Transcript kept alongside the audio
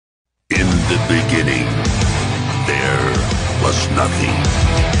the beginning, there was nothing.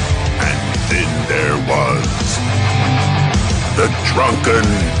 And then there was the Drunken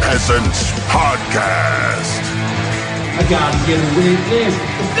Peasants Podcast. I gotta get a witness.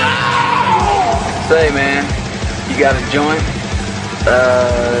 No! Say, man, you got a joint?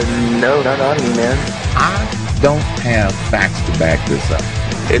 No, not on me, man. I don't have facts to back this up.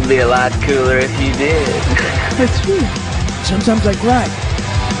 It'd be a lot cooler if you did. That's true. Sometimes I cry.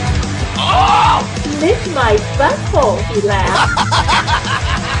 Oh! Lick my butthole, he laughed.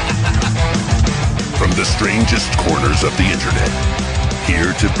 From the strangest corners of the internet,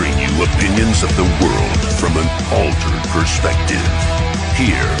 here to bring you opinions of the world from an altered perspective.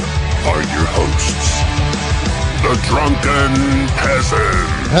 Here are your hosts, the Drunken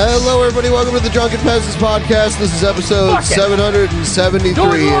Peasants. Hello, everybody. Welcome to the Drunken Peasants Podcast. This is episode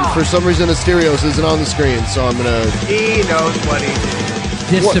 773, and for some reason, Asterios isn't on the screen, so I'm gonna. He knows what he did.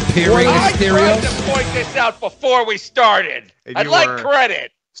 Disappearing Asterios. I tried to point this out before we started. I'd like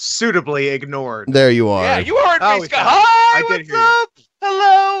credit. Suitably ignored. There you are. Yeah, you heard me. Hi, I did what's hear up?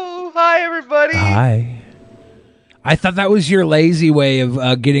 Hello. Hi, everybody. Hi. I thought that was your lazy way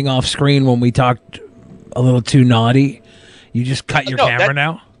of getting off screen when we talked a little too naughty. You just cut your camera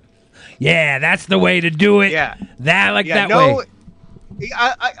now? Yeah, that's the way to do it. Yeah. That way.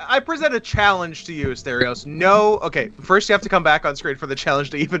 I present a challenge to you, Asterios. No, okay, first you have to come back on screen for the challenge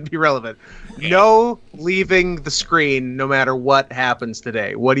to even be relevant. No leaving the screen no matter what happens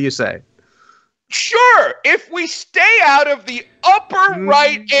today. What do you say? Sure, if we stay out of the upper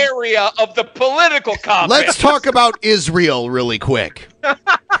right area of the political comments. Let's talk about Israel really quick.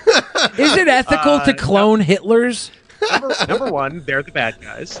 Is it ethical to clone Hitlers? Number one, they're the bad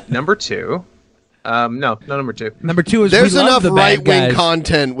guys. Number two, no, number two. Number two is there's we love enough the bad right-wing guys.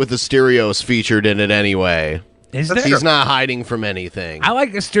 content with Asterios featured in it anyway. Is there? He's not hiding from anything. I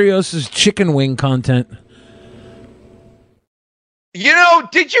like Asterios' chicken wing content. You know,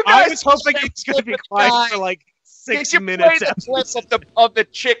 did you guys? I was hoping it was going to be quiet for like 6 minutes. Did you play the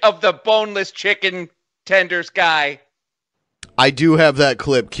clip of the boneless chicken tenders guy? I do have that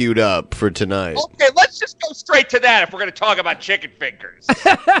clip queued up for tonight. Okay, let's just go straight to that if we're going to talk about chicken fingers.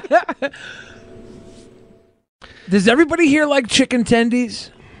 Does everybody here like chicken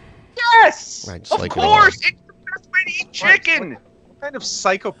tendies? Yes, of course. It's the best way to eat chicken. What kind of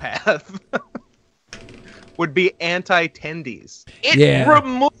psychopath would be anti-tendies? It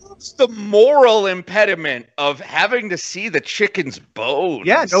removes the moral impediment of having to see the chicken's bones.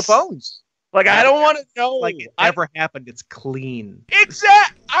 Yeah, no bones. Like, I don't want to know. Like it never happened. It's clean.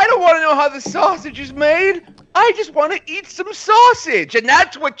 I don't want to know how the sausage is made. I just want to eat some sausage. And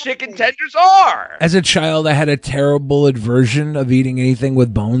that's what chicken tenders are. As a child, I had a terrible aversion of eating anything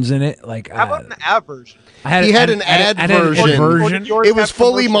with bones in it. Like, how about an aversion? He had an ad version. It was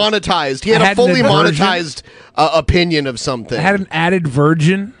fully monetized. He had a fully monetized opinion of something. I had an added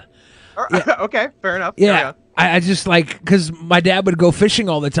virgin. Okay, fair enough. Yeah. I just like, because my dad would go fishing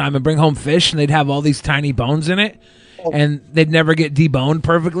all the time and bring home fish, and they'd have all these tiny bones in it, and they'd never get deboned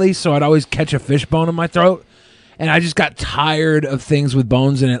perfectly, so I'd always catch a fish bone in my throat, and I just got tired of things with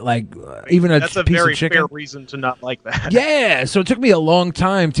bones in it, like even That's a piece very of chicken. fair reason to not like that. Yeah, so it took me a long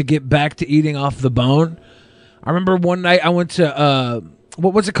time to get back to eating off the bone. I remember one night I went to,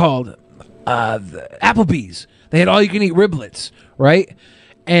 what's it called? Applebee's. They had all-you-can-eat riblets, right?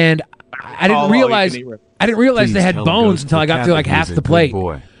 And I didn't realize they had bones until I got through like half the plate.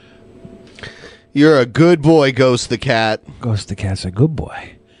 Boy. You're a good boy, Ghost the Cat. Ghost the Cat's a good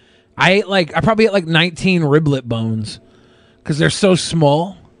boy. I probably ate like 19 riblet bones because they're so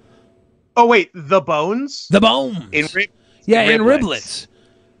small. Oh wait, the bones? The bones. In riblets.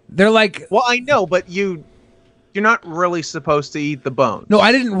 They're like. Well, I know, but you're not really supposed to eat the bones. No,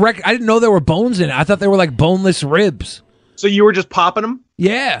 I didn't know there were bones in it. I thought they were like boneless ribs. So you were just popping them?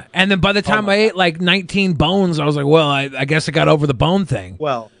 Yeah, and then by the time I ate like 19 bones, I was like, well, I guess I got over the bone thing.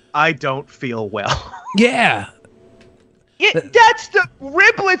 Well, I don't feel well. Yeah. That's the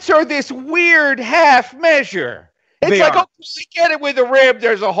riblets are this weird half measure. It's like, okay, you get it with a rib,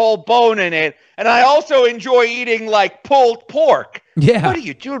 there's a whole bone in it. And I also enjoy eating like pulled pork. Yeah. What are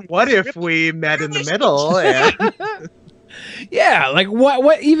you doing? What if we met in the middle? And... Yeah, like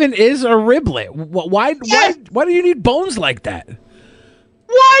what even is a riblet? Why do you need bones like that?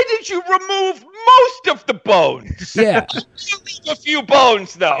 Why did you remove most of the bones? Yeah. You leave a few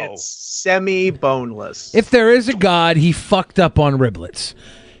bones, though. It's semi-boneless. If there is a God, he fucked up on riblets.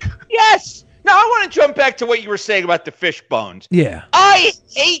 Yes. Now, I want to jump back to what you were saying about the fish bones. Yeah. I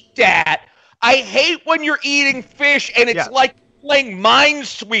hate that. I hate when you're eating fish and it's like playing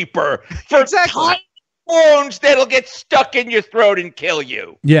Minesweeper for tiny bones that'll get stuck in your throat and kill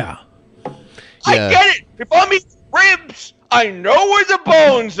you. Yeah. I get it. If I'm eating ribs, I know where the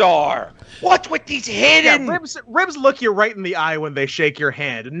bones are. What's with these hidden? Yeah, ribs look you right in the eye when they shake your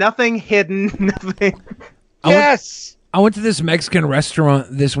hand. Nothing hidden, nothing. Yes. I went to this Mexican restaurant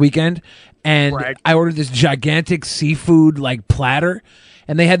this weekend, and I ordered this gigantic seafood like platter,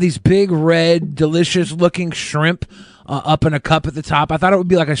 and they had these big red, delicious looking shrimp up in a cup at the top. I thought it would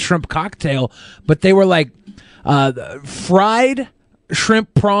be like a shrimp cocktail, but they were like fried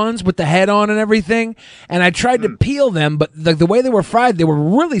shrimp prawns with the head on and everything, and I tried to peel them, but the way they were fried, they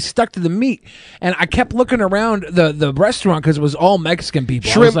were really stuck to the meat, and I kept looking around the restaurant because it was all Mexican people.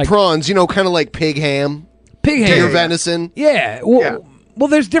 Shrimp prawns, you know, kind of like pig ham. Pig ham. Deer venison. Yeah. Well,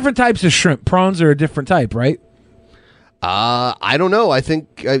 there's different types of shrimp. Prawns are a different type, right? I don't know. I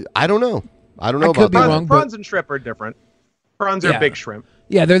think I don't know. I don't know could about be that. wrong. Prawns and shrimp are different. Prawns are big shrimp.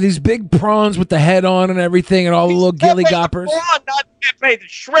 Yeah, they're these big prawns with the head on and everything, and all the little gilly goppers. Not the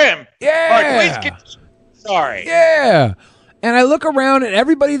shrimp. Yeah. Sorry. Yeah. And I look around, and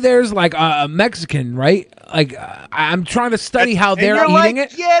everybody there's like Mexican, right? Like I'm trying to study how they're eating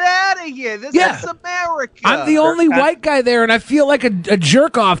it. Get out of here! This is America. I'm the only white guy there, and I feel like a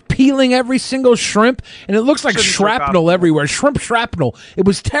jerk off peeling every single shrimp, and it looks like shrapnel everywhere. Shrimp shrapnel. It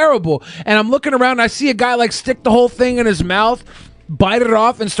was terrible. And I'm looking around, and I see a guy like stick the whole thing in his mouth, bite it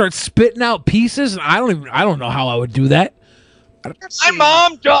off, and start spitting out pieces. And I don't know how I would do that. My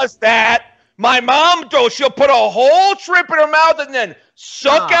mom does that. My mom does. She'll put a whole shrimp in her mouth and then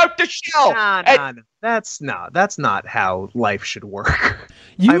suck out the shell. No. That's not how life should work.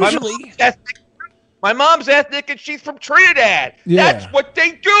 Usually, my mom's ethnic and she's from Trinidad. Yeah. That's what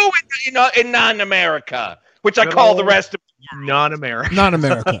they do in non-America, which I call the rest of non-America.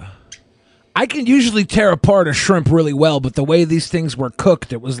 Non-America. I can usually tear apart a shrimp really well, but the way these things were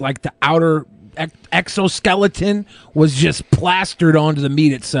cooked, it was like the outer exoskeleton was just plastered onto the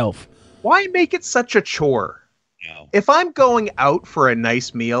meat itself. Why make it such a chore? No. If I'm going out for a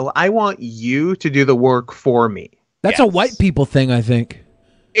nice meal, I want you to do the work for me. That's a white people thing, I think.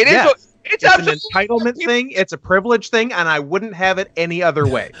 It is. Yes. It's an entitlement thing. It's a privilege thing, and I wouldn't have it any other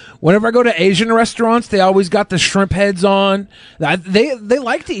way. Whenever I go to Asian restaurants, they always got the shrimp heads on. They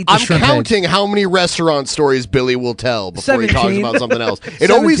like to eat the shrimp heads. I'm counting how many restaurant stories Billy will tell before 17. he talks about something else. It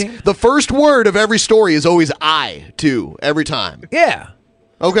always, the first word of every story is always I, too, every time. Yeah.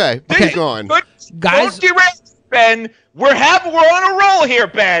 Okay, keep going. Guys, don't derail, Ben. We're on a roll here,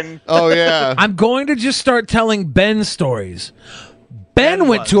 Ben. Oh, yeah. I'm going to just start telling Ben stories. Ben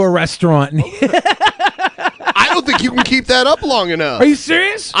went to a restaurant. I don't think you can keep that up long enough. Are you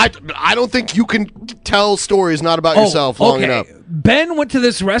serious? I don't think you can tell stories not about yourself long enough. Ben went to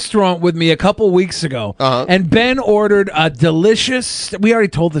this restaurant with me a couple weeks ago, and Ben ordered a delicious... We already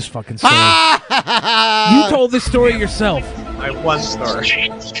told this fucking story. You told this story yourself. My one story.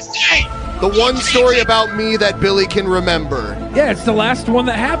 The one story about me that Billy can remember. Yeah, it's the last one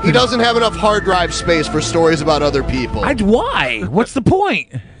that happened. He doesn't have enough hard drive space for stories about other people. Why? What's the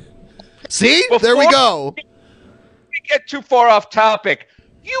point? See? There we go. We get too far off topic.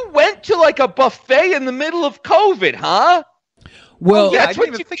 You went to like a buffet in the middle of COVID, huh? Well, I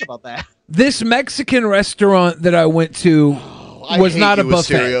didn't even think about that. This Mexican restaurant that I went to was not a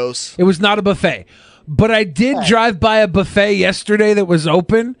buffet. It was not a buffet. But I did drive by a buffet yesterday that was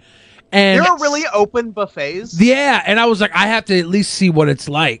open. And there are really open buffets? Yeah, and I was like, I have to at least see what it's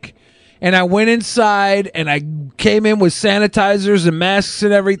like. And I went inside, and I came in with sanitizers and masks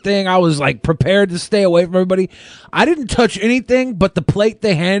and everything. I was like prepared to stay away from everybody. I didn't touch anything but the plate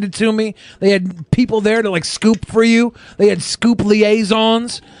they handed to me. They had people there to like scoop for you. They had scoop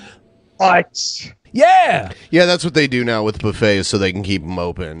liaisons. What? Yeah. Yeah, that's what they do now with buffets so they can keep them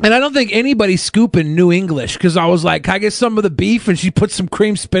open. And I don't think anybody scooping knew English because I was like, can I get some of the beef? And she put some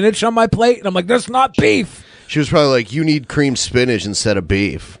cream spinach on my plate. And I'm like, that's not beef. She was probably like, you need cream spinach instead of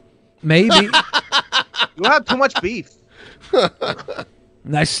beef. Maybe. You have too much beef.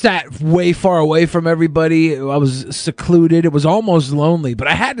 And I sat way far away from everybody. I was secluded. It was almost lonely, but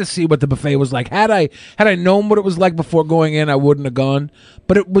I had to see what the buffet was like. Had I known what it was like before going in, I wouldn't have gone.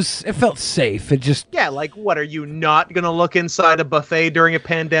 But it felt safe. It just like what? Are you not gonna look inside a buffet during a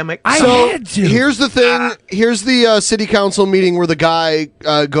pandemic? I had to. Here's the thing. Here's the city council meeting where the guy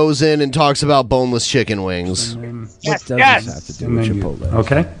goes in and talks about boneless chicken wings. What does this have to do with Chipotle?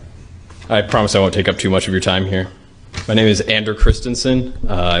 Okay. I promise I won't take up too much of your time here. My name is Ander Christensen.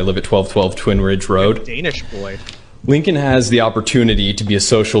 I live at 1212 Twin Ridge Road. Danish boy. Lincoln has the opportunity to be a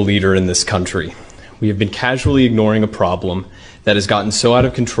social leader in this country. We have been casually ignoring a problem that has gotten so out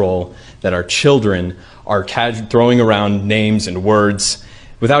of control that our children are throwing around names and words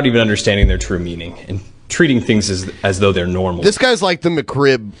without even understanding their true meaning. And treating things as though they're normal. This guy's like the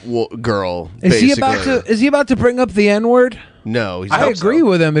McRib girl. Is he basically. about to bring up the N-word? No, he's I agree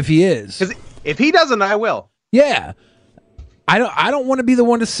with him if he is. If he doesn't, I will. Yeah. I don't want to be the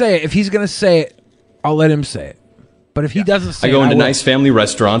one to say it. If he's going to say it, I'll let him say it. But if he doesn't say it, I go into will. nice family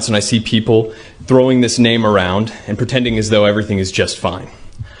restaurants and I see people throwing this name around and pretending as though everything is just fine.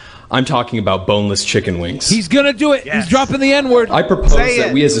 I'm talking about boneless chicken wings. He's going to do it. Yes. He's dropping the N-word. I propose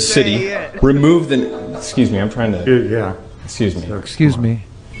that we as a city remove the... Excuse me, I'm trying to... Yeah. Excuse me. Excuse me.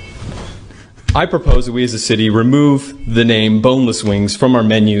 I propose that we as a city remove the name boneless wings from our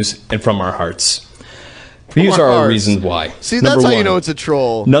menus and from our hearts. These are our reasons why. See, that's how you know it's a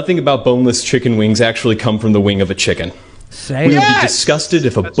troll. Nothing about boneless chicken wings actually come from the wing of a chicken. We would be disgusted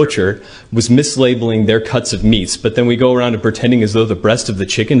if a butcher was mislabeling their cuts of meats, but then we go around and pretending as though the breast of the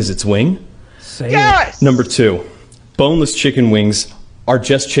chicken is its wing? Yes! Number 2, boneless chicken wings are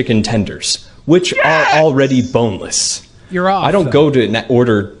just chicken tenders, which are already boneless. You're off. I don't go to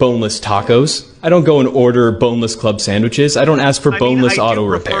order boneless tacos. I don't go and order boneless club sandwiches. I don't ask for boneless auto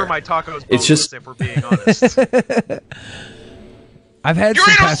repair. My tacos it's just if we're being honest. I've had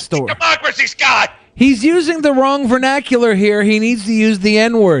some pastor. Democracy, Scott. He's using the wrong vernacular here. He needs to use the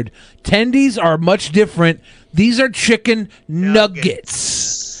N-word. Tendies are much different. These are chicken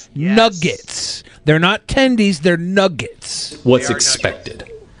nuggets. Yes. Nuggets. They're not tendies. They're nuggets. What's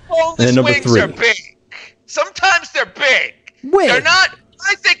expected. Boneless wings are big. Sometimes they're big. They're not.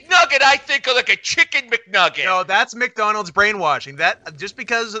 I think nugget. I think of like a chicken McNugget. No, that's McDonald's brainwashing. That just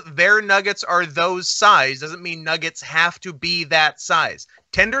because their nuggets are those size doesn't mean nuggets have to be that size.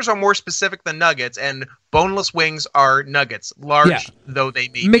 Tenders are more specific than nuggets, and boneless wings are nuggets, large though they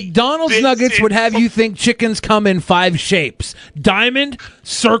may be. McDonald's nuggets would have you think chickens come in 5 shapes: diamond,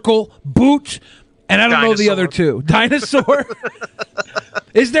 circle, boot, and I don't know the other 2. Dinosaur.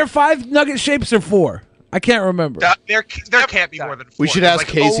 Is there 5 nugget shapes or 4? I can't remember. There can't be more than 4. We should ask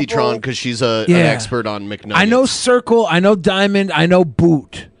Casey Tron because she's an expert on McNuggets. I know circle, I know diamond, I know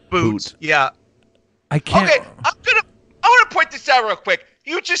boot. Boot. Yeah. I can't. Okay, I want to point this out real quick.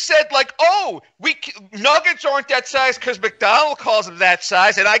 You just said like, nuggets aren't that size because McDonald's calls them that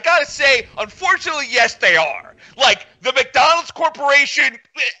size, and I gotta say, unfortunately, yes, they are. Like the McDonald's Corporation,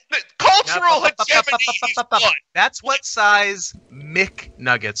 cultural hegemony is one. That's what size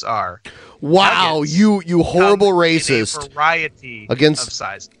McNuggets are. Wow, you horrible racist variety against of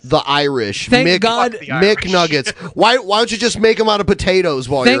sizes. The Irish. Thank God, McNuggets. Why don't you just make them out of potatoes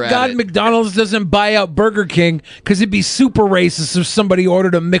while you're at it? Thank God McDonald's doesn't buy out Burger King because it'd be super racist if somebody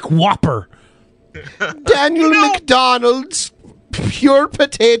ordered a McWhopper. Daniel McDonald's pure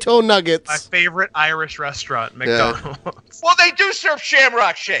potato nuggets. My favorite Irish restaurant, McDonald's. Yeah. Well, they do serve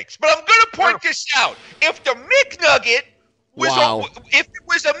Shamrock Shakes, but I'm going to point this out. If the McNugget if it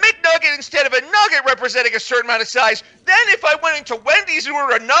was a McNugget instead of a nugget representing a certain amount of size, then if I went into Wendy's and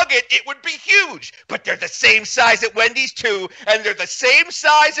ordered a nugget, it would be huge. But they're the same size at Wendy's too, and they're the same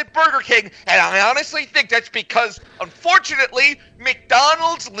size at Burger King. And I honestly think that's because, unfortunately,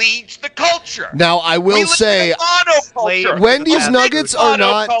 McDonald's leads the culture. Now, I will say, Wendy's nuggets are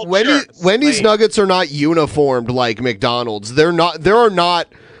not Wendy's nuggets are not uniformed like McDonald's. There are not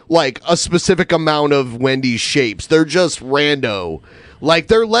like a specific amount of Wendy's shapes. They're just rando. Like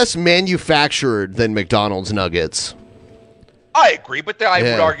they're less manufactured than McDonald's nuggets. I agree, but I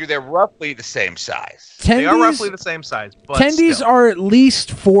would argue they're roughly the same size. They are roughly the same size. But tendies are at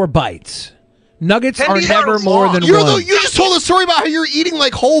least 4 bites. Nuggets are never more than 1. You just told a story about how you're eating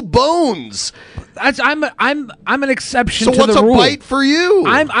like whole bones. I'm an exception to the rule. So what's a bite for you?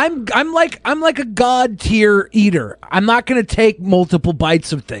 I'm like a god tier eater. I'm not going to take multiple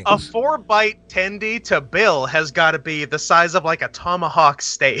bites of things. A 4-bite tendy to Bill has got to be the size of like a tomahawk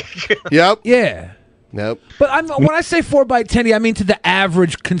steak. Yep. Yeah. Nope. But when I say 4-bite tendy, I mean to the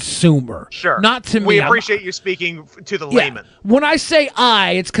average consumer. Sure. Not to me. We appreciate you speaking to the layman. When I say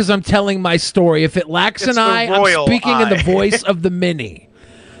I, it's because I'm telling my story. If it lacks an I, I'm speaking in the voice of the mini.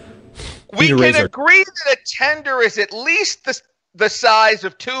 We can agree that a tender is at least the size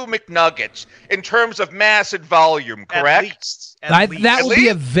of 2 McNuggets in terms of mass and volume, correct? That would be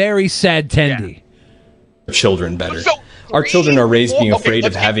a very sad tendy. Yeah. Children better. Our children are raised being afraid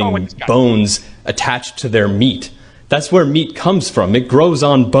of having bones attached to their meat. That's where meat comes from. It grows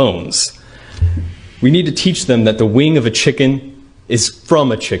on bones. We need to teach them that the wing of a chicken is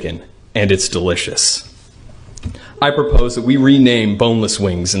from a chicken, and it's delicious. I propose that we rename boneless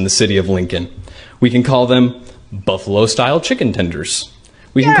wings in the city of Lincoln. We can call them buffalo-style chicken tenders.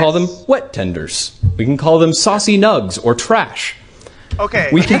 We can call them wet tenders. We can call them saucy nugs or trash. Okay.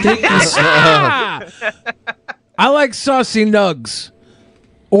 We can take these... I like saucy nugs.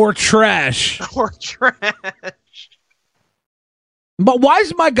 Or trash. Or trash. But why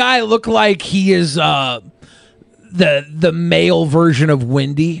does my guy look like he is the male version of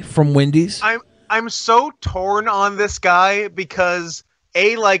Wendy from Wendy's? I'm so torn on this guy because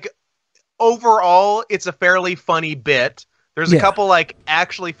like overall it's a fairly funny bit. There's a couple like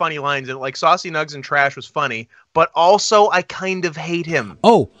actually funny lines in it, like Saucy Nugs and Trash was funny, but also I kind of hate him.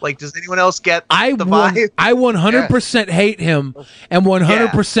 Oh, like does anyone else get the vibe? I 100% hate him and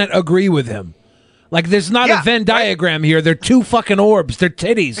 100% agree with him. Like there's not a Venn diagram here. They're two fucking orbs. They're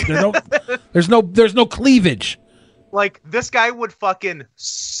titties. There's no cleavage. Like this guy would fucking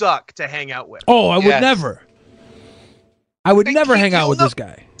suck to hang out with. Oh, I would never. I would never hang out with this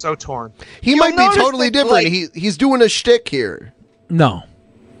guy. So torn. He might be totally different. He's doing a shtick here. No.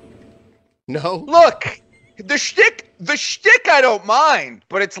 Look, the shtick I don't mind,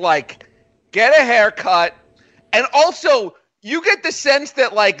 but it's like get a haircut, and also you get the sense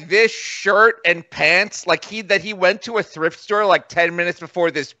that like this shirt and pants, like he went to a thrift store like 10 minutes before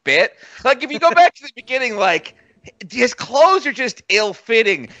this bit. Like if you go back to the beginning, like his clothes are just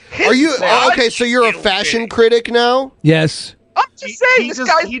ill-fitting. Are you okay? So you're a fashion critic now? Yes. I'm just saying, this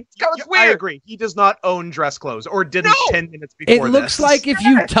guy's weird. I agree. He does not own dress clothes, or didn't 10 minutes before. It looks like if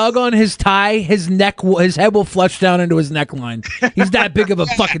you tug on his tie, his head will flush down into his neckline. He's that big of a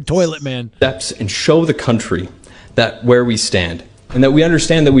fucking toilet man. Steps and show the country that where we stand, and that we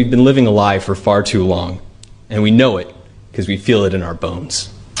understand that we've been living a lie for far too long, and we know it because we feel it in our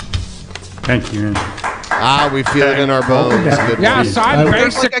bones. Thank you. We feel it in our bones. Good yes, one. I'm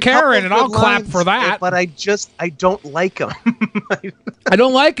basic Karen, and I'll clap for that. But I don't like him. I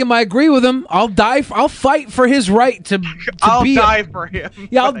don't like him. I agree with him. I'll fight for his right to I'll be. die for him.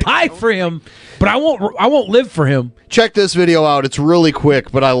 Yeah, I'll die for him, but I won't live for him. Check this video out. It's really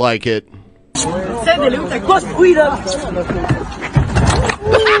quick, but I like it.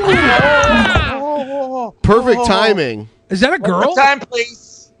 Perfect timing. Is that a girl? One more time,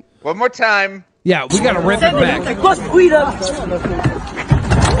 please. One more time. Yeah, we gotta rip it back. Oh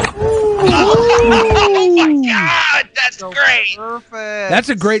my God, that's great. Perfect. That's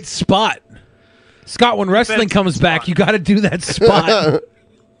a great spot. Scott, when wrestling comes back, you got to do that spot.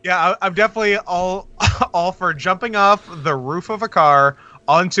 Yeah, I'm definitely all for jumping off the roof of a car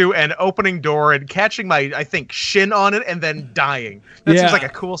onto an opening door and catching my, I think, shin on it and then dying. That seems like a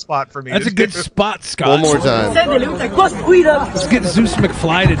cool spot for me. That's a good spot, Scott. One more time. Let's get Zeus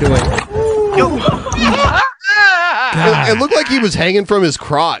McFly to do it. It looked like he was hanging from his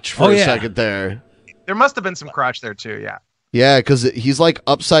crotch for a second there. There must have been some crotch there too, yeah. Yeah, because he's like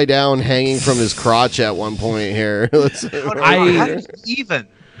upside down hanging from his crotch at one point here. Even.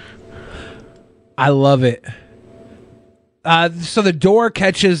 I love it. So the door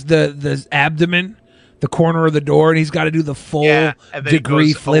catches the abdomen, the corner of the door, and he's got to do the full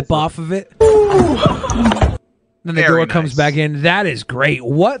degree flip off of it. Then the door comes back in. That is great.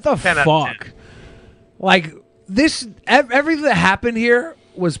 What the fuck? Like this, everything that happened here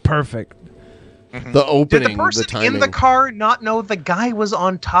was perfect. The opening, Did the person timing. in the car not know the guy was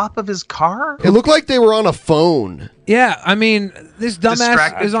on top of his car? It looked like they were on a phone. Yeah, I mean, this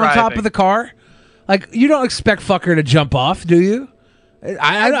dumbass is on top of the car. Like, you don't expect fucker to jump off, do you?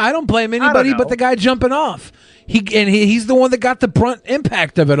 I don't blame anybody but the guy jumping off. He's the one that got the brunt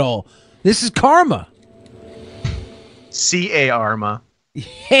impact of it all. This is karma. C-A-R-M-A.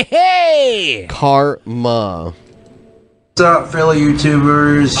 Hey! Karma. What's up, fellow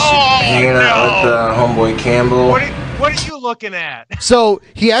YouTubers? Hanging out with homeboy Campbell. What are you looking at? So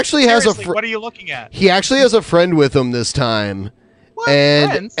he actually has a. What are you looking at? He actually has a friend with him this time,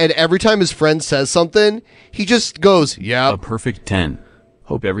 and every time his friend says something, he just goes, "Yeah." A perfect 10.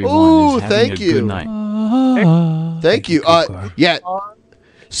 Hope everyone is having a good night. Thank you. Yeah.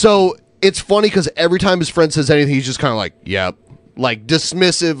 So it's funny because every time his friend says anything, he's just kind of like, "Yep," like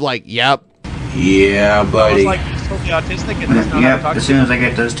dismissive, like, "Yep." Yeah, buddy. Like he's totally autistic and doesn't know how to talk as soon as I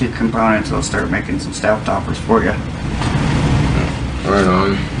get those two components, I'll start making some stout toppers for you. Right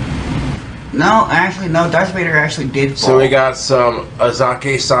on. No, actually, no. Darth Vader actually did fall. So we got some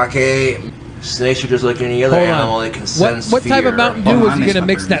Azake sake. Snakes are just like any other animal. They can sense what type of fear. Mountain Dew is he going to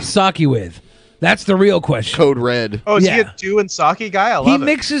mix that sake with? That's the real question. Code Red. Oh, is he a dew and sake guy? I love it. He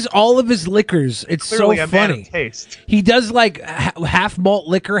mixes all of his liquors. It's Clearly so a man of funny. taste. He does like half malt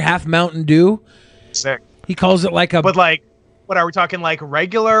liquor, half Mountain Dew. Sick. He calls it like a. But like, what are we talking? Like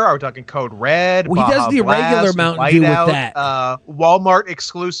regular? Are we talking Code Red? Well, he does the regular Mountain Dew with that. Walmart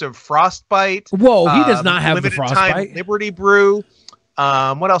exclusive Frostbite. Whoa, he does not have the limited Frostbite. Time Liberty Brew.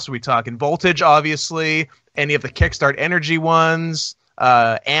 What else are we talking? Voltage, obviously. Any of the Kickstart Energy ones.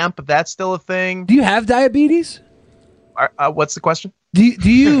 Amp, that's still a thing. Do you have diabetes? What's the question? Do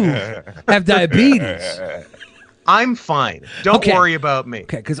you have diabetes? I'm fine. Don't worry about me.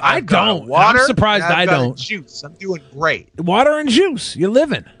 Okay, because I I've got don't. Water, I'm surprised and I've I got a don't. Juice. I'm doing great. Water and juice. You're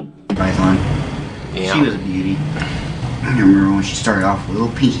living. Python. Yeah. She was a beauty. I remember when she started off with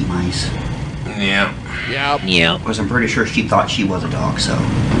little pinky mice. Yeah. Yep. Yep. Because I'm pretty sure she thought she was a dog, so.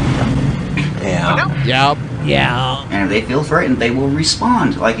 Yeah. Yep. Yeah. And if they feel threatened, they will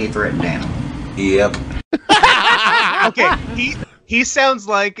respond like a threatened animal. Yep. Okay, he sounds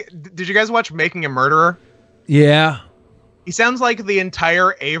like. Did you guys watch Making a Murderer? Yeah. He sounds like the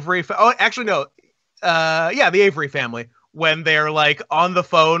entire Avery. Oh, actually, no. Yeah, the Avery family. When they're like on the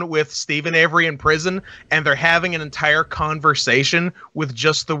phone with Stephen Avery in prison, and they're having an entire conversation with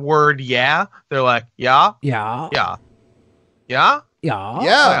just the word "yeah." They're like, "Yeah, Yeah. yeah, yeah, Yeah.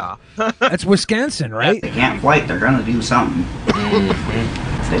 Yeah. yeah." That's Wisconsin, right? If they can't fight, they're gonna do something.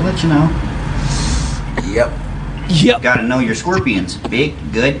 If they let you know. Yep. Yep. Gotta know your scorpions. Big,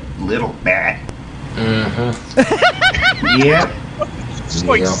 good, little, bad. Yep. Just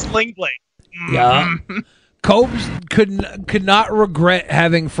like Sling Blade. Yeah. Cobes could not regret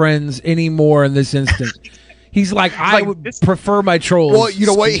having friends anymore in this instant. He's like, I would prefer my trolls. Well, you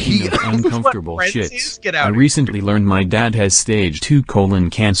know what? Speaking of uncomfortable What friends shits. is, get out I of here. recently learned my dad has stage 2 colon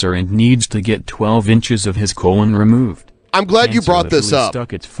cancer and needs to get 12 inches of his colon removed. I'm glad you Cancer brought this literally up.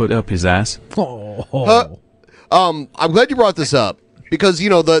 Stuck its foot up his ass. Oh. I'm glad you brought this up because you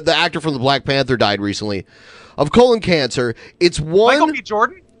know the actor from the Black Panther died recently of colon cancer. It's Michael one. B.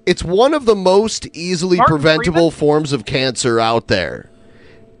 Jordan. It's one of the most easily Martin preventable Freeman? forms of cancer out there.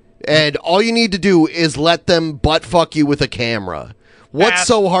 And all you need to do is let them butt fuck you with a camera. What's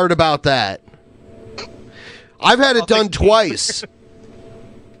so hard about that? I've had it done twice.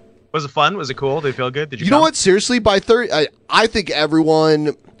 Was it fun? Was it cool? Did it feel good? Did you? You know what? Seriously, by 30, I think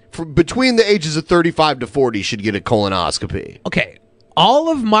everyone from between the ages of 35 to 40 should get a colonoscopy. Okay. All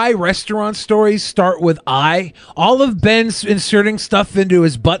of my restaurant stories start with I. All of Ben's inserting stuff into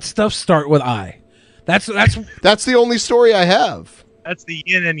his butt stuff start with I. That's the only story I have. That's the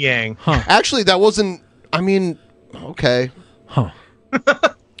yin and yang. Huh. Actually, that wasn't. I mean, okay. Huh.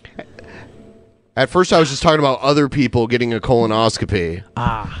 At first, I was just talking about other people getting a colonoscopy.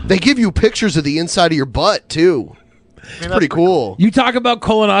 Ah. They give you pictures of the inside of your butt too. It's pretty cool. You talk about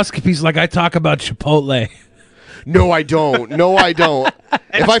colonoscopies like I talk about Chipotle. No, I don't. No, I don't.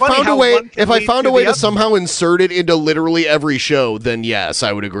 If I found a way, to somehow insert it into literally every show, then yes,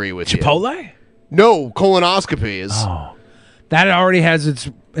 I would agree with you. Chipotle? No, colonoscopies. Oh, that already has its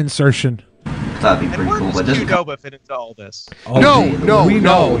insertion. That'd be pretty Where cool. But does this Qdoba fit into all this? Oh, no, we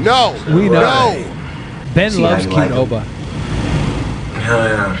no, know. We know. No. Ben See, loves I like Qdoba. Hell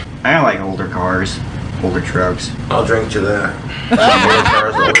yeah. I like older cars, older trucks. I'll drink to that. Older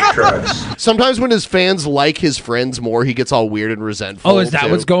cars, older trucks. Sometimes when his fans like his friends more, he gets all weird and resentful. Oh, is that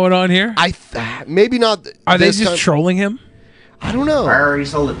too. what's going on here? Maybe not. Are they this just time- trolling him? I don't know. I already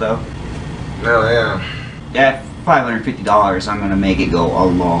sold it though. Oh yeah. At $550, I'm gonna make it go a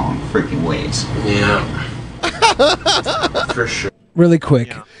long freaking ways. Yeah. For sure. Really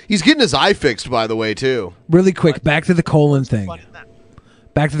quick. He's getting his eye fixed, by the way, too. Really quick. Back to the colon thing.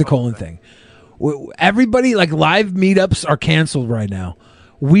 Back to the colon thing. Everybody, like, live meetups are canceled right now.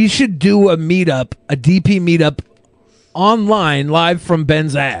 We should do a meetup, a DP meetup online live from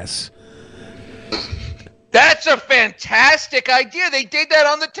Ben's ass. That's a fantastic idea. They did that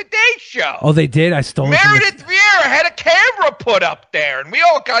on the Today Show. Oh, they did? I stole it. from the- Meredith Vieira had a camera put up there, and we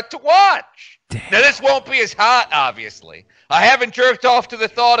all got to watch. Now, this won't be as hot, obviously. I haven't jerked off to the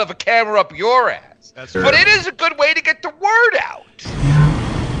thought of a camera up your ass. But it is a good way to get the word out.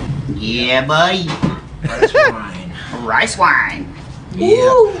 Yeah, buddy. Rice wine. Rice wine.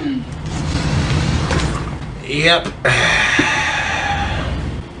 Yep. Yep.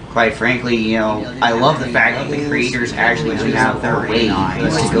 Quite frankly, you know, I love the fact that the creators actually went out their way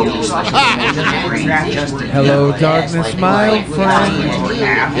to go Hello, darkness, my friend.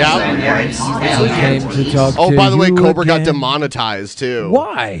 Came to talk Oh, to by the way, you Cobra got again. demonetized, too.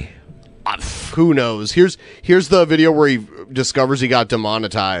 Why? Who knows? Here's the video where he discovers he got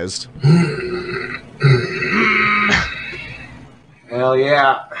demonetized. Hell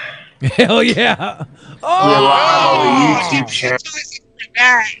yeah. Hell yeah. Oh, YouTube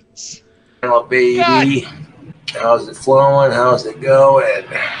channel, baby. How's it flowing? How's it going?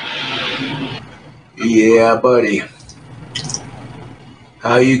 Yeah, buddy.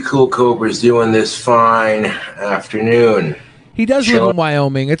 How you cool Cobras doing this fine afternoon? He does live in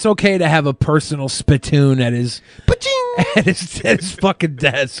Wyoming. It's okay to have a personal spittoon at his at his fucking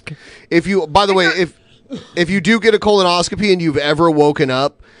desk. If you, by the way, if you do get a colonoscopy and you've ever woken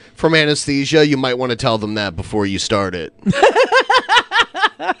up from anesthesia, you might want to tell them that before you start it.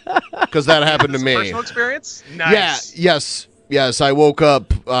 because that happened to me. Personal experience? Nice. Yeah. Yes. I woke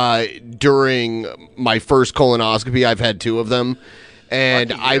up during my first colonoscopy. I've had 2 of them,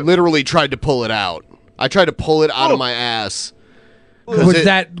 and I literally tried to pull it out. I tried to pull it out of my ass. Was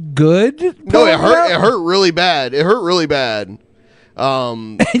that good? No, it hurt. It hurt really bad.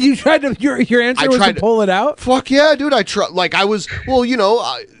 And you tried to. Your answer was to pull it out. Fuck yeah, dude! I tried. Like I was. Well,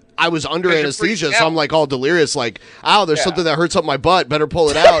 I was under anesthesia, so I'm like all delirious. Like, ow, there's something that hurts up my butt. Better pull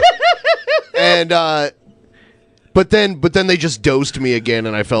it out. And but then they just dosed me again,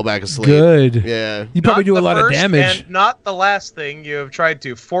 and I fell back asleep. Good. Yeah. You probably do a lot of damage. And not the last thing you have tried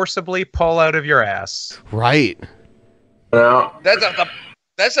to forcibly pull out of your ass. Right. Well,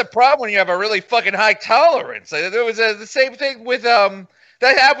 That's a problem when you have a really fucking high tolerance. There was the same thing with that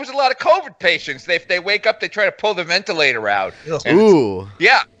happens with a lot of COVID patients. If they wake up, they try to pull the ventilator out. Ooh.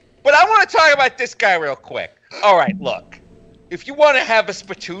 Yeah. But I want to talk about this guy real quick. All right, look. If you want to have a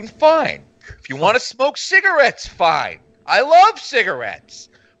spittoon, fine. If you want to smoke cigarettes, fine. I love cigarettes.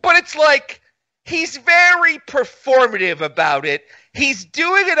 But it's like he's very performative about it. He's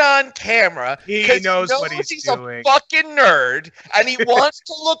doing it on camera. He knows what he's doing. A fucking nerd, and he wants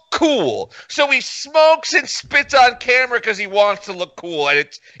to look cool. So he smokes and spits on camera because he wants to look cool, and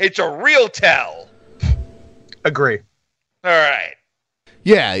it's a real tell. Agree. All right.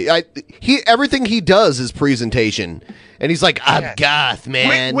 Yeah, everything he does is presentation, and he's like, "I'm goth,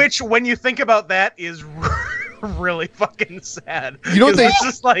 man." Which, when you think about that, is really fucking sad. You don't think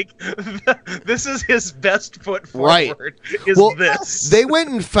this is like this is his best foot forward? Right. This? They went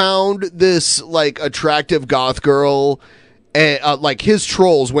and found this like attractive goth girl. Like his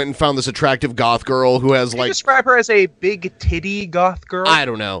trolls went and found this attractive goth girl who has you describe her as a big titty goth girl? I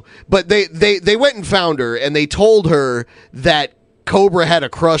don't know, but they went and found her, and they told her that Cobra had a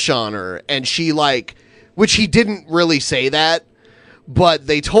crush on her, and she which he didn't really say that, but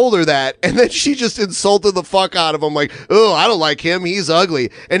they told her that, and then she just insulted the fuck out of him, like, "Oh, I don't like him. He's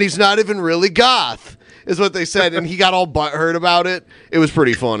ugly, and he's not even really goth," is what they said, and he got all butthurt about it. It was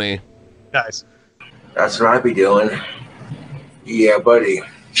pretty funny. Nice. That's what I'd be doing. Yeah, buddy.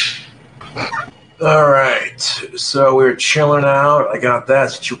 All right, so we're chilling out. I got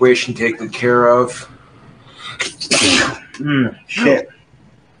that situation taken care of. Shit.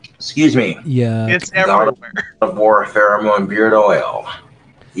 Excuse me. Yeah. It's everywhere. God of War pheromone beard oil.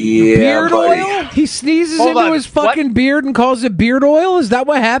 Yeah, beard buddy. oil? He sneezes into his fucking beard and calls it beard oil? Is that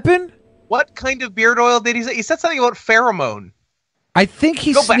what happened? What kind of beard oil did he say? He said something about pheromone. I think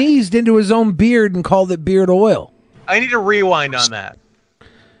he sneezed into his own beard and called it beard oil. I need to rewind on that.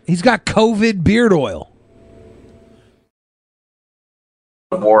 He's got COVID beard oil.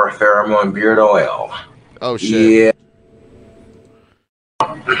 War pheromone beard oil. Oh, shit. Yeah.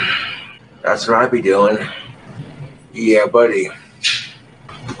 That's what I'd be doing. Yeah, buddy.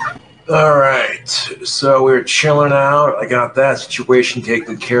 All right. So we're chilling out. I got that situation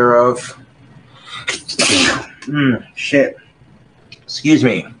taken care of. Shit. Excuse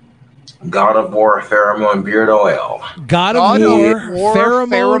me. God of War pheromone beard oil. God of War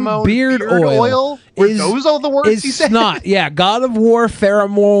pheromone beard oil. Were those all the words he said? Snot. Yeah, God of War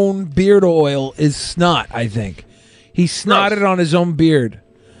pheromone beard oil is snot, I think. He snotted on his own beard.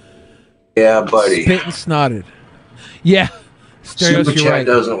 Yeah, buddy. Spit and snotted. Yeah. Stereos, Super you're chat right.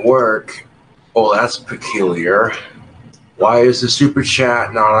 doesn't work. Oh, that's peculiar. Why is the super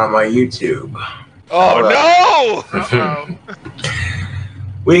chat not on my YouTube? Oh, no!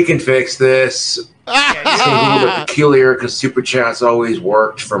 We can fix this. It's a little bit peculiar because super chats always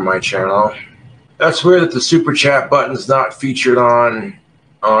worked for my channel. That's weird that the super chat button's not featured on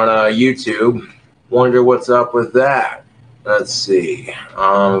YouTube. Wonder what's up with that. Let's see.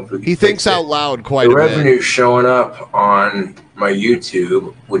 He thinks out loud quite a bit. bit. The revenue's showing up on my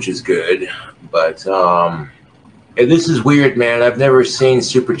YouTube, which is good. But this is weird, man. I've never seen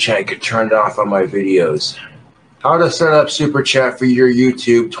super chat get turned off on my videos. How to set up super chat for your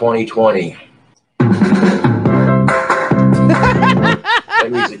YouTube 2020. That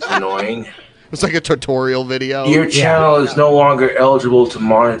music's annoying. It's like a tutorial video. Your channel is no longer eligible to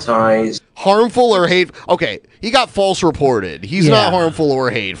monetize. Harmful or hateful? Okay, he got false reported. He's not harmful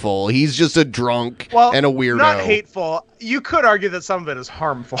or hateful. He's just a drunk and a weirdo. Not hateful. You could argue that some of it is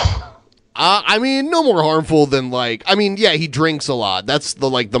harmful. I mean, no more harmful than he drinks a lot. That's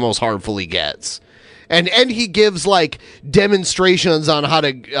the most harmful he gets. And he gives demonstrations on how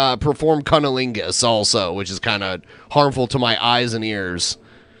to perform cunnilingus also, which is kind of harmful to my eyes and ears.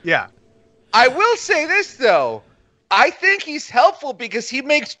 Yeah. I will say this though. I think he's helpful because he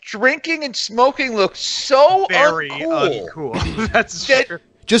makes drinking and smoking look so very uncool. That's true.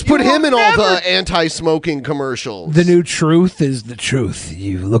 Just put him in all the anti-smoking commercials. The new truth is the truth.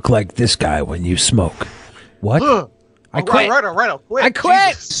 You look like this guy when you smoke. What? I quit. All right, I'll quit. I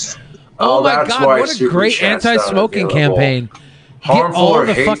quit. Jesus. Oh my that's God! why What a Super great Chat's anti-smoking not available. campaign. Harmful Get all or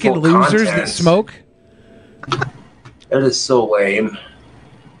the hateful fucking losers that content. smoke. That is so lame.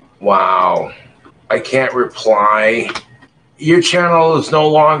 Wow. I can't reply. Your channel is no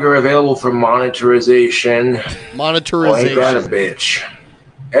longer available for monetization. Monetization. Oh, ain't that a bitch.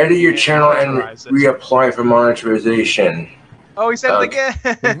 Edit your channel and reapply for monetization. Oh, he said it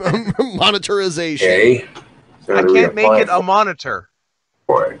again. Monetization. Okay. So I can't make reapply it a monitor.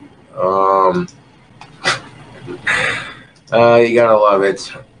 for it. You gotta love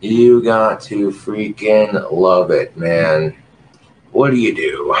it. You got to freaking love it, man. What do you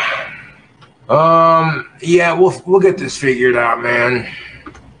do? Yeah, we'll get this figured out, man.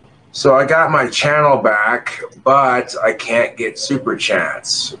 So I got my channel back, but I can't get super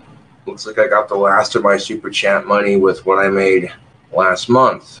chats. Looks like I got the last of my super chat money with what I made last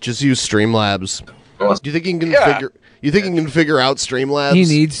month. Just use Streamlabs. Do you think he can figure? You think he can figure out Streamlabs? He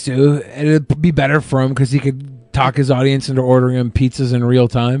needs to, and it'd be better for him because he could talk his audience into ordering him pizzas in real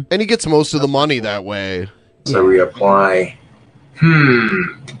time. And he gets most of the money that way. So reapply.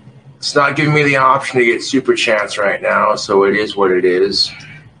 It's not giving me the option to get super chats right now, so it is what it is.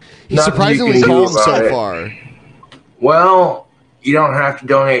 He's Nothing surprisingly you can do calm about so it. far. Well, you don't have to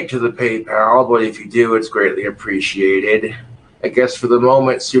donate to the PayPal, but if you do, it's greatly appreciated. I guess for the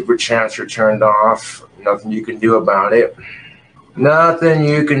moment, super chats are turned off. Nothing you can do about it. Nothing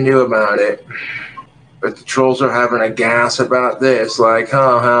you can do about it. But the trolls are having a gas about this, like,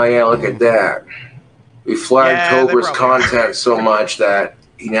 oh, hell yeah, look at that. We flagged Cobra's content so much that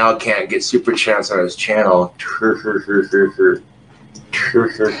he now can't get super chats on his channel.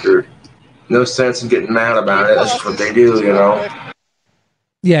 No sense in getting mad about it. That's just what they do, you know.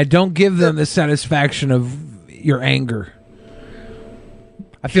 Yeah, don't give them the satisfaction of your anger.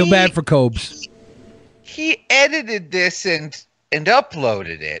 I feel bad for Cobes. He edited this and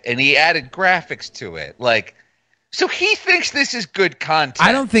uploaded it, and he added graphics to it. Like, so he thinks this is good content.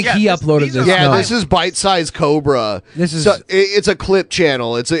 I don't think he uploaded this. Yeah, no. this is Bite Size Cobra. This is it's a clip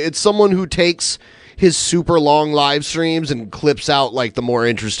channel. It's someone who takes his super long live streams and clips out like the more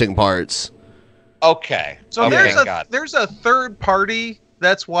interesting parts. Okay. So there's a third party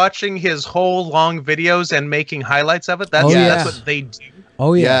that's watching his whole long videos and making highlights of it. That's what they do.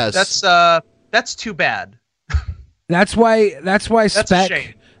 Oh yeah. Yes. That's too bad. That's why a Spec.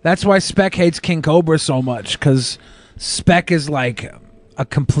 shame. That's why Spec hates King Cobra so much, because Spec is like a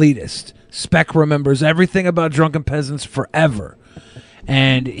completist. Spec remembers everything about drunken peasants forever,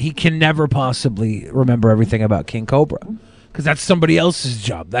 and he can never possibly remember everything about King Cobra, because that's somebody else's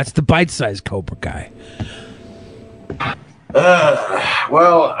job. That's the bite-sized Cobra guy.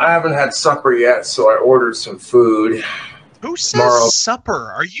 Well, I haven't had supper yet, so I ordered some food. Who says Tomorrow.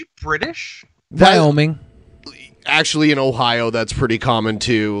 supper? Are you British? Wyoming. Actually, in Ohio, that's pretty common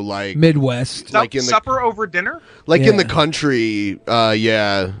too. Like Midwest, like in the supper over dinner. like in Yeah. the country.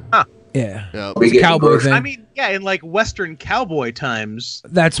 Yeah. Huh. Yeah. Yeah. It's a cowboy thing. I mean, yeah, in like Western cowboy times.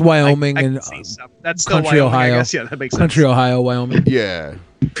 That's Wyoming I and can see supper. That's still country Wyoming, Ohio. I guess. Yeah, that makes sense. Country Ohio, Wyoming. Yeah.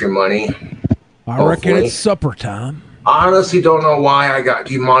 For money. I reckon Hopefully. it's supper time. Honestly, don't know why I got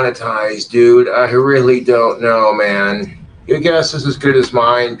demonetized, dude. I really don't know, man. Your guess is as good as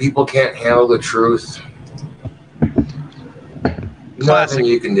mine. People can't handle the truth. Nothing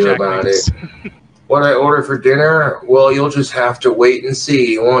you can do Jack about Nicks. it. What I order for dinner? Well, you'll just have to wait and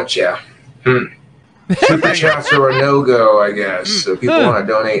see, won't you? Super chats are a no-go, I guess. So people want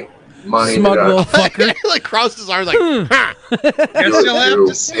to donate money Smug to little the fucker. Like crossed his arms like. "Huh." Guess you'll have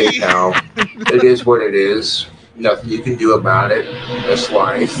to see. PayPal. It is what it is. Nothing you can do about it. It's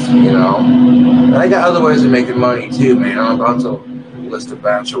life, you know. And I got other ways of making money too, man. I'm about to list a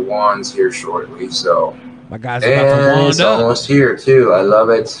batch of wands here shortly, so. My guy's about to And wand it's up. almost here too. I love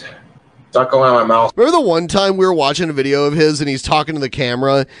it. It's not going out of my mouth. Remember the one time we were watching a video of his and he's talking to the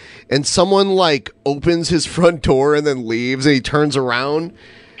camera and someone like opens his front door and then leaves and he turns around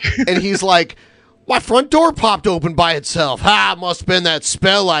and he's like, my front door popped open by itself. Ha, must have been that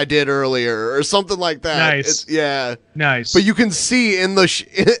spell I did earlier or something like that. Nice. Yeah. Nice. But you can see in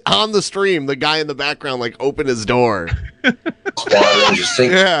the on the stream the guy in the background like open his door. Just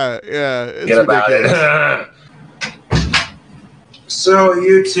think, Yeah, it's get about ridiculous. it. So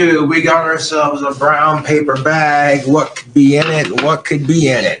YouTube, we got ourselves a brown paper bag. What could be in it? What could be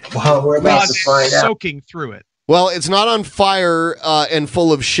in it? Well, we're about to find out. Soaking through it. Well, it's not on fire and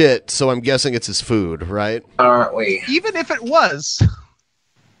full of shit, so I'm guessing it's his food, right? Aren't we? Even if it was.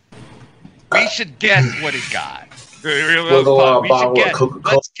 We should guess what he got. With a We should bottle of guess.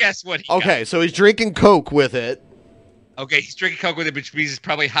 Coca-Cola. guess what he Okay, so he's drinking Coke with it. Okay, he's drinking Coke with it, which means it's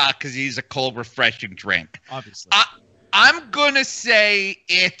probably hot because he's a cold, refreshing drink. Obviously. I'm going to say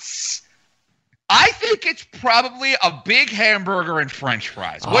I think it's probably a big hamburger and French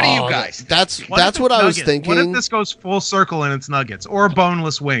fries. What do you guys think? That's what I was thinking. What if this goes full circle and it's nuggets or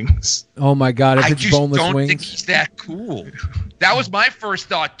boneless wings? Oh my god! If it's boneless don't wings, think he's that cool. That was my first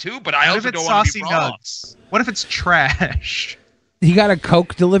thought too, but I What also if it's don't want to saucy be wrong. nugs? What if it's trash? he got a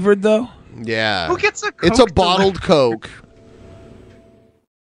Coke delivered though. Yeah. Who gets a Coke It's a bottled Coke.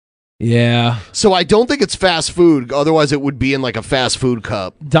 Yeah. So I don't think it's fast food. Otherwise, it would be in like a fast food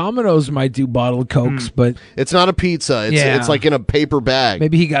cup. Domino's might do bottled Cokes, but It's not a pizza. It's like in a paper bag.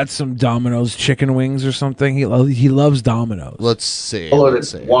 maybe he got some Domino's chicken wings or something. He loves Domino's. Let's see.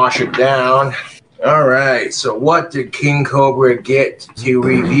 Wash it down. All right. So, what did King Cobra get to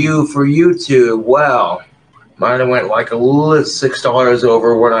review for YouTube? Well, mine went like a little $6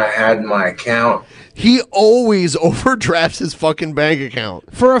 over what I had in my account. He always overdrafts his fucking bank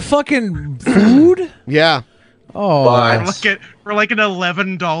account for a fucking food. Yeah. Oh, for like an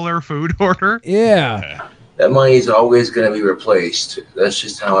 $11 food order. Yeah. That money's always going to be replaced. That's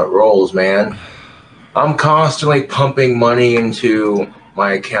just how it rolls, man. I'm constantly pumping money into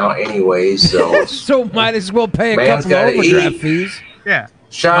my account anyways, so so might as well pay a Man's couple of gotta overdraft eat. fees. Yeah.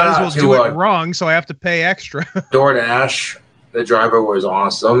 Shout Might as out well to, do it wrong, so I have to pay extra. DoorDash. The driver was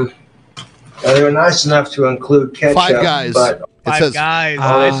awesome. They were nice enough to include ketchup. Five Guys. But Five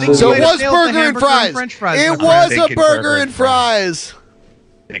Guys. So it was burger and fries. It was a burger and fries.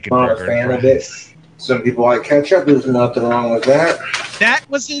 Not a fan of it. Some people like ketchup. There's nothing wrong with that. That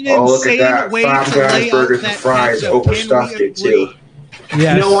was an Look at insane that. way Five to Guys lay out burgers and that fries ketchup. overstuffed Can we it too.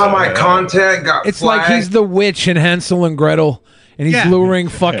 Yes. You know why my content got It's like he's the witch in Hansel and Gretel, and he's Yeah. luring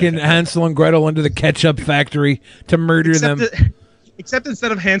fucking Hansel and Gretel into the ketchup factory to murder them. Except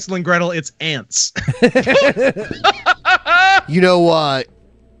instead of Hansel and Gretel, it's ants. You know,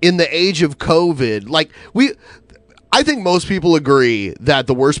 in the age of COVID, I think most people agree that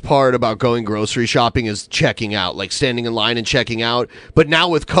the worst part about going grocery shopping is checking out, like standing in line and checking out. But now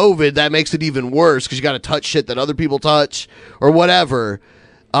with COVID, that makes it even worse because you got to touch shit that other people touch or whatever.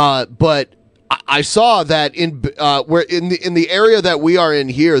 But I saw that in the area that we are in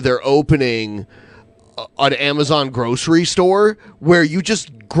here, they're opening an Amazon grocery store where you just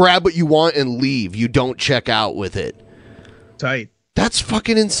grab what you want and leave. You don't check out with it. Tight. That's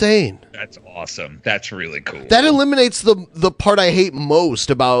fucking insane. That's awesome. That's really cool. That eliminates the part I hate most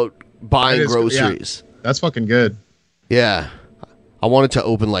about buying groceries. Yeah. That's fucking good. Yeah. I want it to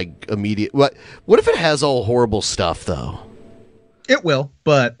open like immediate. What if it has all horrible stuff though? It will,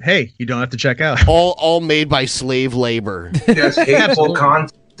 but hey, you don't have to check out. All made by slave labor. Just hateful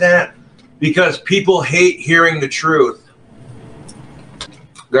content because people hate hearing the truth.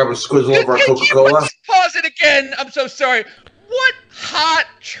 Grab a squizzle over our Coca-Cola. Pause it again. I'm so sorry. What hot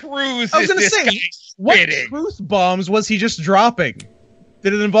truths I was is going to this say, guy what spitting? truth bombs was he just dropping?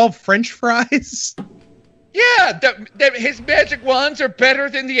 Did it involve French fries? Yeah, that his magic wands are better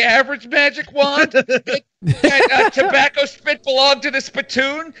than the average magic wand. that tobacco spit belonged to the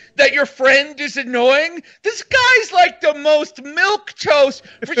spittoon. That your friend is annoying. This guy's like the most milquetoast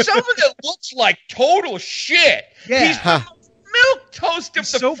for someone that looks like total shit. Yeah. He's the most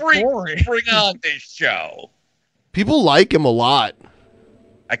milquetoast of the freaks bring on this show. People like him a lot.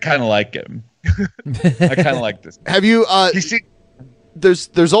 I kind of like him. I kind of like this. Have you?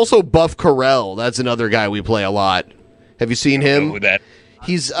 There's also Buff Carell. That's another guy we play a lot. Have you seen him? Who that?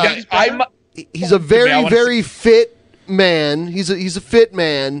 He's he's a very fit man. He's a fit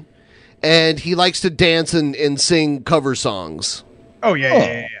man, and he likes to dance and sing cover songs. Oh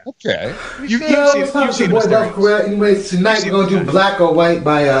yeah. Okay. You've seen boy Buff Carell. Anyways, tonight we're gonna do "Black or White"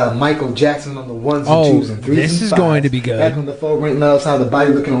 by Michael Jackson on the ones and twos and threes. This and is fives. going to be good. Back on the floor, right now, how the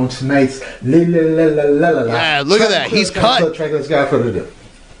body looking on tonight's la la la la la la. Yeah, look at that. He's cut. Let's go further ado.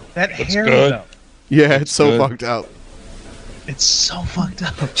 That hair good. though. Yeah, it's so fucked up. It's so fucked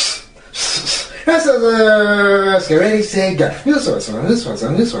up. Ready, say, go. This one. Is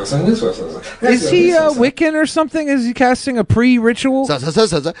he Wiccan or something? Is he casting a pre-ritual? I don't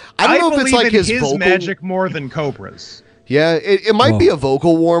know if it's like his vocal magic more than Cobra's. Yeah, it might be a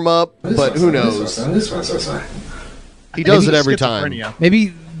vocal warm up, but who knows? He does it every time.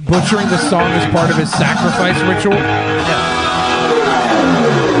 Maybe butchering the song is part of his sacrifice ritual.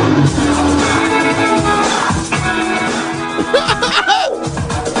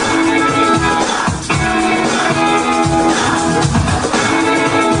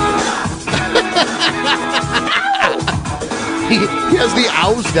 He has the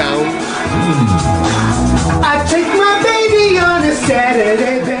owls down. I take my baby on a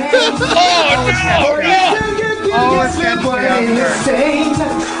Saturday bang.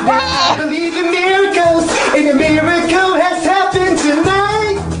 I believe in miracles, and a miracle has happened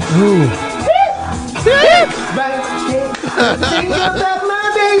tonight. Think about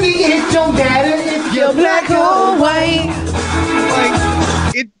my baby, it don't matter if you're black or white.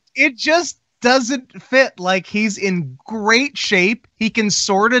 Like, it just doesn't fit. Like, he's in great shape, he can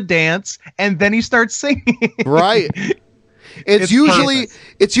sort of dance, and then he starts singing. Right. It's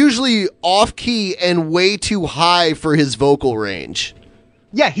usually off key and way too high for his vocal range.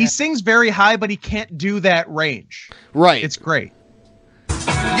 Yeah, he sings very high, but he can't do that range. Right. It's great.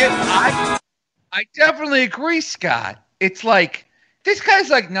 Yeah, I definitely agree, Scott. It's like, this guy's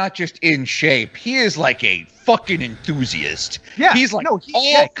like not just in shape. He is like a fucking enthusiast. Yeah. He's like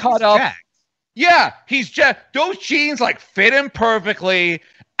all cut up. Jacked. Yeah, he's just, those jeans like fit him perfectly.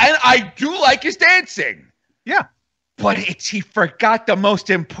 And I do like his dancing. Yeah. But he forgot the most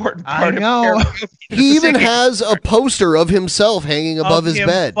important part. I know. He even has a poster of himself hanging above his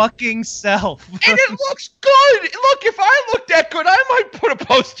bed. Fucking self. And it looks good. Look, if I looked that good, I might put a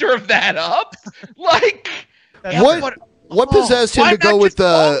poster of that up. Like, what possessed him to go with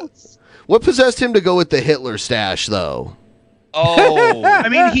the? What possessed him to go with the Hitler stash, though? Oh, I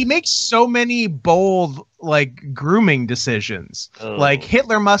mean, he makes so many bold like grooming decisions, like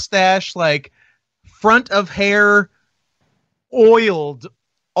Hitler mustache, like front of hair oiled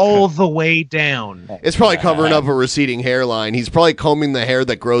all the way down. It's probably covering up a receding hairline. He's probably combing the hair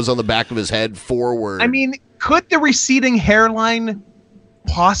that grows on the back of his head forward. I mean, could the receding hairline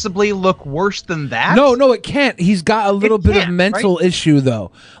possibly look worse than that? No, it can't. He's got a little bit of mental issue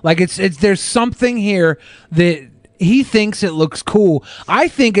though. Like it's there's something here that he thinks it looks cool. I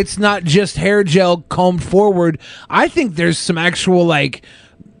think it's not just hair gel combed forward. I think there's some actual like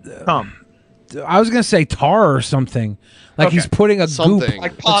I was gonna say tar or something. Like he's putting a goop,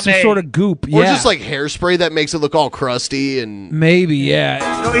 like some sort of goop, or just like hairspray that makes it look all crusty and maybe, yeah.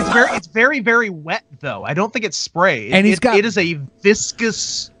 No, it's very, very wet though. I don't think it's spray. And it is a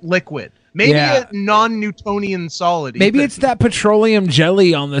viscous liquid, maybe a non-Newtonian solid. Maybe it's that petroleum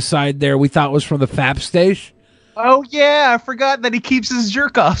jelly on the side there. We thought was from the FAP station. Oh yeah, I forgot that he keeps his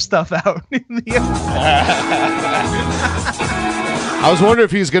jerk off stuff out in the I was wondering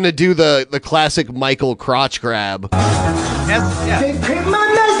if he was going to do the classic Michael crotch grab. They print my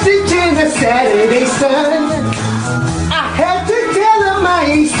message in a Saturday Sun. I had to tell them I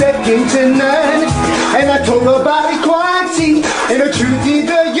ain't second to none. And I told her about equality. And the truth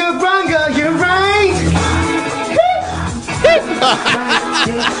either you're wrong or you're right.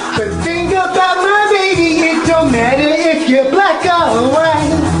 But think about my baby. It don't matter if you're black or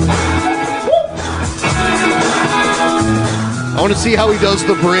white. I want to see how he does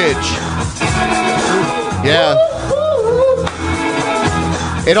the bridge. Yeah.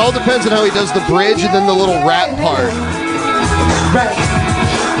 It all depends on how he does the bridge and then the little rap part.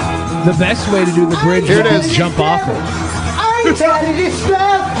 The best way to do the bridge is to jump off it. I ain't tired of this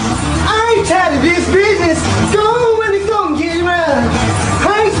stuff. I ain't tired of this business. Go when it's gonna get around.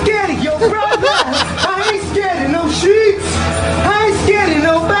 I ain't scared of your brother. I ain't scared of no streets. I ain't scared of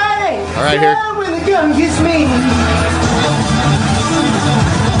nobody. All right, here. When the gun gets me.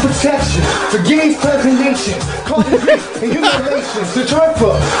 Protection for gays, preservation, calling grief and humiliation. To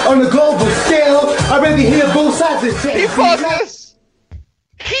for on the global scale, I'd rather hear both sides of the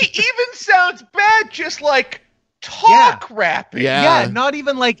He even sounds bad, just like talk rapping. Yeah, not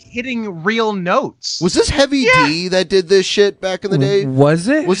even like hitting real notes. Was this Heavy D that did this shit back in the day? Was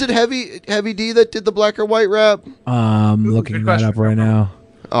it? Was it Heavy D that did the black or white rap? Looking that up right now.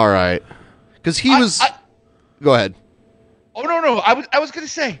 All right, because he was. Go ahead. Oh no! I was gonna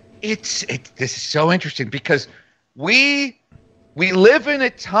say this is so interesting because we live in a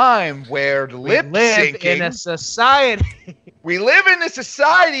time where lip syncing in a society. We live in a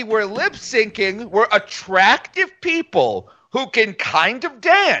society where lip syncing, where attractive people who can kind of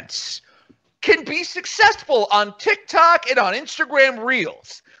dance can be successful on TikTok and on Instagram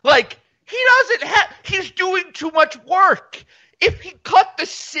Reels. Like he's doing too much work. If he cut the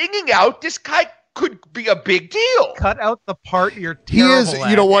singing out, this guy could be a big deal. Cut out the part you're terrible He is,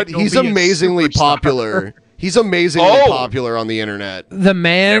 you know what? He's amazingly popular. He's amazingly popular on the internet. The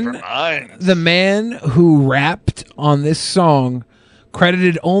man who rapped on this song,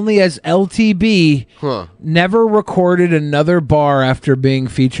 credited only as LTB, never recorded another bar after being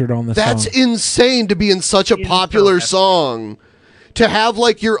featured on the song. That's insane to be in such a popular song. To have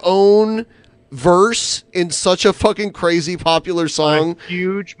like your own verse in such a fucking crazy popular song, a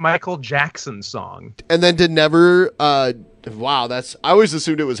huge Michael Jackson song, and then to never wow, I always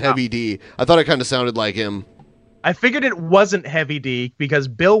assumed it was Heavy D. I thought it kind of sounded like him. I figured it wasn't Heavy D because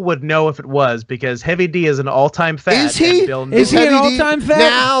Bill would know if it was, because Heavy D is an all-time fat. Is he? Is he an all-time fat?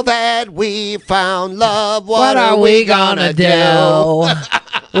 Now that we found love, what are we gonna do?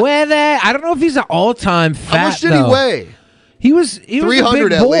 With it? I don't know if he's an all-time fat. How much did he weigh? He was a 300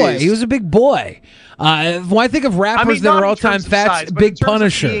 big at boy. least. He was a big boy. When I think of rappers that are all-time fats, Big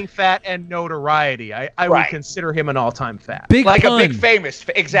Punisher. Being fat and notoriety, I would consider him an all-time fat. Big like Pun. a big famous.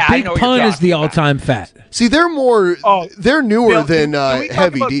 Exactly. Big Pun is the all-time fat. See, they're more. They're newer than can we talk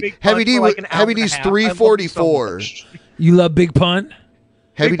Heavy about D. Big Pun Heavy D. for like an hour Heavy and a D's half? I love him so 344. You love Big Pun?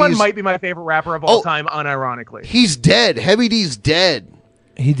 Heavy Big Pun D's- might be my favorite rapper of all time, unironically. He's dead. Heavy D's dead.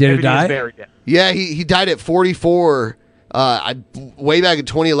 He did Heavy D die? is very dead. Yeah, he died at 44. Way back in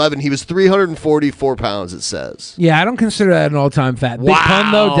 2011, he was 344 pounds. It says. Yeah, I don't consider that an all-time fat. Big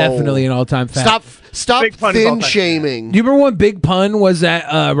Pun, though, definitely an all-time fat. Stop thin shaming. Do you remember when Big Pun was at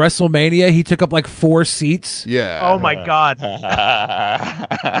WrestleMania? He took up like 4 seats. Yeah. Oh my God.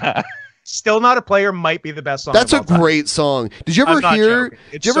 Still Not a Player might be the best song. That's of a all time. great song. Did you I'm ever not hear? joking.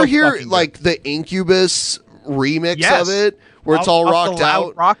 Did It's you ever so hear fucking like the Incubus remix Yes. of it, where it's all Off rocked the Loud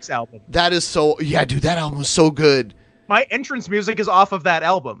out? Rocks album. That is so. Yeah, dude, that album was so good. My entrance music is off of that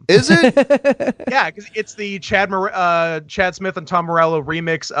album. Is it? Yeah, because it's the Chad Smith and Tom Morello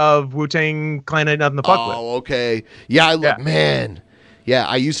remix of Wu-Tang Clan Ain't Nothing to Fuck With. Oh, okay. Yeah, man. Yeah,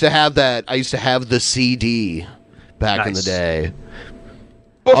 I used to have that. I used to have the CD back in the day.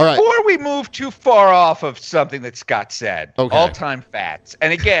 Before we move too far off of something that Scott said, Okay. all-time fats.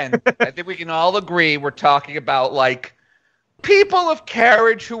 And again, I think we can all agree we're talking about like people of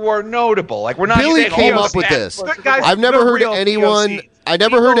carriage who are notable. Like we're not Billy saying came all up with fat this. person- I've never heard real anyone. POCs. I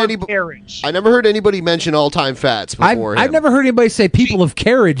never heard People of anybody. carriage. I never heard anybody mention all-time fats before. I've never heard anybody say people of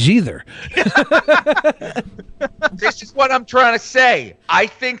carriage either. This is what I'm trying to say. I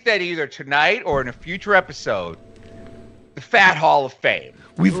think that either tonight or in a future episode, the Fat Hall of Fame.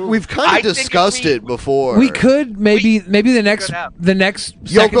 We've kind of discussed it before. We could maybe the next secondary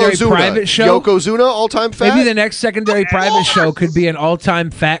Yokozuna. private show. Yokozuna all-time fat. Maybe the next secondary private show could be an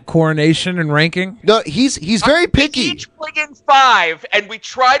all-time fat coronation and ranking. No, he's very picky. Each bring in 5, and we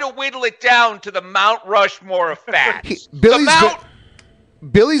try to whittle it down to the Mount Rushmore of fat.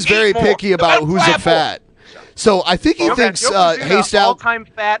 Billy's very picky about who's a fat. So I think he thinks Haystack, all-time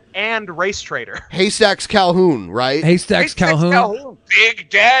fat and race trader. Haystack's Calhoun, right? Haystack's Calhoun. Big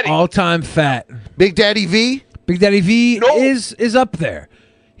Daddy. All-time fat. Big Daddy V? Big Daddy V is up there.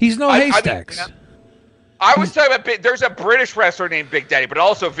 He's no Haystacks. I was talking about there's a British wrestler named Big Daddy, but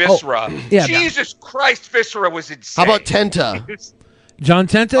also Viscera. yeah. Jesus Christ, Viscera was insane. How about Tenta? John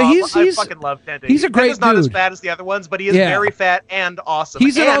Tenta, I fucking love Tenta. He's a great Tenta's not as dude. fat as the other ones, but he is Yeah. very fat and awesome.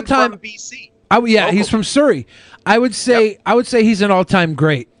 He's an and all-time from BC. He's from Surrey. I would say he's an all-time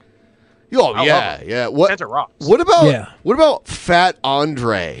great. Oh yeah. What? Tenta rocks. What about Fat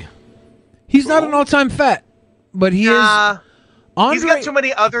Andre? He's not an all-time fat, but he is. He's got too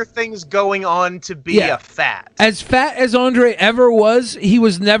many other things going on to be a fat. As fat as Andre ever was, he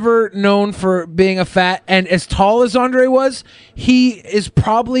was never known for being a fat. And as tall as Andre was, he is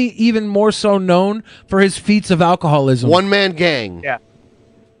probably even more so known for his feats of alcoholism. One-man gang. Yeah.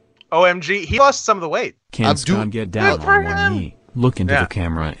 OMG, he lost some of the weight. Can Scott get down on one knee, look into the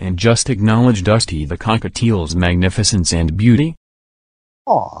camera, and just acknowledge Dusty the Cockatiel's magnificence and beauty?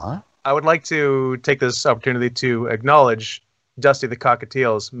 Aww. I would like to take this opportunity to acknowledge Dusty the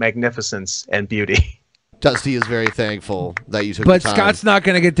Cockatiel's magnificence and beauty. Dusty is very thankful that you took But the time. Scott's not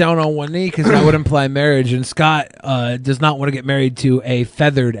going to get down on one knee because that would imply marriage. And Scott does not want to get married to a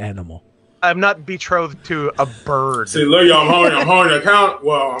feathered animal. I'm not betrothed to a bird. See, look, y'all, I'm holding the count.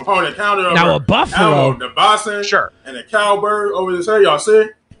 Well, I'm holding the counter over Now a buffalo. animal, the bison, and the cowbird over there. Y'all see?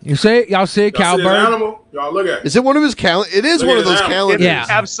 Y'all see a Y'all see this cowbird? animal? Y'all look at it. Is it one of his calendars? It is Look one at of those his animal. calendars. Yeah.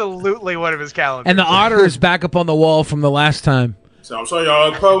 Absolutely one of his calendars. And the otter is back up on the wall from the last time. So I'm showing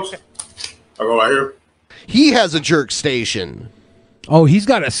y'all up close. I'll go right here. He has a jerk station. Oh, he's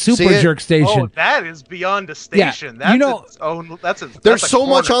got a super See it? jerk station. Oh, that is beyond a station. Yeah, That's its own. There's that's a so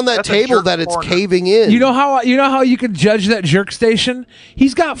much corner. on that That's a table jerk that it's corner. caving in. You know how you can judge that jerk station?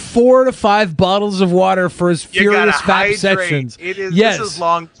 He's got 4 to 5 bottles of water for his You gotta furious fat hydrate. sections. It is. Yes. This is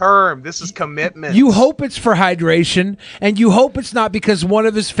long term. This is commitment. You hope it's for hydration, and you hope it's not because one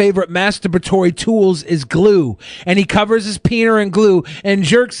of his favorite masturbatory tools is glue, and he covers his peener in glue and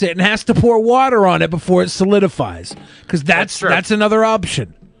jerks it and has to pour water on it before it solidifies. Because that's another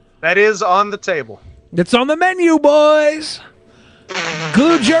option. That is on the table. It's on the menu, boys.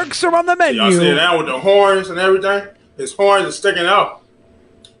 Glue jerks are on the menu. Y'all see it now with the horns and everything? His horns are sticking out.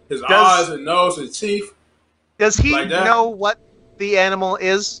 His eyes and nose and teeth. Does he Like that? know what the animal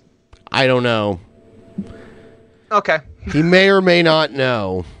is? I don't know. Okay. He may or may not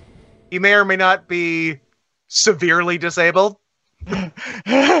know. He may or may not be severely disabled.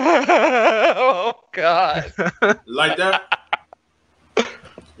 Oh, God. Like that?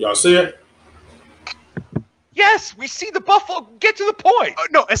 Y'all see it? Yes, we see the buffalo. Get to the point.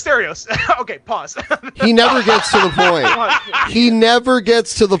 No, Asterios. Okay, pause. He never gets to the point. He never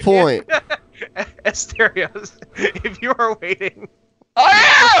gets to the point. Asterios, if you are waiting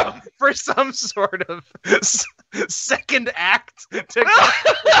I am! for some sort of second act to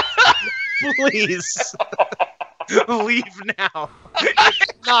please leave now.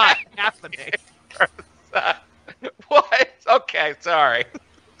 It's not happening. What? Okay, sorry.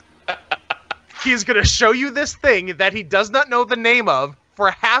 He's going to show you this thing that he does not know the name of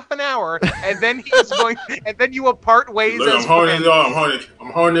for half an hour, and then he's going, and then you will part ways. Look, I'm holding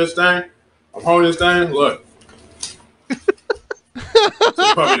this thing. I'm holding this thing. Look.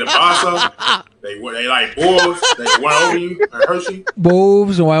 Probably the bossa. They like wolves. They run over you and hurt you.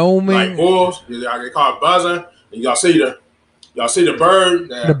 Wolves in Wyoming. Like wolves. They call it buzzing. And y'all see the bird.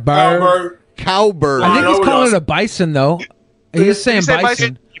 The bird. Cowbird. I think he's calling it a bison, though. He is saying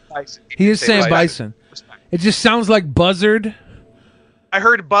bison. He is saying bison. It just sounds like buzzard. I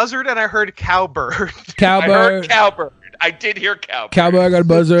heard buzzard and I heard cowbird. Cowbird. I heard cowbird. I did hear cowbird. Cowbird, I got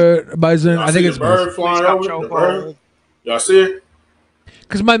buzzard, bison. Y'all I think see it's the bird bison. flying over. The bird. Y'all see it?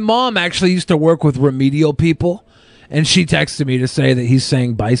 Because my mom actually used to work with remedial people, and she texted me to say that he's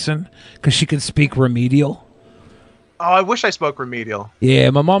saying bison because she could speak remedial. Oh, I wish I spoke remedial. Yeah,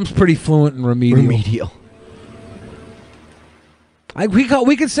 my mom's pretty fluent in remedial.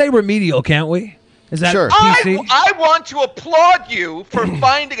 We could say remedial, can't we? Is that sure? PC? I want to applaud you for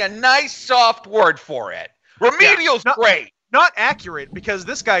finding a nice soft word for it. Remedial's great. Not accurate, because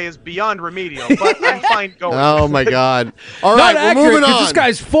this guy is beyond remedial, but I'm fine going. Oh, my God. All right, Not we're moving on. This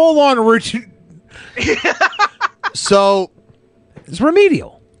guy's full on Richard. So, it's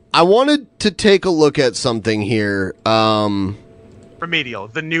remedial. I wanted to take a look at something here. Remedial,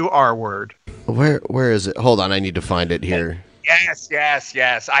 the new R word. Where is it? Hold on, I need to find it here.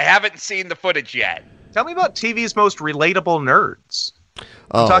 Yes. I haven't seen the footage yet. Tell me about TV's most relatable nerds.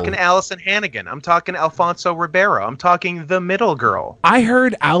 Oh. I'm talking Allison Hannigan. I'm talking Alfonso Ribeiro. I'm talking The Middle Girl. I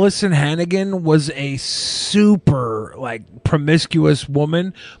heard Allison Hannigan was a super promiscuous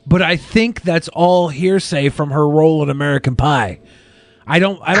woman, but I think that's all hearsay from her role in American Pie. I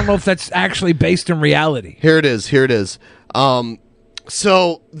don't know if that's actually based in reality. Here it is.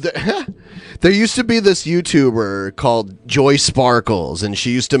 So there used to be this YouTuber called JoySparkleBS, and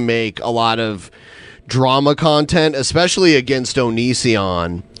she used to make a lot of drama content, especially against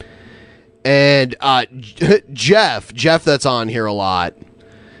Onision. And Jeff that's on here a lot,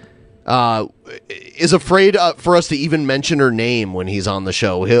 is afraid for us to even mention her name when he's on the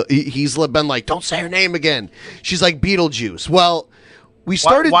show. He's been like, don't say her name again. She's like Beetlejuice. Well, we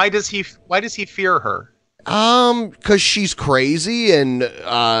started. Why does he fear her? Because she's crazy and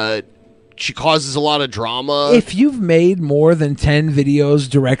she causes a lot of drama. If you've made more than 10 videos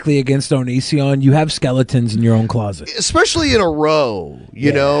directly against Onision, you have skeletons in your own closet. Especially in a row,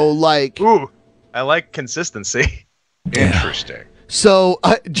 you know, like... Ooh, I like consistency. Interesting. So,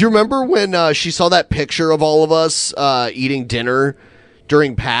 do you remember when she saw that picture of all of us eating dinner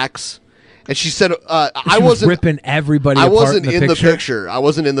during PAX? And she said, I wasn't ripping everybody I apart wasn't in the picture. I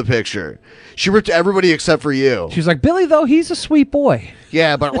wasn't in the picture. She ripped everybody except for you. She's like, Billy, though, he's a sweet boy.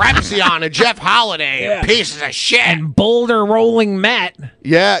 Yeah, but Rapsion and Jeff Holiday, pieces of shit. And Boulder Rolling Matt.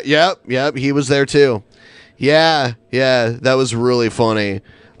 Yeah, yep. He was there too. Yeah, that was really funny.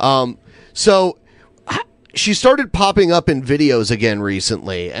 So she started popping up in videos again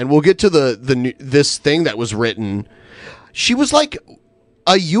recently, and we'll get to this thing that was written. She was like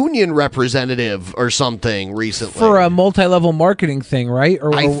a union representative or something recently for a multi-level marketing thing, right?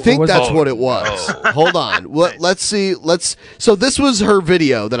 I think that's what it was. Hold on. Let's see. So this was her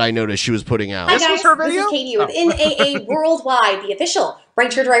video that I noticed she was putting out. Hi guys, this is Katie with NAA Worldwide, the official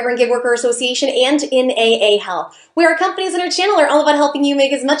Rideshare Driver and Gig Worker Association, and NAA Health. We are companies on our channel are all about helping you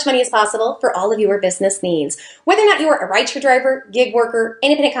make as much money as possible for all of your business needs. Whether or not you are a rideshare driver, gig worker,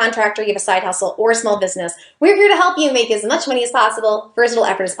 independent contractor, you have a side hustle, or a small business, we're here to help you make as much money as possible for as little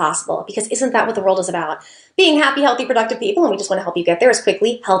effort as possible, because isn't that what the world is about? Being happy, healthy, productive people, and we just want to help you get there as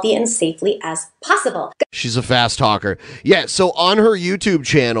quickly, healthy, and safely as possible. She's a fast talker. Yeah, so on her YouTube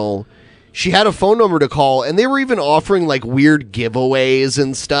channel, she had a phone number to call, and they were even offering like weird giveaways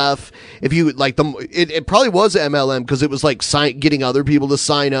and stuff. If you like them, it probably was MLM because it was like getting other people to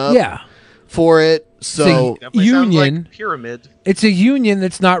sign up. Yeah. for it. So union pyramid. It's a union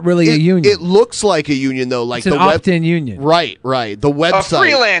that's not really a union. It looks like a union though, like It's an the opt-in union. Right. The A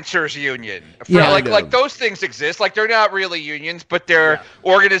website. freelancers union. Yeah. Like those things exist. Like they're not really unions, but they're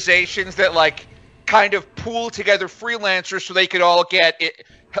organizations that like kind of pool together freelancers so they could all get it.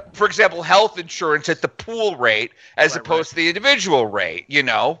 For example, health insurance at the pool rate as opposed to the individual rate. You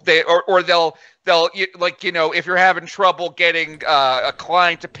know, they'll if you're having trouble getting a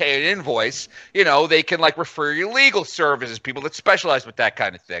client to pay an invoice, you know, they can like refer you legal services, people that specialize with that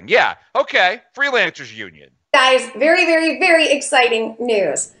kind of thing. Yeah, okay, freelancers union. Guys, very, very, very exciting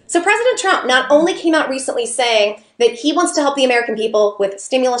news. So President Trump not only came out recently saying that he wants to help the American people with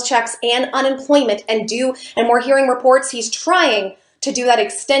stimulus checks and unemployment and we're hearing reports he's trying to do that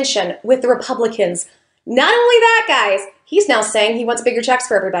extension with the Republicans. Not only that, guys, he's now saying he wants bigger checks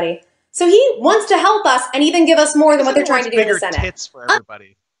for everybody. So he wants to help us and even give us more than what they're trying to do in the Senate. Tits for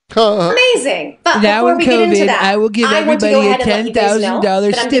everybody. Amazing. But Now before in we get into COVID, that, I will give want to everybody go a ahead and let you guys know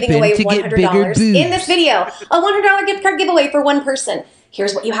 $10,000 that I'm giving away stipend to get bigger $100 boobs. in this video. A $100 gift card giveaway for one person.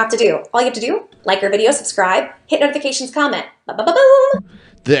 Here's what you have to do. All you have to do, like our video, subscribe, hit notifications, comment. Ba-ba-ba-boom.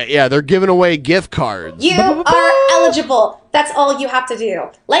 They're giving away gift cards. You are eligible. That's all you have to do.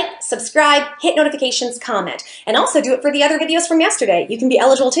 Like, subscribe, hit notifications, comment. And also do it for the other videos from yesterday. You can be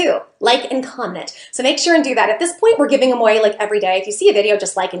eligible too. Like and comment. So make sure and do that. At this point, we're giving them away like every day. If you see a video,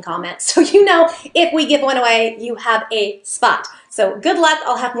 just like and comment. So you know if we give one away, you have a spot. So good luck.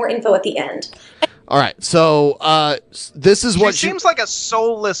 I'll have more info at the end. All right. So this is what she seems like a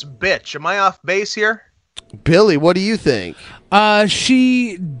soulless bitch. Am I off base here? Billy, what do you think?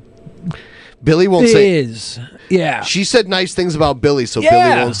 Billy won't say. Yeah. She said nice things about Billy, so Yeah.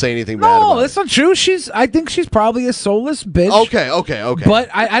 Billy won't say anything bad about No, her. that's not true. I think she's probably a soulless bitch. Okay. But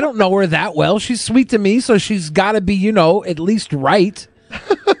I don't know her that well. She's sweet to me, so she's got to be, at least right.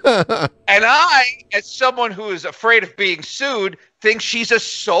 And I, as someone who is afraid of being sued, think she's a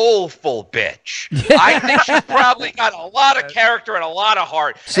soulful bitch. I think she's probably got a lot of character and a lot of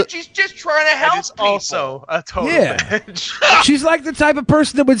heart. And she's just trying to help people. Also a total bitch. She's like the type of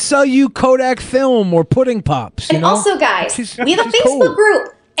person that would sell you Kodak film or pudding pops. And also, guys, we have a Facebook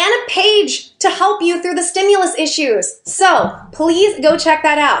group and a page to help you through the stimulus issues. So please go check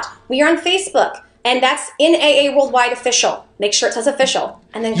that out. We are on Facebook, and that's NAA Worldwide Official. Make sure it says official.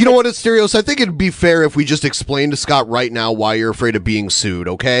 And then You know what, Asterios? I think it'd be fair if we just explain to Scott right now why you're afraid of being sued,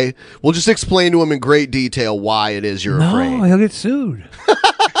 okay? We'll just explain to him in great detail why it is you're afraid. No, he'll get sued.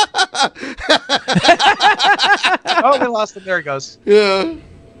 Oh, they lost him. There he goes. Yeah.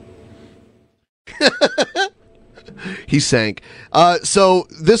 He sank. So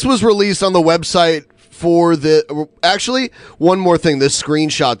this was released on the website for the... Actually, one more thing. This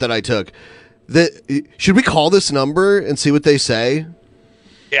screenshot that I took. Should we call this number and see what they say?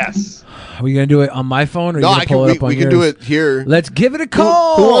 Yes. Are we going to do it on my phone? Or No, you gonna pull it up on we can yours? do it here. Let's give it a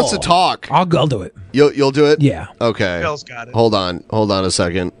call. Who wants to talk? I'll do it. You'll do it? Yeah. Okay. Bill's got it. Hold on a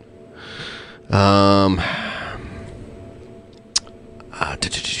second.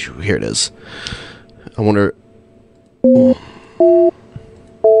 Here it is. I wonder.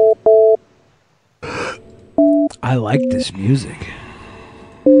 I like this music.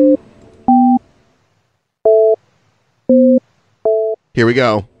 Here we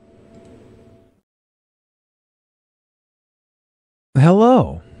go.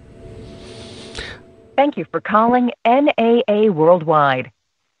 Hello. Thank you for calling NAA Worldwide.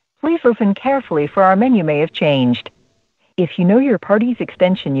 Please listen carefully for our menu may have changed. If you know your party's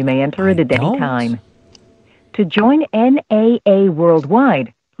extension, you may enter it at any time. To join NAA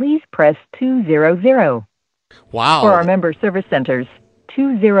Worldwide, please press 200. Wow. For our member service centers,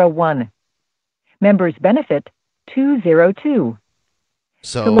 201. Members benefit, 202.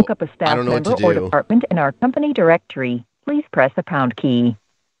 So to look up a I staff don't know what member to or do. department in our company directory, please press the pound key.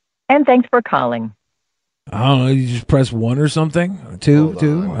 And thanks for calling. I don't know. You just press 1 or something? Two?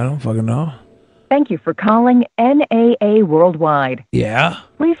 I don't fucking know. Thank you for calling NAA Worldwide. Yeah?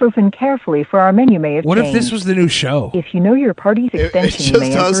 Please listen carefully for our menu may have What if changed. this was the new show? If you know your party's extension, you may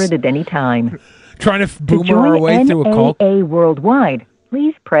just enter us it at any time. Trying to To boomer our join way through a call? NAA Worldwide,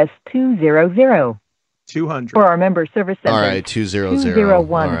 please press 200. 200. For our member service centers, All right, 200.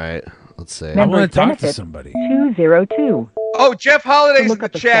 201. All right, let's see. Members benefit, 202. Oh, Jeff Holiday's look in the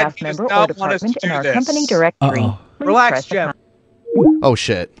up a chat. staff He does member or not want us to department in do our this. company directory. Please Relax, press the Jeff. Oh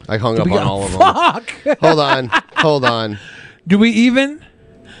shit! I hung up we on go- all of them. Fuck! Hold on. Do we even?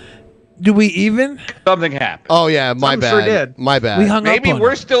 Something happened. Oh yeah, my Something bad. sure did. My bad. We hung Maybe up on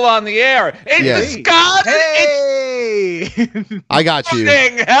we're it. still on the air. It's Yeah. Scott. Hey! I got you.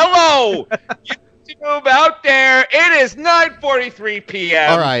 It's hello. You Move out there. It is 9:43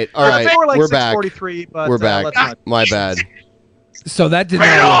 p.m. All right. We're back. But, We're back. let's not- My bad. So that did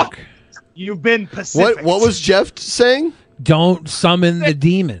not work. You've been Pacific. What was Jeff saying? Don't summon the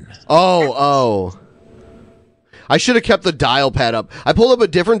demon. Oh. I should have kept the dial pad up. I pulled up a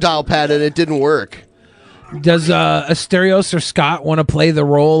different dial pad and it didn't work. Does Asterios or Scott want to play the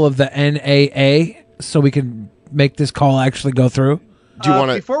role of the NAA so we can make this call actually go through? Do you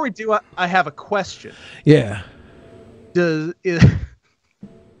want to? Before we do, I have a question. Yeah. A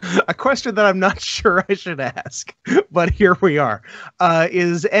question that I'm not sure I should ask, but here we are.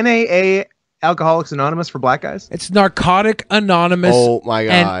 Is NAA Alcoholics Anonymous for black guys? It's Narcotic Anonymous. Oh my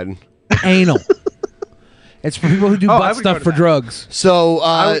god. And anal. It's for people who do butt stuff for drugs. So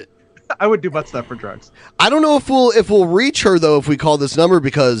I would do butt stuff for drugs. I don't know if we'll reach her though if we call this number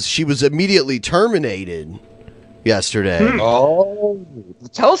because she was immediately terminated yesterday. Oh,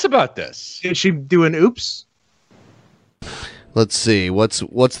 tell us about this. Is she doing oops? Let's see. What's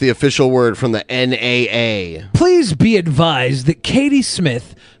the official word from the NAA? Please be advised that Katie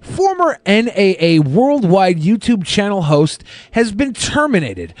Smith, former NAA Worldwide YouTube channel host, has been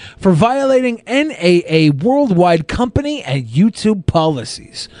terminated for violating NAA Worldwide company and YouTube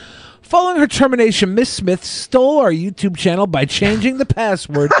policies. Following her termination, Miss Smith stole our YouTube channel by changing the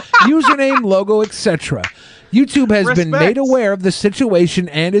password, username, logo, etc. YouTube has been made aware of the situation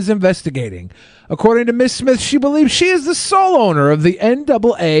and is investigating. According to Miss Smith, she believes she is the sole owner of the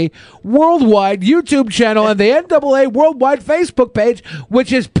NAA Worldwide YouTube channel and the NAA Worldwide Facebook page,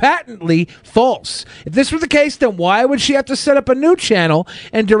 which is patently false. If this were the case, then why would she have to set up a new channel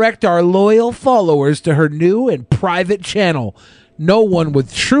and direct our loyal followers to her new and private channel? No one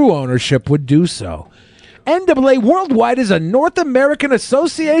with true ownership would do so. NAA Worldwide is a North American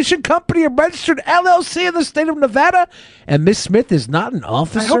Association company and registered LLC in the state of Nevada, and Miss Smith is not an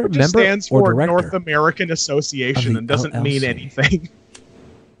officer, I hope it just member, stands or for director. North American Association and doesn't mean anything.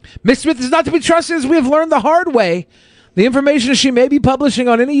 Miss Smith is not to be trusted, as we have learned the hard way. The information she may be publishing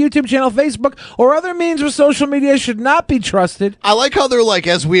on any YouTube channel, Facebook, or other means of social media should not be trusted. I like how they're like,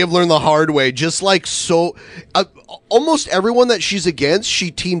 as we have learned the hard way, just like so. Almost everyone that she's against,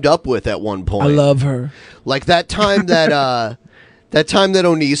 she teamed up with at one point. I love her. Like that time that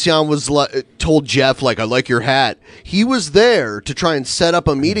Onision was told Jeff, like, I like your hat. He was there to try and set up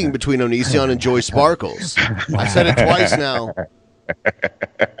a meeting between Onision and Joy Sparkles. I said it twice now.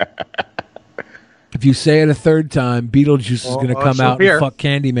 If you say it a third time, Beetlejuice is going to come out and fuck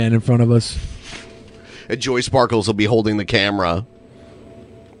Candyman in front of us. And Joy Sparkles will be holding the camera.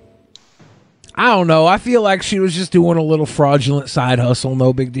 I don't know. I feel like she was just doing a little fraudulent side hustle.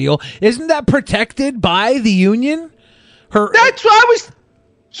 No big deal. Isn't that protected by the union? That's what I was.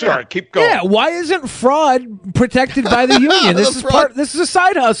 Sorry, keep going. Yeah. Why isn't fraud protected by the union? This is This is a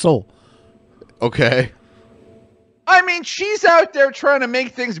side hustle. Okay. I mean, she's out there trying to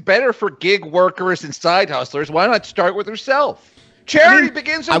make things better for gig workers and side hustlers. Why not start with herself? Charity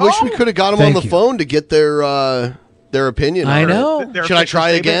begins at I home. wish we could have got them on the phone to get their opinion. I on know. it. Should I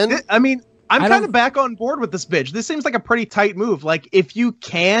try again? I mean, I'm kind of back on board with this bitch. This seems like a pretty tight move. Like, if you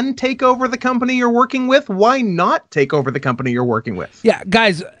can take over the company you're working with, why not take over the company you're working with? Yeah,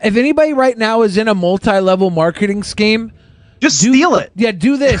 guys, if anybody right now is in a multi-level marketing scheme, just steal it. Yeah,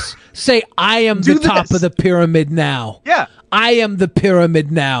 do this. Say, I am the top of the pyramid now. Yeah. I am the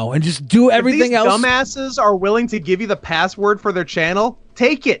pyramid now. And just do everything if these else. Dumbasses are willing to give you the password for their channel,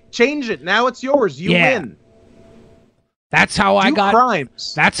 take it. Change it. Now it's yours. You win. That's how I got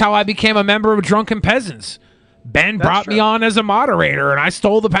crimes. That's how I became a member of Drunken Peasants. Ben brought me on as a moderator, and I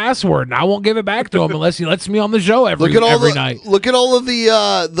stole the password, and I won't give it back to him unless he lets me on the show every night. Look at all of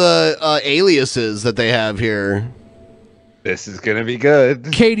the aliases that they have here. This is going to be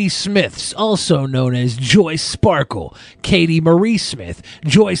good. Katie Smith's, also known as Joy Sparkle. Katie Marie Smith.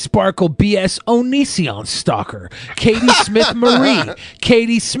 Joy Sparkle BS Onision Stalker. Katie Smith Marie.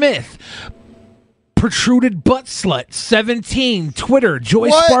 Katie Smith. Protruded Butt Slut 17. Twitter,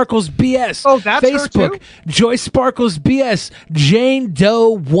 Joy Sparkles BS. Oh, that's Facebook, her too? Joy Sparkles BS. Jane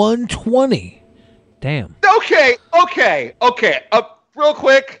Doe 120. Damn. Okay. Real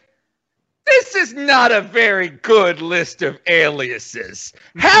quick. This is not a very good list of aliases.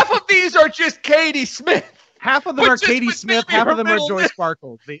 Half of these are just Katie Smith. Half of them are Katie Smith, half of them are Joy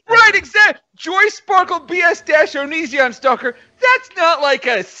Sparkle. Right, exactly. Joy Sparkle BS Onision Stalker. That's not like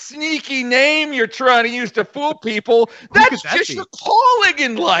a sneaky name you're trying to use to fool people. That's just your calling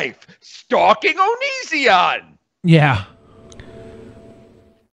in life. Stalking Onision. Yeah.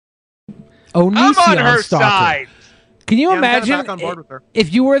 Onision I'm on her Stalker. side. Can you I'm kinda imagine back on board with her.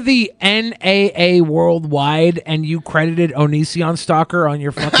 if you were the NAA Worldwide and you credited Onision Stalker on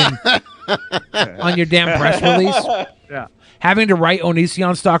your fucking on your damn press release. Yeah. Having to write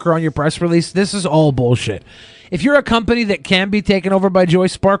Onision Stalker on your press release, this is all bullshit. If you're a company that can be taken over by Joy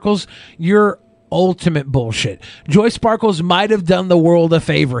Sparkles, you're ultimate bullshit. Joy Sparkles might have done the world a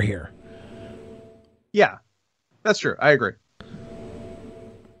favor here. Yeah, that's true. I agree.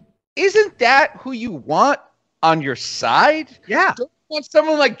 Isn't that who you want on your side? Yeah. Don't you want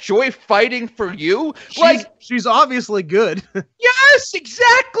someone like Joy fighting for you? She's obviously good. Yes,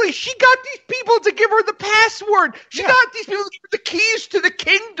 exactly. She got these people to give her the password. She got these people to give her the keys to the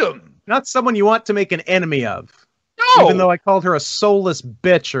kingdom. Not someone you want to make an enemy of. No. Even though I called her a soulless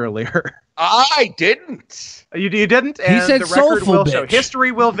bitch earlier. I didn't. You didn't? He And said the record soulful will show. bitch.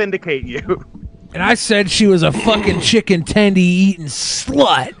 History will vindicate you. And I said she was a fucking chicken tendy eating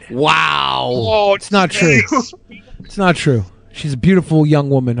slut. Wow. Oh, it's not true. It's not true. She's a beautiful young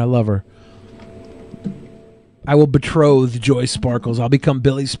woman. I love her. I will betroth Joy Sparkles. I'll become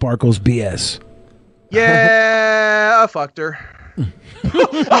Billy Sparkles BS. Yeah, I fucked her.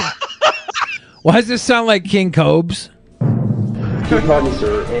 Why does this sound like King Cobes? Pardon me,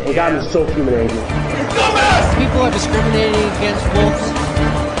 sir. It got me so fuming angry. People are discriminating against wolves.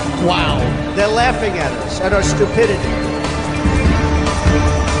 Wow. They're laughing at us, at our stupidity.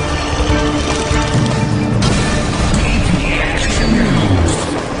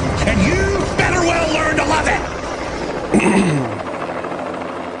 And you better well learn to love it.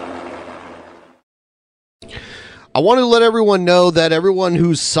 I want to let everyone know that everyone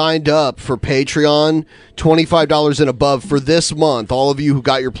who's signed up for Patreon, $25 and above for this month, all of you who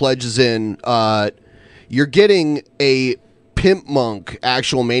got your pledges in, you're getting a Pimp Monk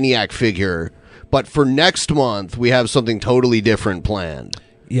actual Maniac figure. But for next month, we have something totally different planned.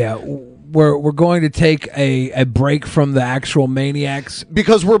 Yeah, we're going to take a break from the actual Maniacs.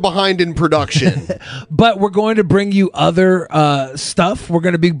 Because we're behind in production. But we're going to bring you other stuff. We're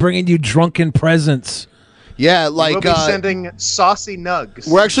going to be bringing you drunken presents. Yeah, like... We'll be sending saucy nugs.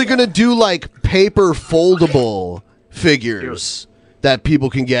 We're actually going to do, like, paper foldable figures that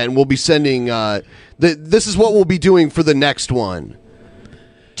people can get. And we'll be sending... this is what we'll be doing for the next one.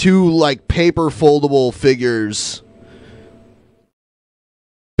 2, like, paper foldable figures.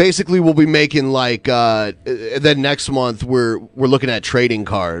 Basically, we'll be making, like... then next month, we're looking at trading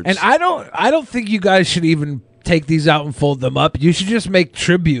cards. And I don't think you guys should even take these out and fold them up. You should just make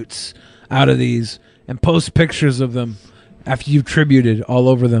tributes out of these and post pictures of them after you've tributed all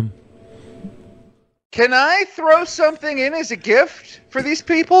over them. Can I throw something in as a gift for these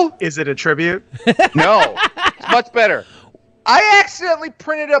people? Is it a tribute? No, it's much better. I accidentally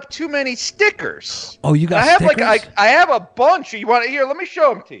printed up too many stickers. Oh, you got I have stickers? I have a bunch. You want here? Let me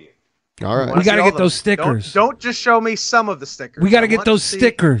show them to you. All right. We got to get those stickers. Don't just show me some of the stickers. We got to I get want those see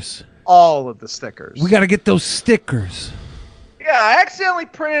stickers. All of the stickers. We got to get those stickers. Yeah, I accidentally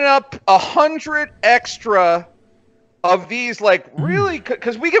printed up 100 extra of these, like, really,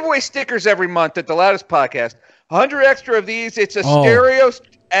 because we give away stickers every month at the Loudest Podcast. 100 extra of these. It's a stereo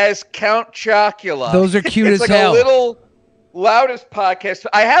as Count Chocula. Those are cute it's as like hell. A little Loudest Podcast.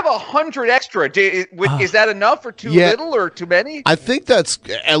 I have 100 extra. Is that enough or too little or too many? I think that's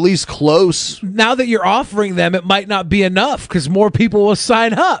at least close. Now that you're offering them, it might not be enough because more people will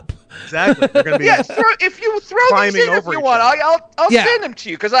sign up. Exactly. They're going to be if you throw these in if you want, I'll send them to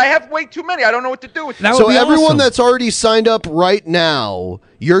you because I have way too many. I don't know what to do with them. So everyone that's already signed up right now,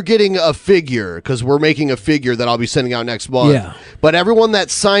 you're getting a figure because we're making a figure that I'll be sending out next month. Yeah. But everyone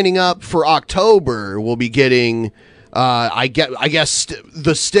that's signing up for October will be getting... I guess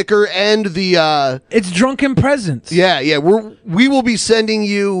the sticker and the it's drunken presents. Yeah, we will be sending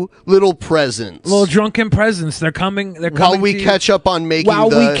you little presents. Little drunken presents. They're coming. They're while coming we to you. catch up on making. While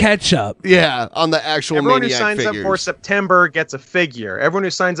we catch up. Yeah, on the actual Everyone Maniac who signs figures. up for September gets a figure. Everyone who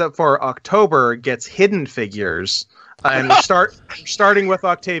signs up for October gets hidden figures. And we're starting with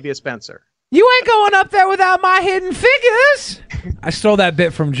Octavia Spencer. You ain't going up there without my hidden figures. I stole that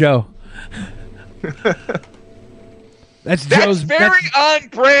bit from Joe. That's Joe's. Very on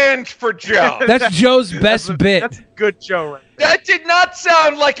brand for Joe. That's Joe's best bit. That's good, Joe. Right there. That did not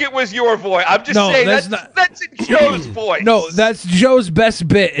sound like it was your voice. I'm just saying that's in Joe's voice. No, that's Joe's best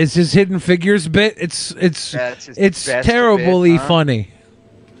bit. It's his hidden figures bit. It's terribly funny.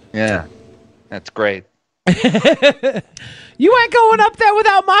 Yeah, that's great. You ain't going up there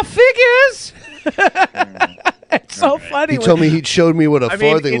without my figures. It's so funny. He told me he showed me what a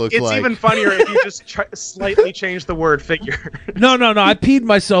farthing looked like. It's even funnier if you just slightly change the word figure. No. I peed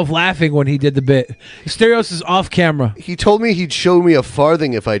myself laughing when he did the bit. Stereos is off camera. He told me he'd show me a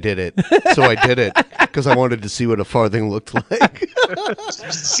farthing if I did it. So I did it because I wanted to see what a farthing looked like.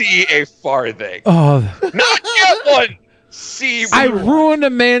 See a farthing. Oh, not get one. See, I ruined a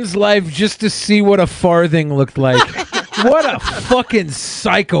man's life just to see what a farthing looked like. What a fucking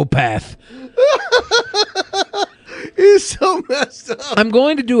psychopath. He's so messed up. I'm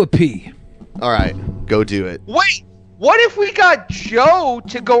going to do a pee. All right, go do it. Wait, what if we got Joe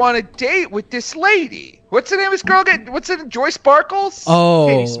to go on a date with this lady? What's the name of this girl again? What's it? Joy Sparkles? Oh,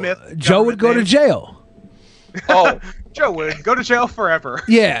 Katie Smith, Joe would go to jail. Oh, Joe would go to jail forever.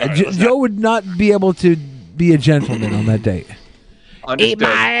 Yeah, Joe would not be able to be a gentleman on that date. Understood. Eat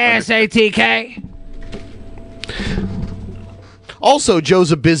my ass, ATK. Also,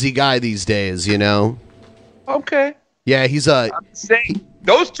 Joe's a busy guy these days, you know? Okay. Yeah, he's I'm saying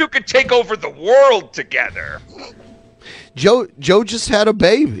those two could take over the world together. Joe just had a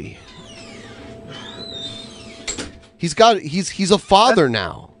baby. He's a father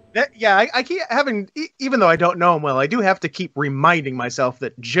now. I keep having, even though I don't know him well, I do have to keep reminding myself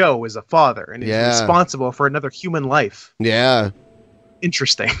that Joe is a father and is responsible for another human life. Yeah.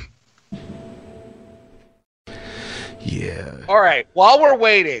 Interesting. Yeah. All right. While we're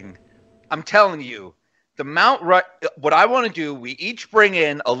waiting, I'm telling you, what I want to do, we each bring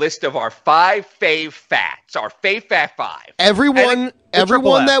in a list of our 5 fave fats, our fave fat 5. Everyone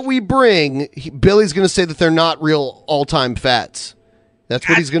that we bring, Billy's going to say that they're not real all-time fats. That's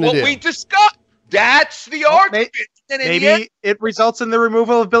what he's going to do. We discussed. That's the argument. Maybe it results in the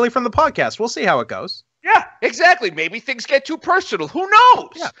removal of Billy from the podcast. We'll see how it goes. Yeah, exactly. Maybe things get too personal. Who knows?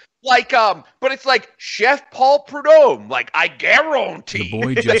 Yeah. Like, but it's like Chef Paul Prudhomme. Like, I guarantee. The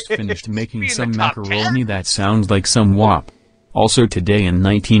boy just finished making some macaroni that sounds like some wop. Also today in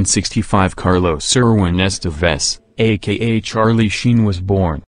 1965, Carlos Irwin Estevez, a.k.a. Charlie Sheen, was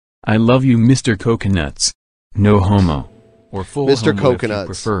born. I love you, Mr. Coconuts. No homo. Or full Mr. homo Coconuts. if you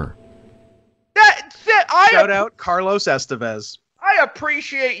prefer. Shout out Carlos Estevez. I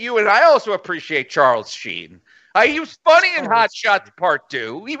appreciate you, and I also appreciate Charles Sheen. He was funny in Hot Shots Part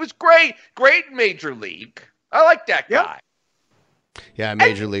 2. He was great in Major League. I like that guy. Yeah,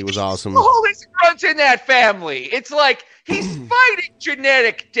 Major League was awesome. All this runs in that family. It's like he's fighting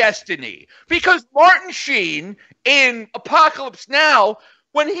genetic destiny. Because Martin Sheen in Apocalypse Now,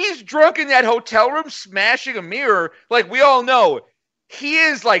 when he's drunk in that hotel room smashing a mirror, like we all know, he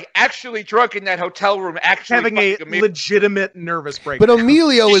is like actually drunk in that hotel room, actually having a legitimate nervous breakdown. But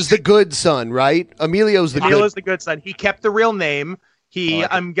Emilio is the good son, right? Emilio's the good son. He kept the real name. He,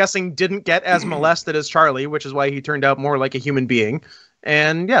 I'm guessing, didn't get as molested as Charlie, which is why he turned out more like a human being.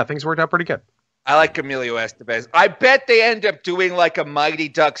 And yeah, things worked out pretty good. I like Emilio Estevez. I bet they end up doing like a Mighty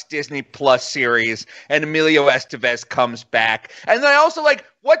Ducks Disney Plus series, and Emilio Estevez comes back. And then I also like,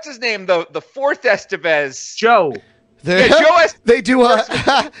 what's his name? The fourth Estevez, Joe. They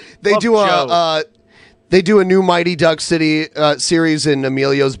do a new Mighty Duck City series, and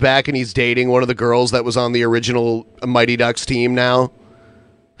Emilio's back, and he's dating one of the girls that was on the original Mighty Ducks team now.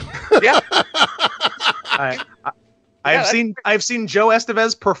 Yeah. I've seen Joe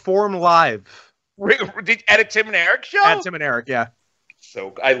Estevez perform live at a Tim and Eric show. At Tim and Eric, yeah.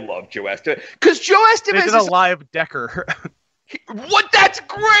 So I love Joe Estevez because Joe Estevez is a live Decker. What? That's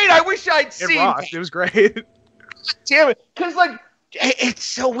great! I wish I'd seen. It rocked. It was great. Damn it! Because like it's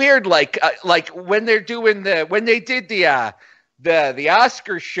so weird. Like when they're doing when they did the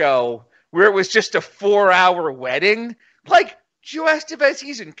Oscar show where it was just a 4-hour wedding. Like Joe Estevez,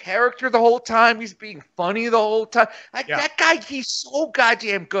 he's in character the whole time. He's being funny the whole time. That guy, he's so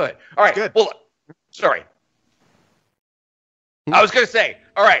goddamn good. All right, good. Well, sorry. I was gonna say.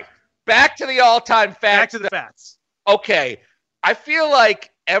 All right, back to the all-time facts. Back to the facts. Okay, I feel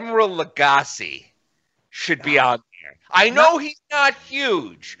like Emeril Lagasse should be on there. I know he's not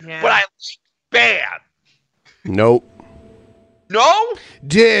huge, but I like band. Nope. No?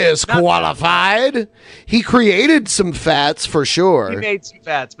 Disqualified. He created some fats for sure. He made some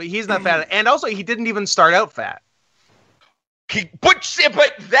fats, but he's not fat. And also, he didn't even start out fat. But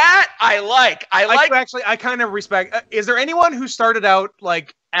that I like. I kind of respect. Is there anyone who started out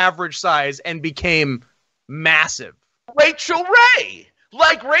like average size and became massive? Rachel Ray.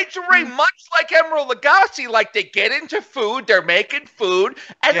 Like Rachel Ray, much like Emeril Lagasse, like they get into food, they're making food,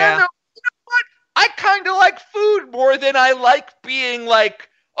 and then they're, you know what? I kind of like food more than I like being like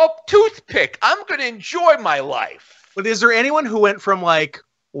a toothpick. I'm going to enjoy my life. But is there anyone who went from like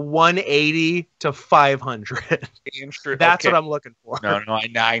 180 to 500? That's what I'm looking for. No,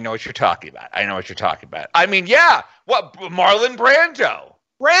 I know what you're talking about. I mean, yeah, what, Marlon Brando.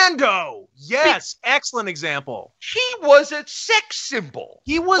 Yes, excellent example. He was a sex symbol.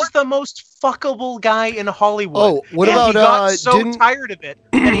 He was the most fuckable guy in Hollywood. Oh, what about he got so tired of it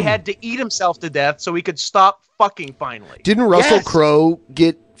that he had to eat himself to death so he could stop fucking finally. Didn't Russell Crowe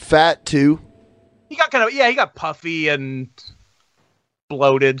get fat too? He got he got puffy and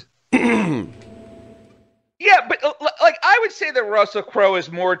bloated. Yeah, but like I would say that Russell Crowe is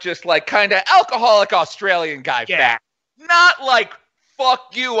more just like kind of alcoholic Australian guy fat. Not like, fuck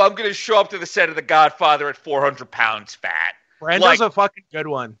you, I'm going to show up to the set of The Godfather at 400 pounds fat. Brando's a fucking good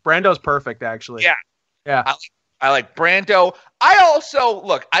one. Brando's perfect, actually. Yeah. Yeah. I like Brando. I also,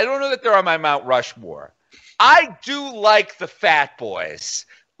 look, I don't know that they're on my Mount Rushmore. I do like the Fat Boys.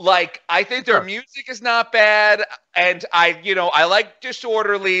 Like, I think their music is not bad, and I like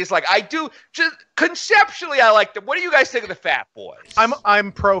Disorderlies. Like, I do, just conceptually, I like them. What do you guys think of the Fat Boys?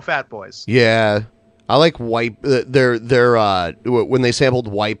 I'm pro Fat Boys. Yeah, I like their when they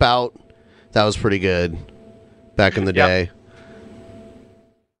sampled Wipeout, that was pretty good back in the day.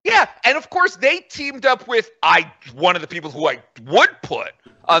 Yeah, and of course they teamed up with one of the people who I would put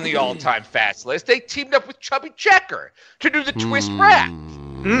on the all-time fats list. They teamed up with Chubby Checker to do the twist rap.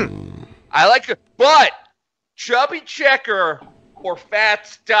 I like it, but Chubby Checker or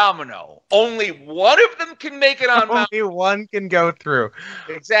Fats Domino, only one of them can make it on Mount. Only one can go through.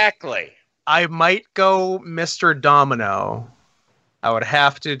 Exactly. I might go Mr. Domino. I would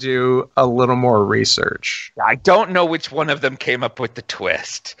have to do a little more research. I don't know which one of them came up with the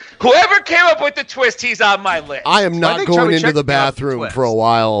twist. Whoever came up with the twist, he's on my list. I am not going into the bathroom for a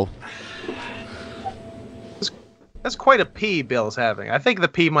while. That's quite a pee Bill's having. I think the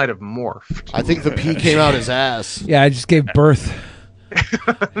pee might have morphed. I think the pee came out his ass. Yeah, I just gave birth.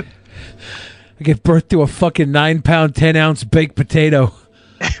 I gave birth to a fucking 9-pound, 10-ounce baked potato.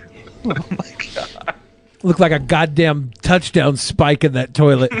 Oh my god. Looked like a goddamn touchdown spike in that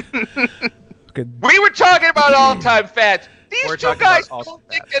toilet. We were talking about all-time fats. These two guys don't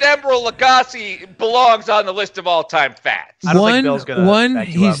think that Emeril Lagasse belongs on the list of all-time fats. I don't think Bill's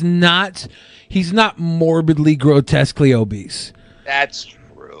gonna he's not morbidly, grotesquely obese. That's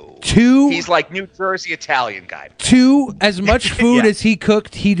true. Two, he's like New Jersey Italian guy. Two, as much food as he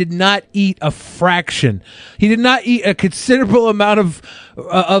cooked, he did not eat a fraction. He did not eat a considerable amount of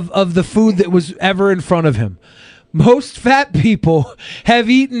the food that was ever in front of him. Most fat people have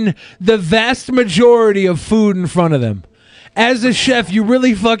eaten the vast majority of food in front of them. As a chef, you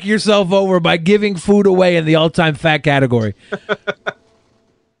really fuck yourself over by giving food away in the all-time fat category.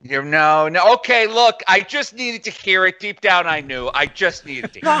 No. Okay, look, I just needed to hear it. Deep down, I knew. I just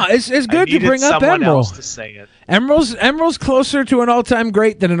needed to hear it. It's good to bring up Emeril. Else to say it. Emeril's closer to an all-time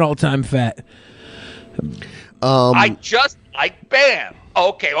great than an all-time fat. I just like Bam.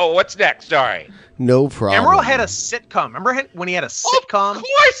 Okay, what's next? Sorry. No problem. Emeril had a sitcom. Remember when he had a sitcom? Of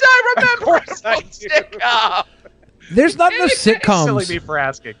course I remember. Sitcom. There's not enough sitcoms. Silly me for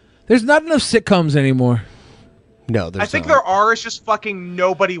asking. There's not enough sitcoms anymore. No, I think there are. It's just fucking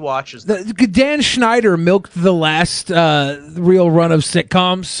nobody watches them. Dan Schneider milked the last real run of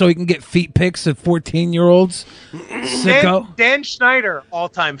sitcoms so he can get feet pics of 14-year-olds. Dan Schneider,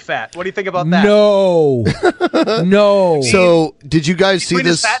 all-time fat. What do you think about that? No. No. So, did you guys see Between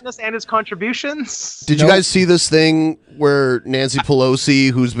this? his fatness and his contributions? Did you guys see this thing where Nancy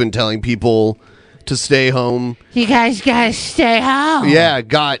Pelosi, who's been telling people to stay home? You guys gotta stay home. Yeah,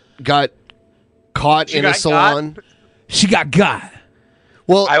 got caught in a salon. She got.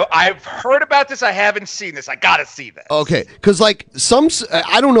 Well, I've heard about this. I haven't seen this. I gotta see this. Okay, because like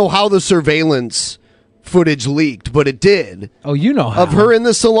I don't know how the surveillance footage leaked, but it did. Oh, you know how. Of her in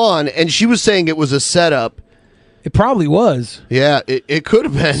the salon, and she was saying it was a setup. It probably was. Yeah, it could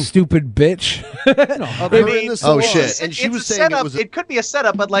have been. Stupid bitch. Oh shit! And she was saying setup. It could be a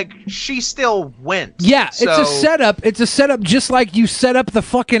setup, but like she still went. Yeah, it's a setup. It's a setup, just like you set up the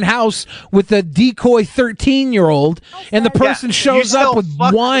fucking house with a decoy 13-year-old, and the person shows up with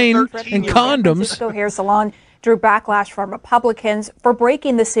wine and condoms. Francisco hair salon drew backlash from Republicans for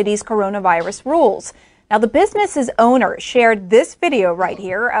breaking the city's coronavirus rules. Now, the business's owner shared this video right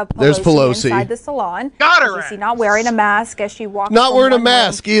here of There's Pelosi inside the salon. Got her. You see, not wearing a mask as she walks. Not wearing a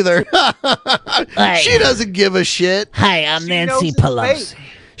mask either. She doesn't give a shit. Hi, I'm Nancy Pelosi.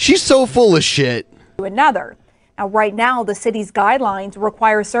 She's so full of shit. To another. Now, right now, the city's guidelines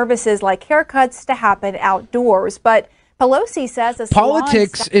require services like haircuts to happen outdoors, but Pelosi says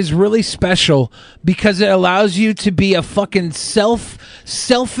politics is really special because it allows you to be a fucking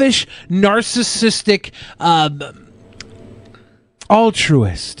selfish, narcissistic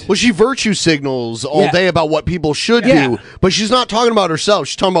altruist. Well, she virtue signals all day about what people should do, but she's not talking about herself.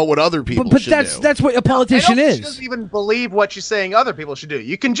 She's talking about what other people should do. That's what a politician is. She doesn't even believe what she's saying other people should do.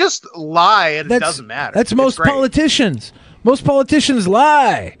 You can just lie and it doesn't matter. That's most politicians. Most politicians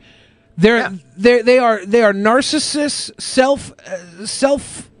lie. They are narcissists,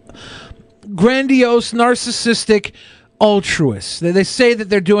 self grandiose, narcissistic altruists. They say that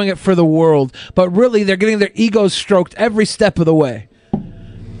they're doing it for the world, but really they're getting their egos stroked every step of the way.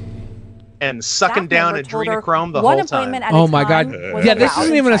 And sucking down adrenochrome the one whole time. appointment at a Oh my time God! was Yeah, this allowed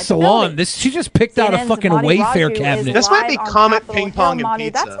isn't even a inside the salon. building. This she just picked out a CNN's fucking Bonnie Wayfair Raju is cabinet. This might be live on Comet Capitol Ping Pong Hill. and Manu,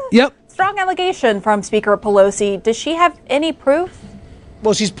 pizza. That's a Yep. strong allegation from Speaker Pelosi. Does she have any proof?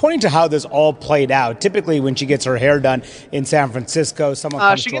 Well, she's pointing to how this all played out. Typically, when she gets her hair done in San Francisco, someone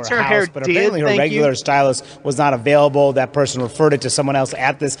comes she to gets her her house, hair but did, apparently her thank regular you. stylist was not available. That person referred it to someone else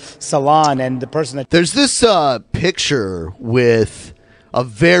at this salon, and the person that There's this picture with a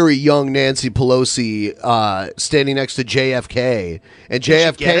very young Nancy Pelosi standing next to JFK, and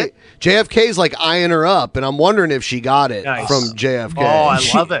JFK's like eyeing her up, and I'm wondering if she got it from JFK. Oh, I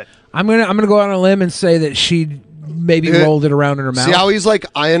love it. I'm gonna go out on a limb and say that she maybe rolled it around in her mouth. See how he's like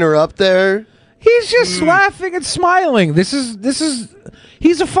eyeing her up there? He's just laughing and smiling. This is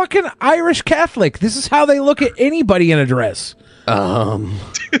he's a fucking Irish Catholic. This is how they look at anybody in a dress.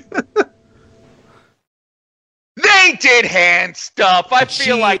 They did hand stuff. I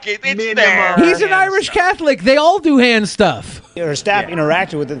feel like it's there. He's an Irish Catholic. They all do hand stuff. her staff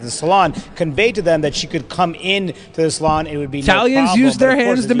interacted with at the salon conveyed to them that she could come in to the salon. It would be Italians no problem. use their But of course,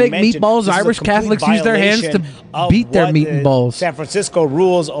 hands as to we make mentioned, meatballs. this is a Irish complete Catholics use their hands to violation of beat their what meatballs. the San Francisco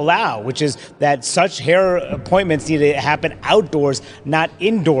rules allow, which is that such hair appointments need to happen outdoors, not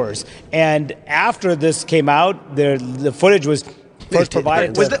indoors. And after this came out, the footage was first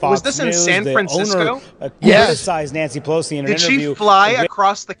provided to Fox was this in News. San The Francisco? owner, criticized Nancy Pelosi in an Did interview. she fly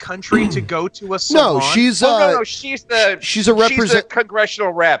across the country to go to a salon? No, she's no, she's the she's a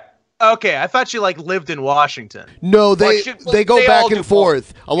congressional rep. Okay, I thought she lived in Washington. No, they go they back all and do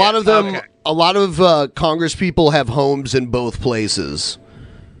forth. A lot of them, okay. a lot of Congress people have homes in both places.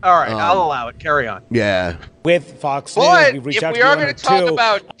 All right, I'll allow it. Carry on. Yeah. With Fox But News, we've reached if out we to are the going to talk owner, too.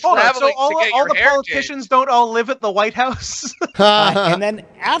 about Hold on, so traveling all to get the your hair politicians don't all live at the White House? And then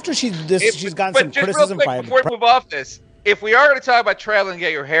after she's gotten some But just real criticism quick, by before we move off this, if we are going to talk about traveling to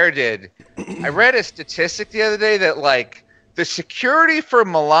get your hair did, I read a statistic the other day that the security for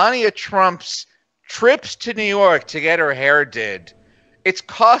Melania Trump's trips to New York to get her hair did, it's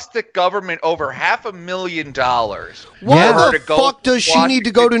cost the government over $500,000. Why the fuck does she need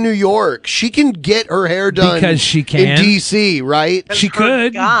to go to New York? She can get her hair done Because she can. in D.C., right? She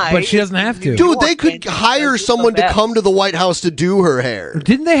could, but she doesn't have to. Dude, they could hire someone to come to the White House to do her hair.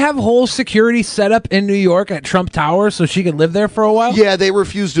 Didn't they have whole security set up in New York at Trump Tower so she could live there for a while? Yeah, they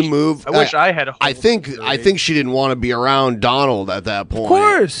refused to move. I wish I had a I think she didn't want to be around Donald at that point. Of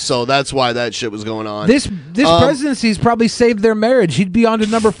course. So that's why that shit was going on. This presidency's probably saved their marriage. He'd be on to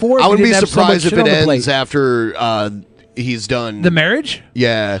number 4. If I he wouldn't be didn't have so much surprised if shit it on the ends plate. after he's done The marriage?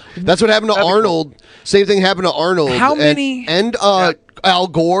 Yeah, that's what happened to Arnold. Same thing happened to Arnold. How many- and Al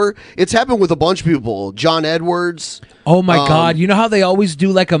Gore? It's happened with a bunch of people. John Edwards. Oh my God! You know how they always do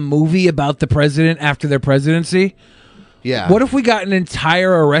like a movie about the president after their presidency? Yeah. What if we got an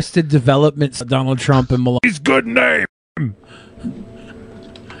entire Arrested Development Donald Trump and Melania? His good name.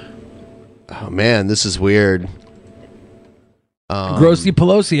 Oh man, this is weird. Grossy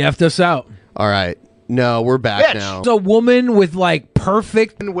Pelosi effed us out. All right. No, we're back now. It's a woman with like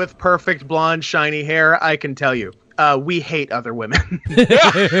perfect blonde, shiny hair. I can tell you, we hate other women.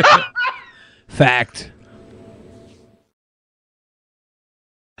 Fact.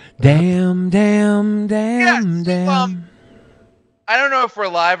 Damn. I don't know if we're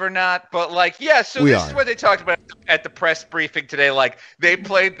live or not, but so We this are. is what they talked about at the press briefing today. They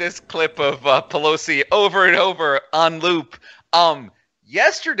played this clip of Pelosi over and over on loop.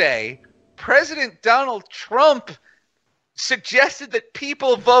 Yesterday, President Donald Trump suggested that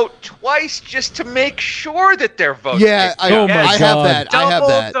people vote twice just to make sure that their vote. Yeah, I have that. I have Double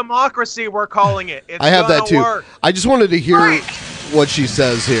that. democracy, we're calling it. It's I have that gonna too. work. I just wanted to hear what she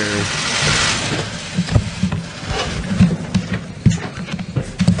says here.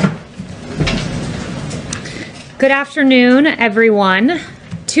 Good afternoon, everyone.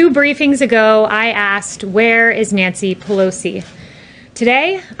 2 briefings ago, I asked, where is Nancy Pelosi?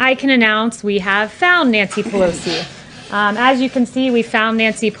 Today, I can announce we have found Nancy Pelosi. As you can see, we found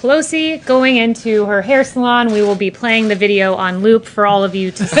Nancy Pelosi going into her hair salon. We will be playing the video on loop for all of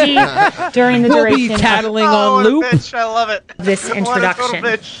you to see during the duration. We'll be tattling on What a loop. bitch, I love it. This What a total introduction.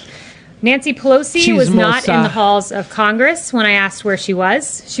 bitch. Nancy Pelosi She's was not in Mosa. the halls of Congress when I asked where she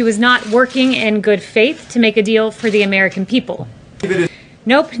was. She was not working in good faith to make a deal for the American people.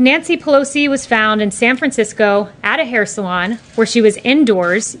 Nope, Nancy Pelosi was found in San Francisco at a hair salon where she was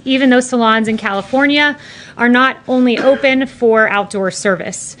indoors, even though salons in California are not only open for outdoor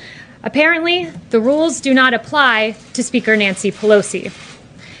service. Apparently, the rules do not apply to Speaker Nancy Pelosi.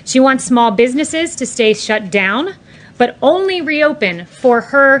 She wants small businesses to stay shut down, but only reopen for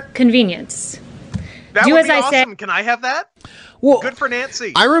her convenience. That Do would as be I awesome. say. Can I have that? Well, good for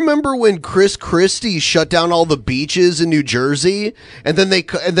Nancy. I remember when Chris Christie shut down all the beaches in New Jersey, and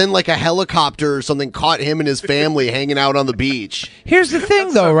then like a helicopter or something caught him and his family hanging out on the beach. Here's the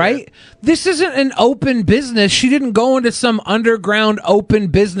thing, though, right? This isn't an open business. She didn't go into some underground open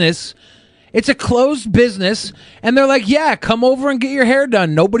business. It's a closed business, and they're like, yeah, come over and get your hair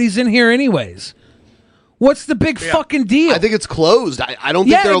done. Nobody's in here anyways. What's the big fucking deal? I think it's closed. I don't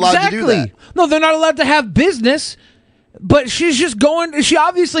think they're allowed to do that. No, they're not allowed to have business. But she's just going. She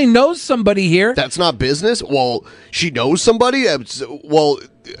obviously knows somebody here. That's not business. Well, she knows somebody. Well,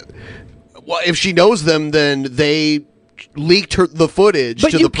 if she knows them, then they leaked the footage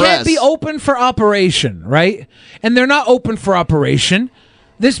But to you the press. can't be open for operation, right? And they're not open for operation.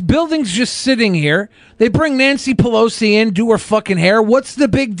 This building's just sitting here. They bring Nancy Pelosi in, do her fucking hair. What's the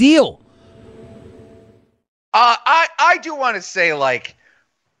big deal? I do want to say, like,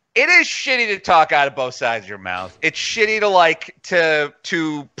 it is shitty to talk out of both sides of your mouth. It's shitty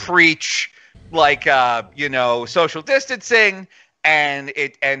to preach like social distancing and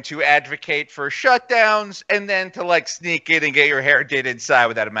to advocate for shutdowns, and then to like sneak in and get your hair did inside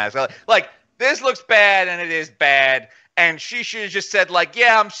without a mask. Like, this looks bad, and it is bad. And she should have just said, like,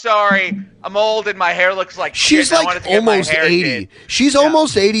 yeah, I'm sorry, I'm old and my hair looks like shit. She's like almost 80. She's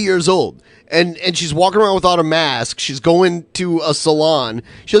almost 80 years old. And she's walking around without a mask. She's going to a salon.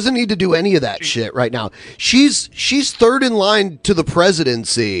 She doesn't need to do any of that shit right now. She's third in line to the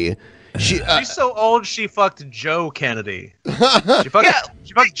presidency. She's so old she fucked Joe Kennedy. She fucked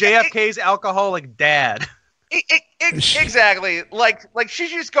JFK's alcoholic dad. Exactly. Like she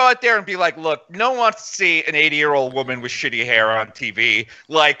should just go out there and be like, look, no one wants to see an 80-year-old woman with shitty hair on TV.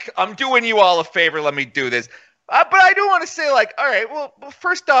 Like, I'm doing you all a favor. Let me do this. But I do want to say, like, all right, well,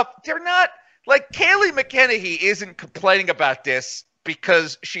 first off, they're not, like, Kayleigh McEnany isn't complaining about this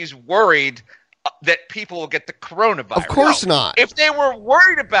because she's worried that people will get the coronavirus. Of course not. If they were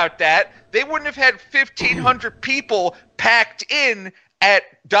worried about that, they wouldn't have had 1,500 people packed in at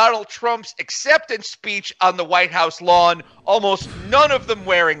Donald Trump's acceptance speech on the White House lawn, almost none of them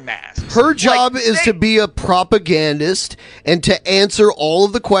wearing masks. Her job is to be a propagandist and to answer all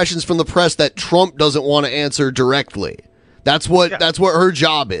of the questions from the press that Trump doesn't want to answer directly. That's what her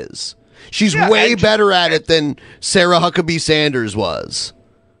job is. She's way better at it than Sarah Huckabee Sanders was.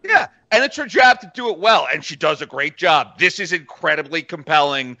 Yeah, and it's her job to do it well, and she does a great job. This is incredibly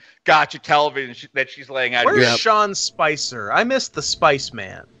compelling gotcha television that she's laying out. Where's Sean Spicer? I missed the Spice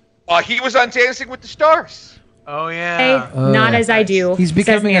Man. He was on Dancing with the Stars. Oh, yeah. Not as I do. He's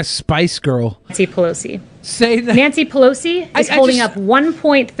becoming a Spice Girl. Nancy Pelosi. Say that. Nancy Pelosi is holding up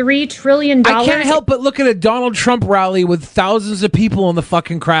 $1.3 trillion. I can't help but look at a Donald Trump rally with thousands of people in the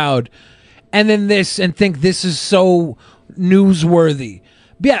fucking crowd, and then this, and think this is so newsworthy.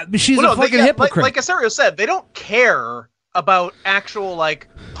 Yeah, but she's a fucking hypocrite. Like Asario said, they don't care about actual, like,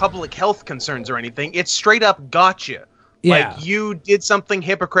 public health concerns or anything. It's straight up gotcha. Yeah. Like, you did something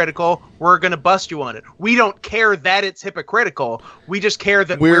hypocritical, we're going to bust you on it. We don't care that it's hypocritical. We just care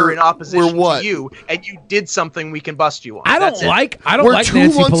that we're in opposition to you, and you did something we can bust you on. I don't like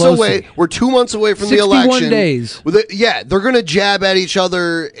Nancy Pelosi. We're 2 months away from the 61 election. days. They're going to jab at each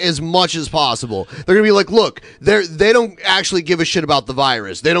other as much as possible. They're going to be like, look, they don't actually give a shit about the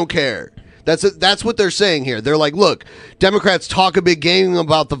virus. They don't care. That's what they're saying here. They're like, look, Democrats talk a big game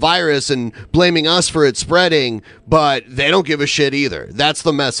about the virus and blaming us for it spreading, but they don't give a shit either. That's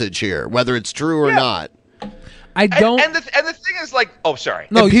the message here, whether it's true or not. I don't. And the thing is, like, oh, sorry.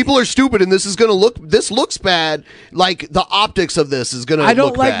 No, people are stupid, and this looks bad. Like, the optics of this is going to look bad. I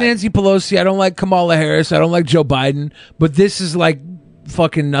don't like Nancy Pelosi. I don't like Kamala Harris. I don't like Joe Biden. But this is like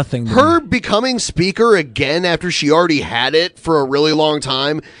fucking nothing. Her becoming speaker again after she already had it for a really long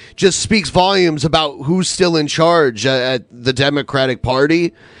time just speaks volumes about who's still in charge at the Democratic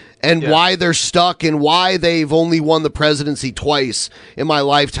Party and why they're stuck and why they've only won the presidency twice in my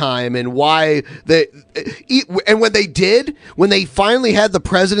lifetime and why when they finally had the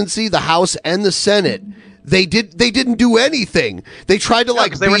presidency, the House and the Senate, they didn't do anything. They tried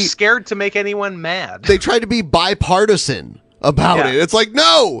to they were scared to make anyone mad. They tried to be bipartisan about it. It's like,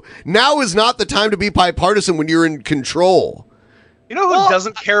 no, now is not the time to be bipartisan when you're in control. You know who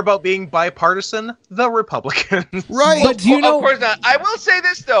doesn't care about being bipartisan? The Republicans. Right. But do you know? Of course not. I will say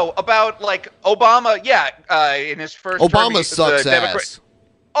this, though, about, like, Obama. In his first term. Obama sucks ass.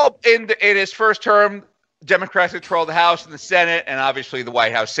 In his first term, Democrats controlled the House and the Senate and obviously the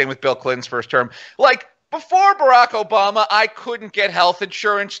White House. Same with Bill Clinton's first term. Like, before Barack Obama, I couldn't get health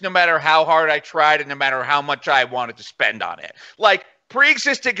insurance no matter how hard I tried and no matter how much I wanted to spend on it. Like,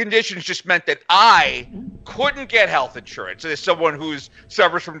 pre-existing conditions just meant that I couldn't get health insurance as someone who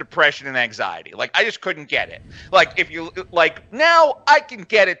suffers from depression and anxiety. Like, I just couldn't get it. Like, now I can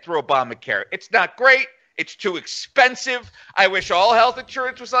get it through Obamacare. It's not great. It's too expensive. I wish all health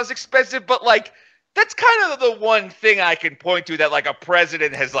insurance was less expensive, but like, that's kind of the one thing I can point to that like a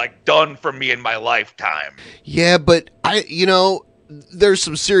president has like done for me in my lifetime. Yeah, but there's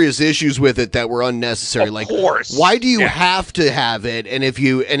some serious issues with it that were unnecessary. Of like, course. Why do you have to have it? And if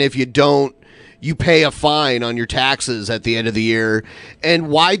you don't, you pay a fine on your taxes at the end of the year. And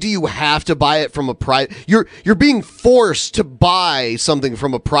why do you have to buy it from a private? You're being forced to buy something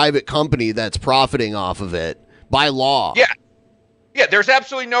from a private company that's profiting off of it by law. Yeah. Yeah, there's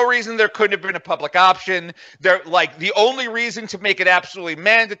absolutely no reason there couldn't have been a public option. The only reason to make it absolutely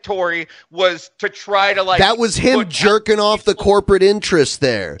mandatory was to try to that was him jerking off the corporate interest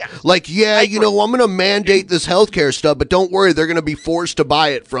there. Yes. I'm going to mandate this healthcare stuff, but don't worry, they're going to be forced to buy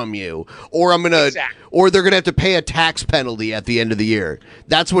it from you, or or they're going to have to pay a tax penalty at the end of the year.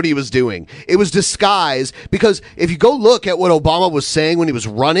 That's what he was doing. It was disguised, because if you go look at what Obama was saying when he was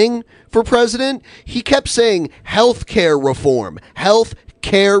running for president, he kept saying healthcare reform.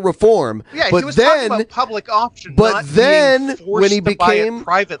 Yeah, but he was then, talking about public option. But not then, being forced when he to buy it became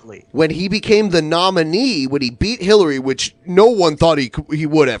privately, when he became the nominee, when he beat Hillary, which no one thought he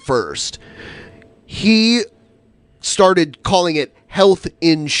would at first, he started calling it health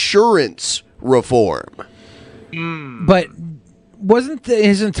insurance reform. But wasn't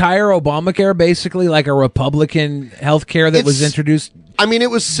his entire Obamacare basically like a Republican health care that was introduced? I mean,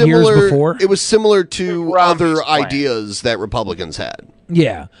 it was similar. Years before? It was similar to other ideas that Republicans had.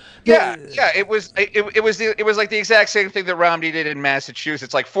 Yeah. Yeah. It was like the exact same thing that Romney did in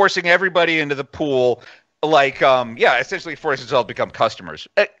Massachusetts, like forcing everybody into the pool. Essentially forcing us all to become customers.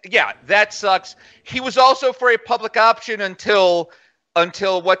 That sucks. He was also for a public option until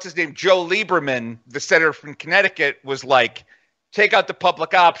what's his name, Joe Lieberman, the senator from Connecticut, was like, take out the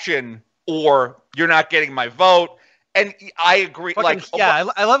public option or you're not getting my vote. And I agree.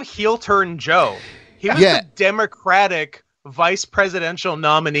 I love heel turn Joe. He was the Democratic vice presidential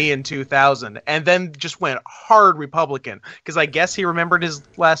nominee in 2000, and then just went hard Republican because I guess he remembered his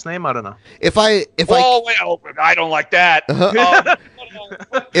last name. I don't know. I don't like that.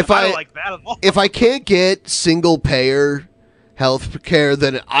 If I can't get single payer health care,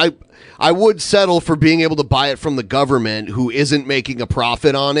 then I would settle for being able to buy it from the government, who isn't making a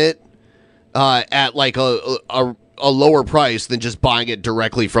profit on it at like a lower price than just buying it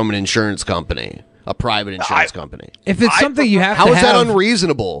directly from an insurance company, a private insurance company. If it's something you have how to is have, that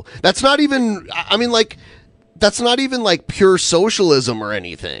unreasonable? That's not even. I mean, like, that's not even like pure socialism or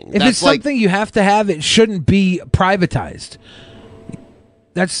anything. If it's something you have to have, it shouldn't be privatized.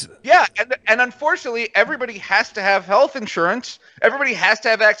 And unfortunately, everybody has to have health insurance. Everybody has to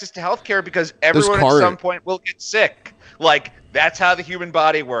have access to health care because everyone at some point will get sick. Like, that's how the human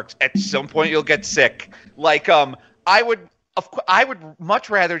body works. At some point, you'll get sick. Like, I would much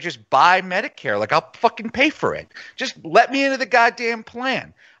rather just buy Medicare. Like, I'll fucking pay for it. Just let me into the goddamn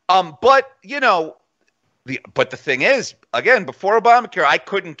plan. But the thing is, again, before Obamacare, I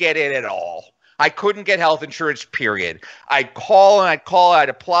couldn't get it at all. I couldn't get health insurance, period. I'd call, I'd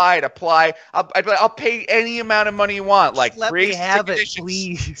apply. I'll pay any amount of money you want. Like, let me have it,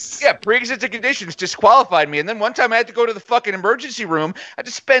 please. Yeah, pre-existing conditions disqualified me. And then one time I had to go to the fucking emergency room. I had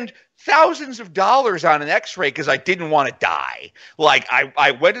to spend thousands of dollars on an x-ray because I didn't want to die. Like,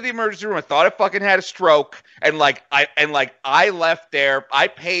 I went to the emergency room. I thought I fucking had a stroke. And I left there. I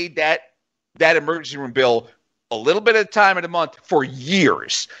paid that emergency room bill a little bit at a time in a month for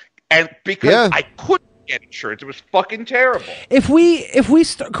years. And because I couldn't get insurance, it was fucking terrible.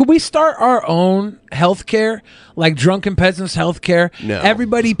 Could we start our own healthcare, like Drunken Peasants healthcare? No.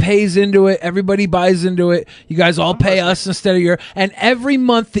 Everybody pays into it. Everybody buys into it. You guys all pay us instead of and every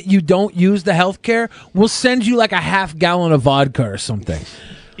month that you don't use the healthcare, we'll send you like a half gallon of vodka or something.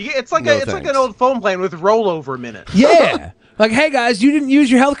 It's like like an old phone plan with rollover minutes. Yeah. Like, hey guys, you didn't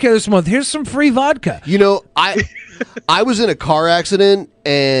use your healthcare this month. Here's some free vodka. I was in a car accident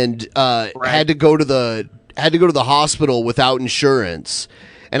and had to go to the hospital without insurance,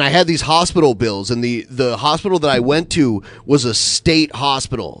 and I had these hospital bills, and the hospital that I went to was a state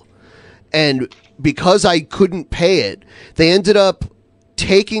hospital, and because I couldn't pay it, they ended up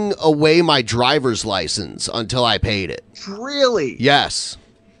taking away my driver's license until I paid it. Really? Yes.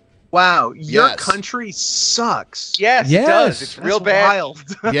 Wow, your country sucks. Yes, it does. It's real bad. Wild.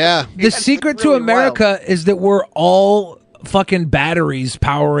 Yeah. The secret to America is that we're all fucking batteries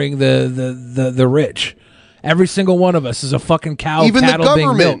powering the rich. Every single one of us is a fucking cow. Even cattle the being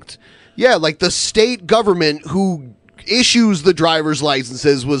government. milked. Yeah, like the state government who issues the driver's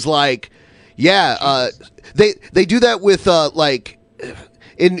licenses was like, they do that with like.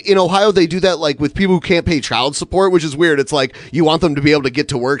 In Ohio, they do that like with people who can't pay child support, which is weird. It's like you want them to be able to get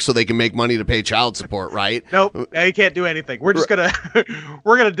to work so they can make money to pay child support, right? Nope, you can't do anything. We're just gonna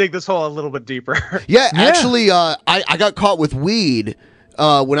dig this hole a little bit deeper. Actually, I got caught with weed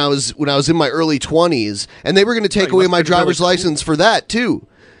when I was in my early 20s, and they were going to take away my driver's license for that too.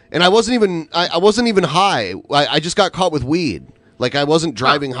 And I wasn't even high. I just got caught with weed. Like I wasn't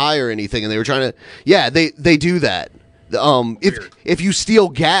driving high or anything, and they were trying to. Yeah, they do that. If you steal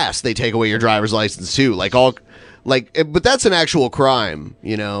gas, they take away your driver's license too. But that's an actual crime,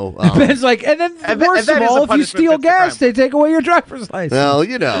 you know. Ben's like, and then worst of all, if you steal gas, they take away your driver's license. Well,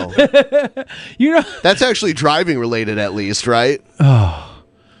 you know, that's actually driving related, at least, right? Oh.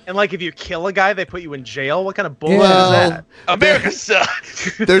 And like, if you kill a guy, they put you in jail. What kind of bullshit is that? America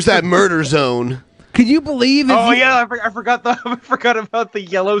sucks. There's that murder zone. Could you believe? I forgot about the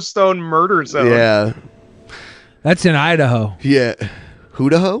Yellowstone murder zone. Yeah. That's in Idaho. Yeah.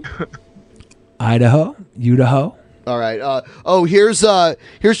 Idaho? Idaho? Idaho? All right.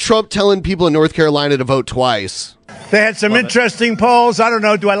 Here's Trump telling people in North Carolina to vote twice. They had some interesting polls. I don't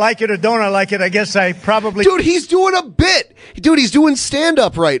know. Do I like it or don't I like it? I guess I probably... Dude, he's doing a bit. Dude, he's doing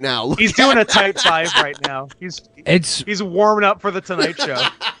stand-up right now. He's doing a type 5 right now. He's warming up for the Tonight Show.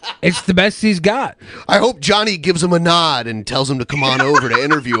 It's the best he's got. I hope Johnny gives him a nod and tells him to come on over to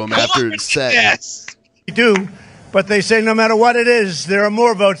interview him after it's set. Yes. They do, but they say no matter what it is, there are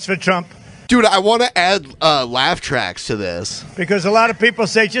more votes for Trump. Dude, I want to add laugh tracks to this. Because a lot of people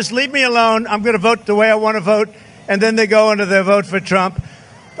say, just leave me alone. I'm going to vote the way I want to vote. And then they go into their vote for Trump.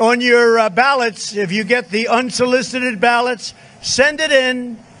 On your ballots, if you get the unsolicited ballots, send it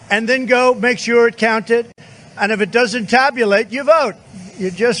in and then go make sure it counted. And if it doesn't tabulate, you vote.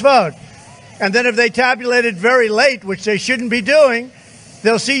 You just vote. And then if they tabulate it very late, which they shouldn't be doing,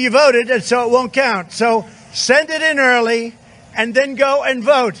 they'll see you voted, and so it won't count. So send it in early and then go and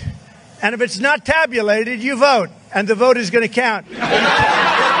vote. And if it's not tabulated, you vote. And the vote is going to count. These people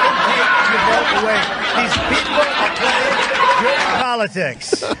are playing dirty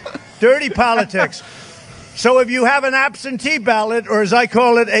politics. Dirty politics. So if you have an absentee ballot, or as I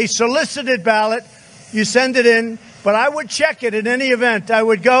call it, a solicited ballot, you send it in. But I would check it in any event. I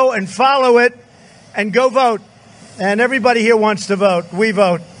would go and follow it and go vote. And everybody here wants to vote. We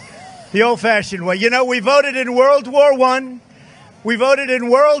vote the old-fashioned way. You know, we voted in World War I. We voted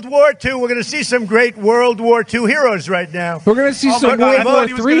in World War II. We're going to see some great World War II heroes right now. We're going to see some World War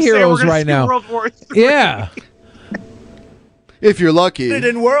III heroes right now. World War III. Yeah. If you're lucky.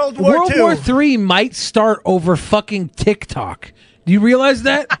 In World War World II. War III might start over fucking TikTok. Do you realize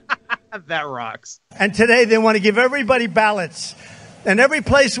that? That rocks. And today they want to give everybody ballots. And every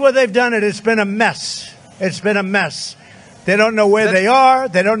place where they've done it, it's been a mess. It's been a mess. They don't know where they are.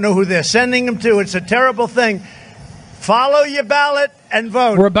 They don't know who they're sending them to. It's a terrible thing. Follow your ballot and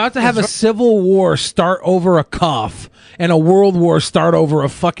vote. We're about to have a civil war start over a cough and a world war start over a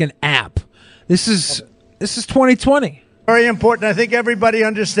fucking app. This is 2020. Very important. I think everybody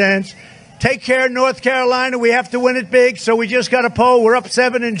understands. Take care, North Carolina. We have to win it big, so we just got a poll. We're up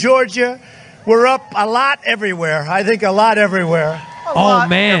 7 in Georgia. We're up a lot everywhere. I think a lot everywhere. Oh,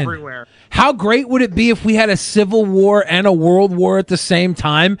 man. Everywhere. How great would it be if we had a civil war and a world war at the same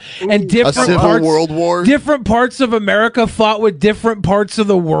time, and different parts of America fought with different parts of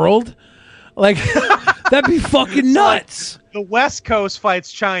the world? Like, that'd be fucking nuts. The West Coast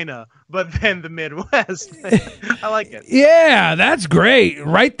fights China, but then the Midwest. I like it. Yeah, that's great.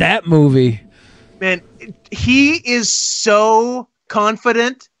 Write that movie. Man, he is so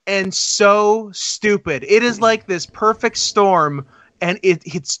confident and so stupid. It is like this perfect storm. And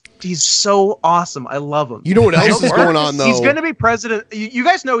he's so awesome. I love him. You know what else is going on, though? He's going to be president. You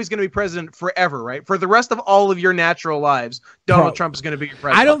guys know he's going to be president forever, right? For the rest of all of your natural lives, Donald Trump is going to be your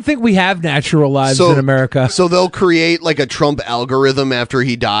president. I don't think we have natural lives in America. So they'll create like a Trump algorithm after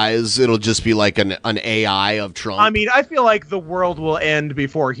he dies. It'll just be like an AI of Trump. I mean, I feel like the world will end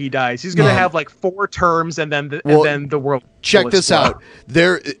before he dies. He's going to have like 4 terms, and then the world. Check this out.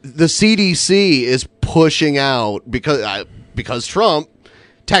 The CDC is pushing out because Trump,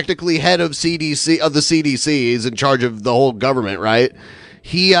 technically head of the CDC, is in charge of the whole government, right?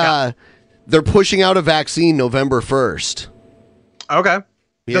 They're pushing out a vaccine November 1st. Okay.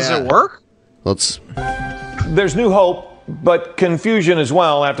 Does it work? There's new hope, but confusion as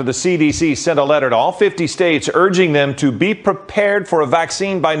well after the CDC sent a letter to all 50 states urging them to be prepared for a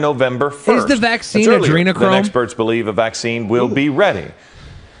vaccine by November 1st. Is the vaccine adrenochrome? Then experts believe a vaccine will be ready.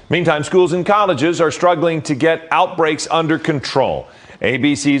 Meantime, schools and colleges are struggling to get outbreaks under control.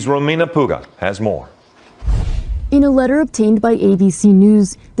 ABC's Romina Puga has more. In a letter obtained by ABC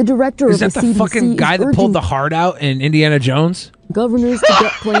News, the director Is of that the the CDC fucking guy is that urging pulled the heart out in Indiana Jones? governors to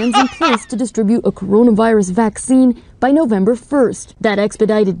get plans in place to distribute a coronavirus vaccine by November 1st. That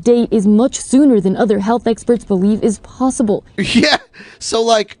expedited date is much sooner than other health experts believe is possible. Yeah. So,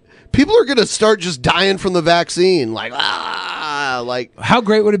 like, people are going to start just dying from the vaccine. Like, how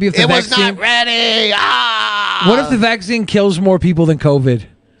great would it be if the it was vaccine... not ready. What if the vaccine kills more people than COVID?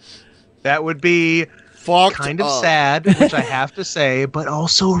 That would be kind of up. sad, which I have to say, but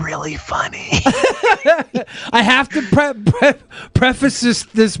also really funny. I have to preface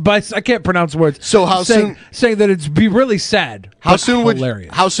this by I can't pronounce words. So how soon? Saying that it's be really sad. How but soon would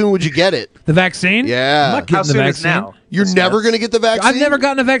hilarious. How soon would you get it? The vaccine? Yeah. I'm not getting the vaccine. You're never going to get the vaccine. I've never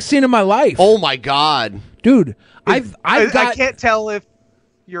gotten a vaccine in my life. Oh my god, dude! I can't tell if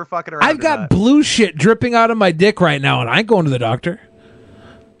you're fucking around. I've got blue shit dripping out of my dick right now, and I ain't going to the doctor.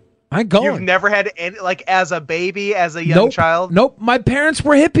 I ain't going. You've never had any, like, as a baby, as a young child? Nope. My parents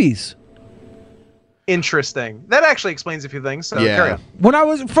were hippies. Interesting. That actually explains a few things. So carry on. When I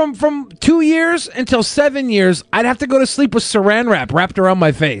was from 2 years until 7 years, I'd have to go to sleep with saran wrap wrapped around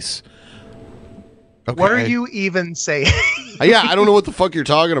my face. What are you even saying? Yeah, I don't know what the fuck you're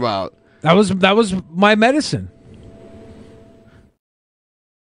talking about. That was my medicine.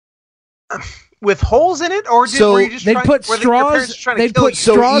 With holes in it, or were you just they'd trying, put were your parents straws. trying to They'd kill put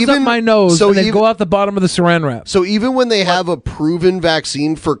you? straws up my nose, and they'd go out the bottom of the saran wrap. So even when they have a proven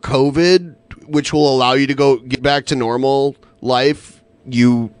vaccine for COVID, which will allow you to get back to normal life,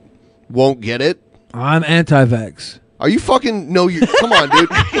 you won't get it? I'm anti-vax. Are you fucking... No, you... Come on, dude.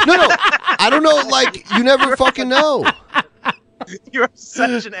 No. I don't know. Like, you never fucking know. You're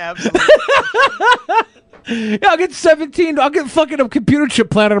such an absolute... Yeah, I'll get 17. I'll get fucking a computer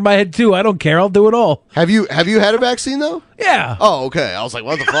chip planted in my head, too. I don't care. I'll do it all. Have you had a vaccine, though? Yeah. Oh, okay. I was like,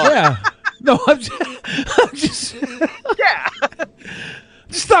 what the fuck? Yeah. No, I'm just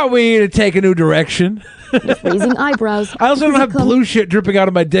just thought we needed to take a new direction. Raising eyebrows. I also don't have blue shit dripping out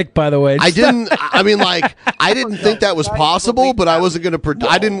of my dick, by the way. I didn't think that was possible, but I wasn't gonna.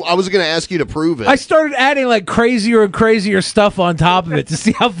 I wasn't gonna ask you to prove it. I started adding like crazier and crazier stuff on top of it to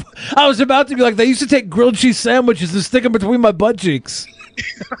see how I was about to be like. They used to take grilled cheese sandwiches and stick them between my butt cheeks.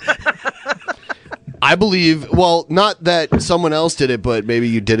 I believe. Well, not that someone else did it, but maybe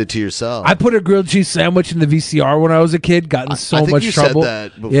you did it to yourself. I put a grilled cheese sandwich in the VCR when I was a kid. Got in so I think much you trouble.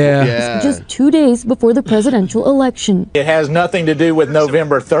 Said that before. Yeah. Just 2 days before the presidential election. It has nothing to do with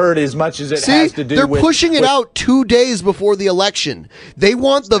November 3rd as much as it has to do they're with... pushing it out 2 days before the election. They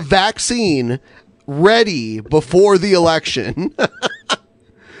want the vaccine ready before the election.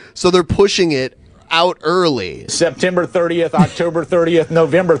 So they're pushing it out early. September 30th, October 30th,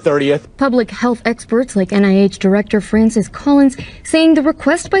 November 30th. Public health experts like NIH Director Francis Collins saying the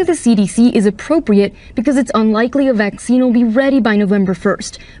request by the CDC is appropriate because it's unlikely a vaccine will be ready by November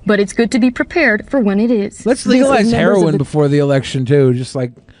 1st. But it's good to be prepared for when it is. Let's legalize heroin before the election, too. Just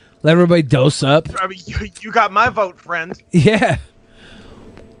like let everybody dose up. I mean, you got my vote, friend. Yeah.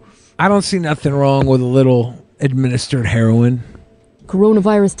 I don't see nothing wrong with a little administered heroin.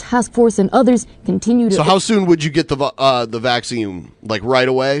 Coronavirus Task Force and others continue to... So how soon would you get the vaccine? Like right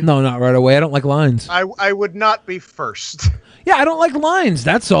away? No, not right away. I don't like lines. I would not be first. Yeah, I don't like lines.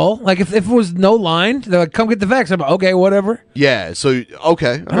 That's all. Like if it was no line, they're like, "Come get the vaccine." I'm like, okay, whatever. Yeah. So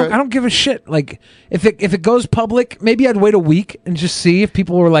okay. I don't give a shit. Like if it goes public, maybe I'd wait a week and just see if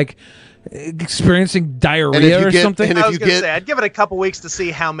people were like experiencing diarrhea or something. And I was going to say, I'd give it a couple weeks to see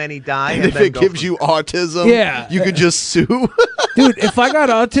how many die. And if it gives you autism, yeah, you could just sue. Dude, if I got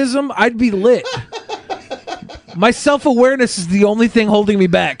autism, I'd be lit. My self-awareness is the only thing holding me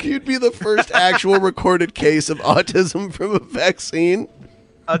back. You'd be the first actual recorded case of autism from a vaccine.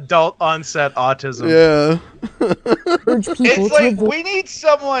 Adult onset autism. Yeah. It's like we need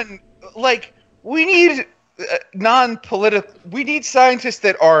someone like we need non-political. We need scientists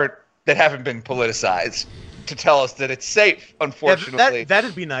that haven't been politicized to tell us that it's safe. Unfortunately, yeah,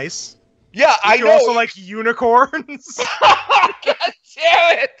 that'd be nice. Yeah, I know. Also like unicorns. God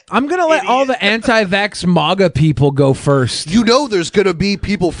damn it! I'm gonna let all the anti-vax MAGA people go first. You know, there's gonna be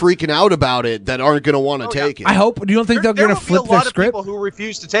people freaking out about it that aren't gonna want to take it. I hope. Do you don't think they're gonna flip their script? There will be a lot of people who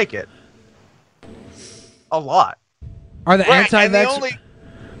refuse to take it. A lot. Are the anti-vax?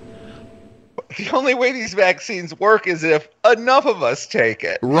 The only way these vaccines work is if enough of us take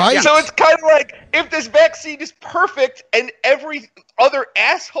it. Right. So it's kind of like if this vaccine is perfect and every other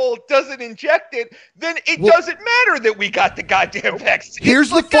asshole doesn't inject it, then it doesn't matter that we got the goddamn vaccine. Here's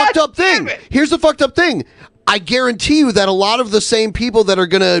the fucked up thing. Here's the fucked up thing. I guarantee you that a lot of the same people that are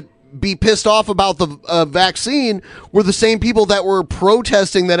going to be pissed off about the vaccine were the same people that were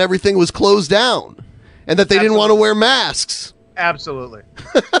protesting that everything was closed down. And that they didn't want to wear masks. Absolutely.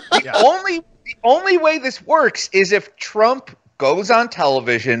 The only way this works is if Trump goes on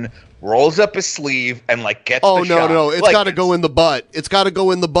television, rolls up his sleeve, and gets the shot. No. It's got to go in the butt. It's got to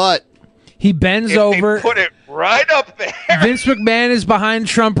go in the butt. He bends over. Put it right up there. Vince McMahon is behind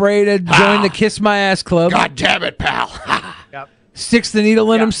Trump, ready to join the Kiss My Ass Club. God damn it, pal. Yep. Sticks the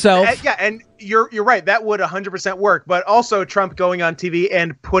needle in himself. And you're right. That would 100% work. But also Trump going on TV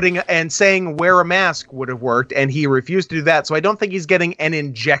and saying wear a mask would have worked, and he refused to do that. So I don't think he's getting an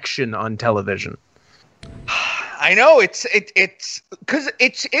injection on television. I know it's because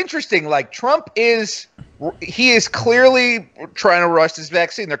it's interesting. Trump is clearly trying to rush this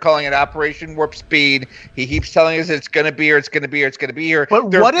vaccine. They're calling it Operation Warp Speed. He keeps telling us it's going to be here. It's going to be here. It's going to be here. But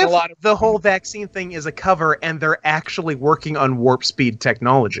what if the whole vaccine thing is a cover and they're actually working on warp speed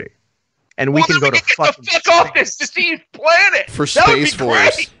technology, and we can go to fuck off this diseased planet for Space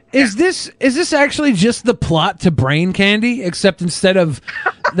Force? Is this actually just the plot to Brain Candy, except instead of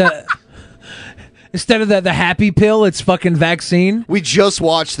the the happy pill, it's fucking vaccine? We just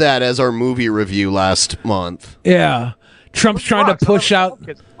watched that as our movie review last month. Yeah. Trump's trying to push out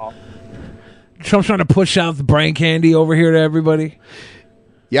the Brain Candy over here to everybody.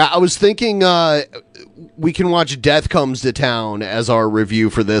 Yeah, I was thinking we can watch Death Comes to Town as our review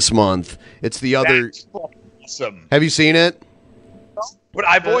for this month. It's the other. That's awesome. Have you seen it? But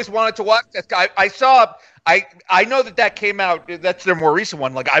I've always wanted to watch that. I know that came out. That's their more recent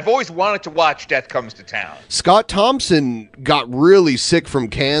one. I've always wanted to watch Death Comes to Town. Scott Thompson got really sick from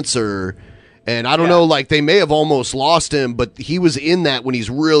cancer, and I don't know. They may have almost lost him, but he was in that when he's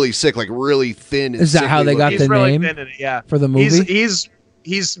really sick, really thin. And is that how they got the really name? Thin in it, for the movie?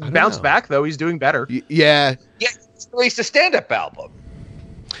 He's bounced back though. He's doing better. Yeah. Yeah. He's released a stand-up album.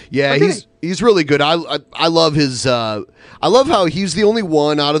 Yeah, he's really good. I love his. I love how he's the only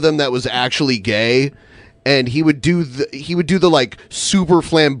one out of them that was actually gay, and he would do the super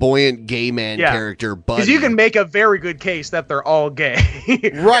flamboyant gay man character. But because you can make a very good case that they're all gay,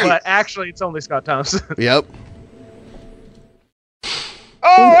 right? But actually, it's only Scott Thompson. Yep.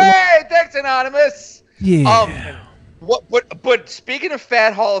 Oh, hey, thanks, Anonymous. Yeah. But speaking of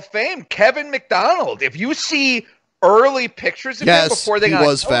Fat Hall of Fame, Kevin McDonald. If you see early pictures of him before they got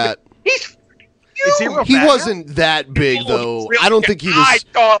was fat. He's he wasn't that big though. I don't think he was.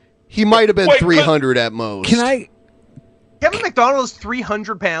 He might have been 300 at most. Kevin McDonald is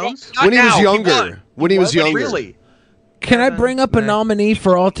 300 pounds when he was younger. When he was younger. Really? Can I bring up a nominee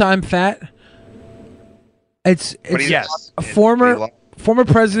for all-time fat? It's a former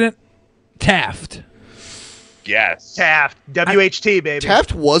President Taft. Yes. Taft. WHT, baby.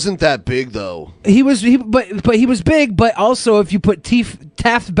 Taft wasn't that big though. But he was big, but also if you put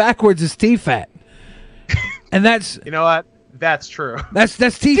Taft backwards is T-fat. And that's you know what? That's true. That's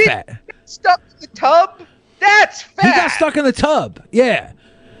T-fat. Stuck in the tub? That's fat. He got stuck in the tub. Yeah.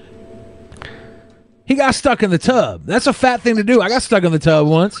 He got stuck in the tub. That's a fat thing to do. I got stuck in the tub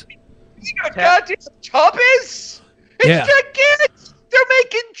once. You know what goddamn tub is? It's gigantic. They're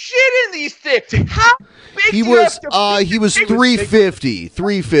making shit in these things. How big he was 350.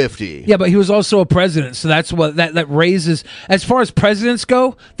 350. Yeah, but he was also a president, so that's what that raises. As far as presidents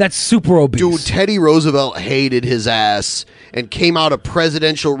go, that's super obese. Dude, Teddy Roosevelt hated his ass and came out of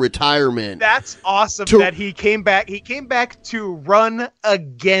presidential retirement. That's awesome that he came back. He came back to run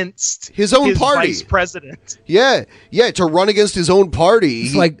against his own party, vice president. Yeah, to run against his own party.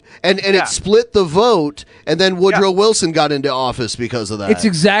 It split the vote, and then Woodrow Wilson got into office because of that. It's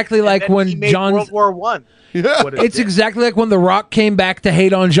exactly like when World War One. Yeah, it's exactly like when The Rock came back to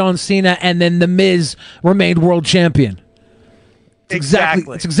hate on John Cena, and then The Miz remained world champion. It's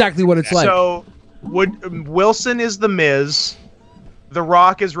exactly what it's like. So, Wilson is The Miz, The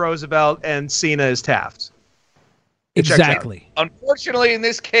Rock is Roosevelt, and Cena is Taft. Exactly. Unfortunately, in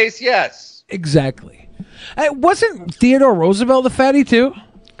this case, yes. Exactly. Wasn't Theodore Roosevelt the fatty too?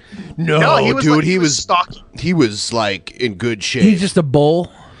 No, he was dude, he was stocky. He was in good shape. He's just a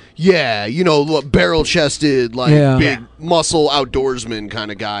bull. Yeah, barrel-chested, big muscle outdoorsman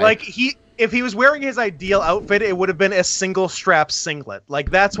kind of guy. If he was wearing his ideal outfit, it would have been a single strap singlet.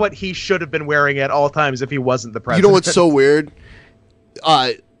 That's what he should have been wearing at all times if he wasn't the president. You know what's so weird?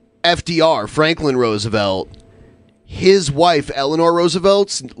 FDR, Franklin Roosevelt, his wife, Eleanor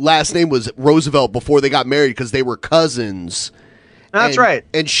Roosevelt's last name was Roosevelt before they got married because they were cousins. That's right.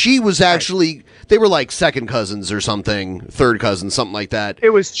 And she was actually, they were like second cousins or something, third cousins, something like that. It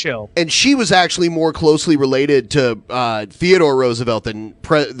was chill. And she was actually more closely related to Theodore Roosevelt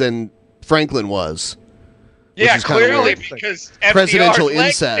than Franklin was. Yeah, clearly, because presidential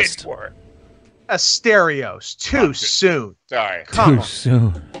FDR's incest. Asterios, too soon. Sorry. Too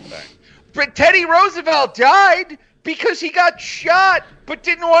soon. But Teddy Roosevelt died because he got shot, but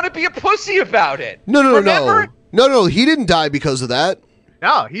didn't want to be a pussy about it. No. He didn't die because of that.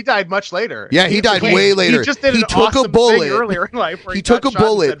 No, he died much later. Yeah, he died way later. He just did he an took awesome a bullet thing earlier in life. Where he took a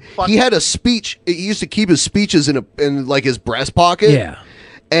bullet. Said, he had a speech. He used to keep his speeches in like his breast pocket. Yeah.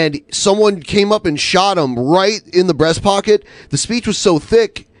 And someone came up and shot him right in the breast pocket. The speech was so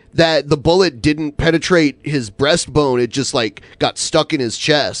thick that the bullet didn't penetrate his breastbone. It just like got stuck in his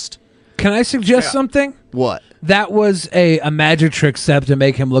chest. Can I suggest something? What? That was a magic trick set to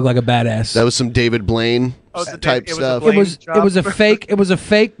make him look like a badass. That was some David Blaine type stuff. It was a fake. It was a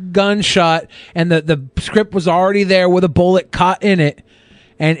fake gunshot, and the script was already there with a bullet caught in it,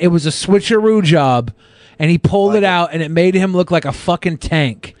 and it was a switcheroo job, and he pulled it out, and it made him look like a fucking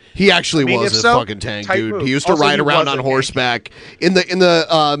tank. He actually was a fucking tank, dude. move. He used to Also, ride he around was on a horseback in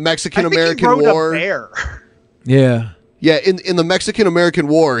the Mexican American War. A bear. Yeah. Yeah, in the Mexican American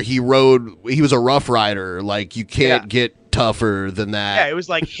War, he was a rough rider. Like, you can't get tougher than that. Yeah, it was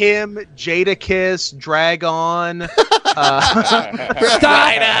like him, Jadakiss, Dragon.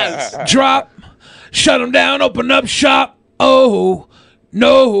 Stop. Drop. Shut him down. Open up shop. Oh,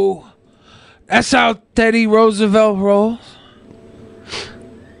 no. That's how Teddy Roosevelt rolls.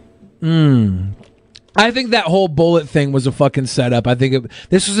 I think that whole bullet thing was a fucking setup. I think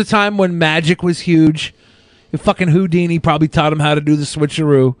this was a time when magic was huge. Fucking Houdini probably taught him how to do the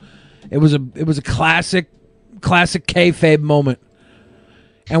switcheroo. It was a classic kayfabe moment,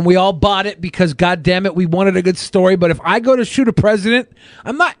 and we all bought it because, God damn it, we wanted a good story. But if I go to shoot a president,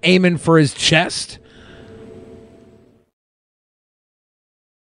 I'm not aiming for his chest.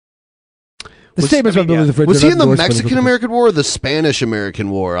 The statements about building the fridge. Was he in the Mexican American War or the Spanish American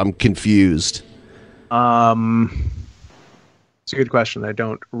War? I'm confused. It's a good question. I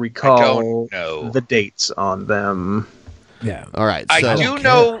don't recall the dates on them. Yeah. All right. I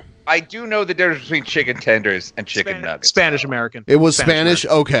do know the difference between chicken tenders and chicken nuggets. Spanish American. It was Spanish.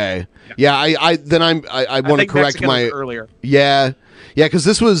 Okay. Yeah. I want to correct Mexican my was earlier. Yeah. Because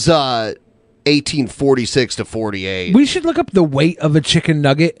this was 1846 to 48. We should look up the weight of a chicken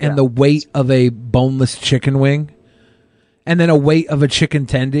nugget and the weight of a boneless chicken wing, and then a weight of a chicken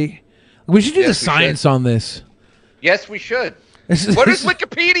tendy. We should do the science on this. Yes, we should. What does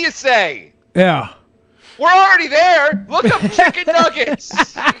Wikipedia say? Yeah. We're already there. Look up chicken nuggets.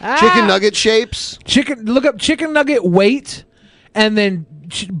 Chicken nugget shapes. Look up chicken nugget weight, and then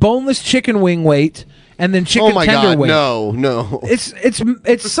boneless chicken wing weight, and then chicken tender weight. No.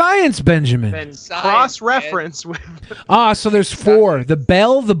 It's science, Benjamin. Then cross-reference with. So there's 4: the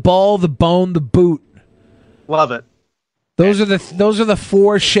bell, the ball, the bone, the boot. Love it. Those are the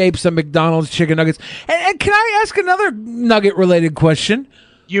 4 shapes of McDonald's chicken nuggets. And can I ask another nugget related question?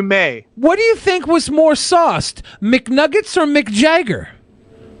 You may. What do you think was more sauced, McNuggets or McJagger?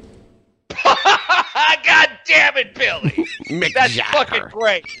 God damn it, Billy! That's fucking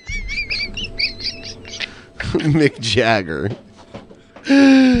great. Mick Jagger.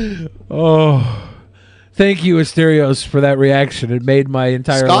 Oh, thank you, Asterios, for that reaction. It made my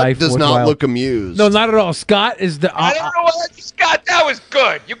entire life Scott does worthwhile. not look amused. No, not at all. Scott is the. I don't know what Scott. That was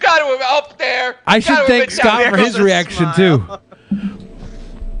good. You got to up there. I should thank Scott for his reaction too.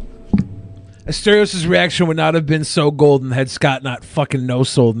 Asterios' reaction would not have been so golden had Scott not fucking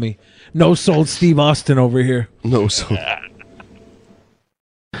no-sold me. No-sold Steve Austin over here. No-sold.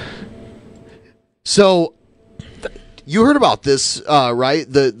 So, you heard about this,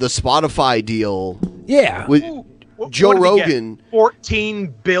 right? The Spotify deal. Yeah. With Joe Rogan.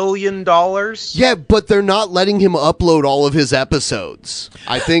 $14 billion? Yeah, but they're not letting him upload all of his episodes.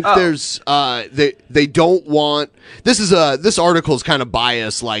 I think there's they don't want this article is kind of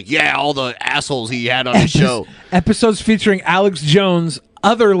biased, like, all the assholes he had on his show. Episodes featuring Alex Jones,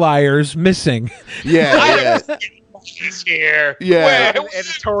 other liars missing. Yeah. He's here. Yeah.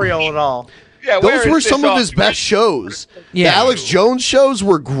 Editorial and all. Yeah, those were some of his best shows. Yeah. The Alex Jones shows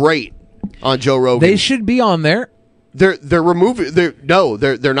were great on Joe Rogan. They should be on there. They're removing. They're not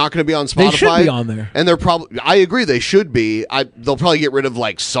going to be on Spotify. They should be on there. And they're probably. I agree. They should be. They'll probably get rid of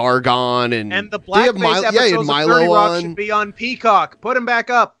like Sargon and the blackface episodes of Milo 30 Rock on. should be on Peacock. Put him back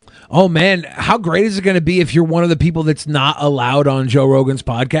up. Oh man, how great is it going to be if you're one of the people that's not allowed on Joe Rogan's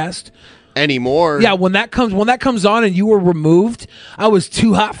podcast anymore? Yeah, when that comes on and you were removed, I was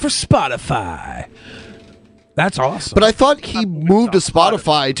too hot for Spotify. That's awesome. But I thought he moved to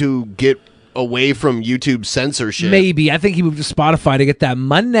Spotify to get away from YouTube censorship. Maybe. I think he moved to Spotify to get that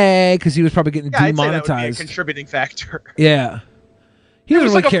money because he was probably getting I'd say demonetized. that would be a contributing factor. Yeah. He It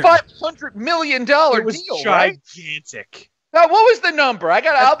was doesn't like really a $500 million deal, It was right? gigantic. Now, what was the number?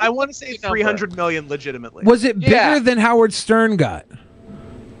 I want to say 300 million legitimately. Was it bigger than Howard Stern got?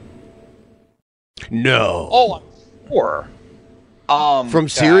 No. Oh, I'm sure. From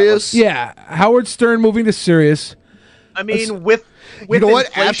Sirius? Yeah, Howard Stern moving to Sirius. I mean, with You know what?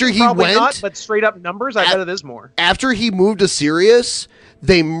 inflation, After he probably went- not, but straight up numbers, I bet it is more. After he moved to Sirius,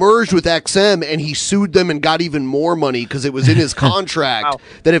 they merged with XM and he sued them and got even more money because it was in his contract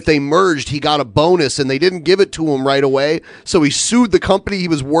that if they merged, he got a bonus and they didn't give it to him right away. So he sued the company he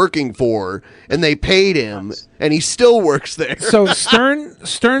was working for and they paid him and he still works there. So Stern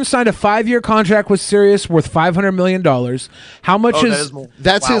signed a 5-year contract with Sirius worth $500 million. How much Oh, that is is more-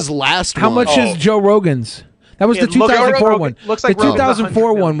 That's his last How one. much is Joe Rogan's? That was Yeah, the look at 2004 Rogan. one. Looks like the Rogan's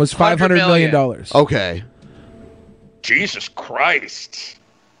 2004 one was $500 million. Okay. Jesus Christ.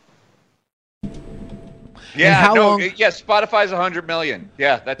 And Yeah, how no, long- yeah, Spotify's 100 million.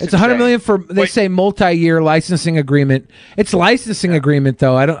 Yeah, that's It's $100 insane. million for they say multi-year licensing agreement. It's licensing agreement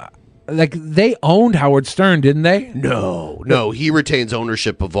though. I don't like they owned Howard Stern, didn't they? No, he retains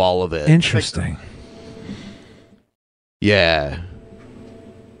ownership of all of it. Interesting. Yeah.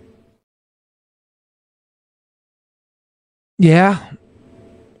 Yeah.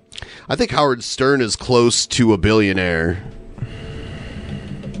 I think Howard Stern is close to a billionaire.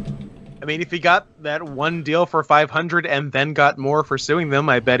 I mean, if he got that one deal for 500 and then got more for suing them,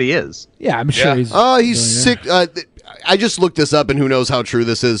 I bet he is. Yeah, I'm sure he's. Oh, he's sick. I just looked this up, and who knows how true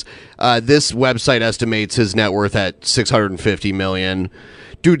this is. This website estimates his net worth at $650 million.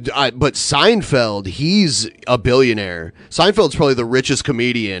 Dude, but Seinfeld, he's a billionaire. Seinfeld's probably the richest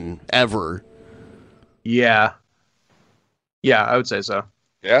comedian ever. Yeah. Yeah, I would say so.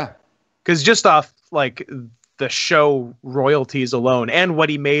 Yeah. Because just off, like, the show royalties alone and what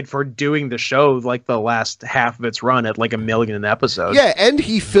he made for doing the show, like, the last half of its run at, like, $1 million an episode. Yeah, and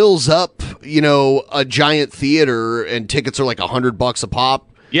he fills up, a giant theater, and tickets are like $100 a pop.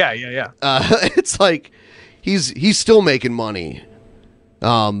 Yeah. It's like he's still making money.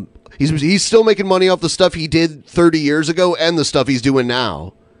 He's still making money off the stuff he did 30 years ago and the stuff he's doing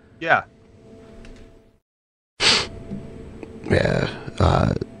now. Yeah. Yeah.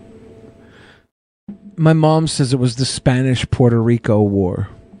 My mom says it was the Spanish-Puerto Rico War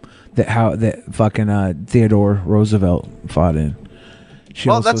that fucking Theodore Roosevelt fought in. She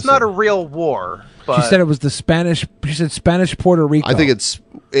Well, also that's said- not a real war. But She said it was the Spanish. She said Spanish-Puerto Rico. I think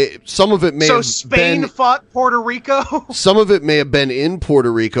some of it may so have Spain been, fought Puerto Rico? some of it may have been in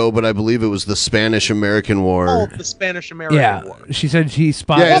Puerto Rico, but I believe it was the Spanish-American War. Oh, the Spanish-American Yeah, War. she said she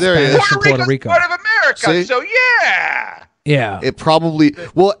spotted Yeah, there he is. Spanish in Puerto Rico. Part of America, See? so yeah. Yeah. It probably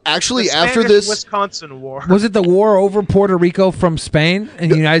actually The after Spanish this Wisconsin War. Was it the war over Puerto Rico from Spain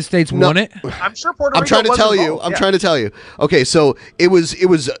and the United States won it? I'm sure Puerto I'm Rico trying to was tell you. involved, I'm yeah. trying to tell you. Okay, so it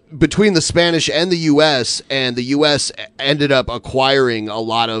was between the Spanish and the U.S. and the U.S. ended up acquiring a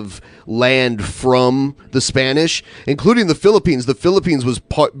lot of land from the Spanish, including the Philippines. The Philippines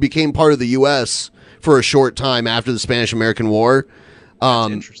became part of the U.S. for a short time after the Spanish-American War.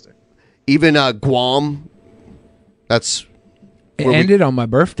 That's interesting. Even Guam. That's It where we- ended on my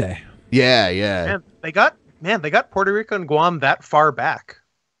birthday. Yeah. Man, they got Puerto Rico and Guam that far back.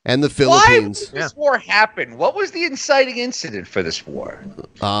 And the Why Philippines. did this war happen? What was the inciting incident for this war?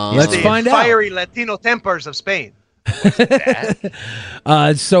 Let's The find out. fiery Latino tempers of Spain.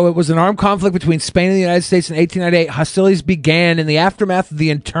 So it was an armed conflict between Spain and the United States in 1898. Hostilities began in the aftermath of the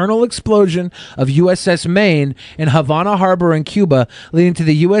internal explosion of USS Maine in Havana Harbor in Cuba, leading to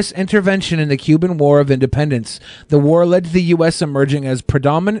the U.S. intervention in the Cuban War of Independence. The war led to the U.S. emerging as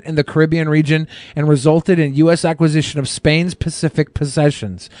predominant in the Caribbean region and resulted in U.S. acquisition of Spain's Pacific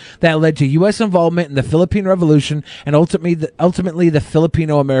possessions. That led to U.S. involvement in the Philippine Revolution and ultimately the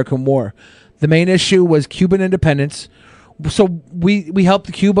Filipino-American War. The main issue was Cuban independence. So we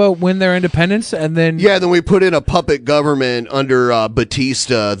helped Cuba win their independence, and then then we put in a puppet government under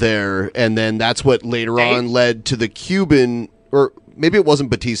Batista there, and then that's what later on led to the Cuban, or maybe it wasn't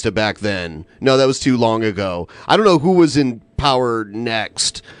Batista back then. No, that was too long ago. I don't know who was in power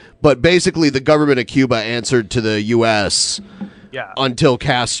next, but basically the government of Cuba answered to the U.S. Yeah. Until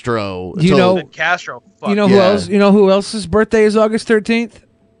Castro. You know- And Castro. you know who else? You know who else's birthday is August 13th?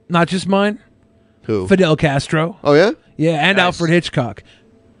 Not just mine. Who? Fidel Castro. Oh yeah. Yeah, and Alfred Hitchcock.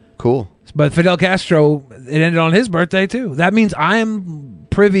 Cool. But Fidel Castro, it ended on his birthday too. That means I'm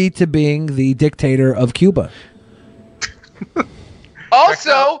privy to being the dictator of Cuba.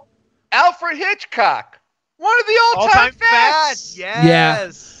 Also, Alfred Hitchcock, one of the all-time fads.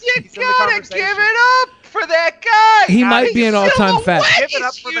 Yes. You gotta give it up for that guy. He might be an all-time fat. Give it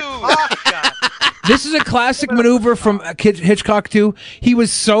up for the clock guy. This is a classic maneuver from Hitchcock too. He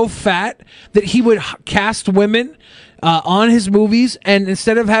was so fat that he would cast women on his movies, and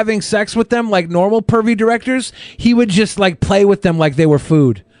instead of having sex with them like normal pervy directors, he would just like play with them like they were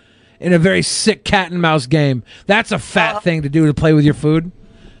food. in a very sick cat and mouse game. That's a fat thing to do, to play with your food.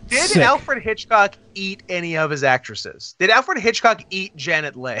 Did Sick. Alfred Hitchcock eat any of his actresses? Did Alfred Hitchcock eat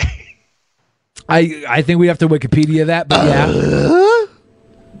Janet Leigh? I think we have to Wikipedia that, but yeah.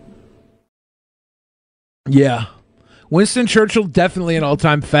 Yeah. Winston Churchill, definitely an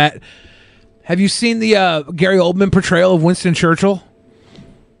all-time fat. Have you seen the Gary Oldman portrayal of Winston Churchill?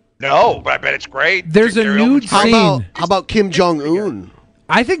 No, but I bet it's great. There's a nude scene. How about Kim Jong-un?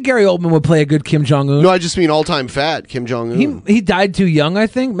 I think Gary Oldman would play a good Kim Jong-un. No, I just mean all-time fat Kim Jong-un. He died too young, I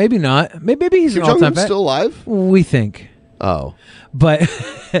think. Maybe not. Maybe he's Kim an all-time Jong-un's fat. still alive? We think. Oh. But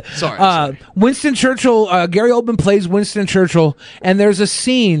sorry. Winston Churchill, Gary Oldman plays Winston Churchill, and there's a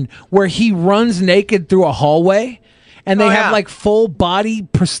scene where he runs naked through a hallway, and they have like full body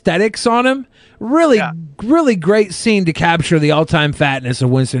prosthetics on him. Really, really great scene to capture the all-time fatness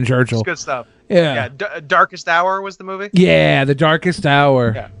of Winston Churchill. It's good stuff. Yeah. Darkest Hour was the movie. Yeah, The Darkest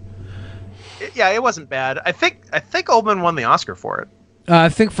Hour. Yeah, it wasn't bad. I think Oldman won the Oscar for it. I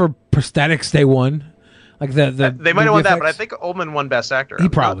think for prosthetics they won. Like they might have won that, but I think Oldman won Best Actor. He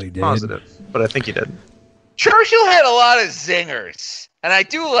I'm probably not did. Positive, but I think he did. Churchill had a lot of zingers, and I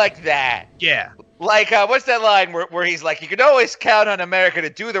do like that. Yeah. Like, what's that line where he's like, you can always count on America to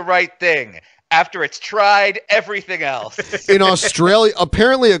do the right thing after it's tried everything else. In Australia,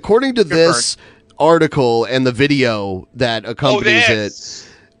 apparently, according to this article and the video that accompanies it,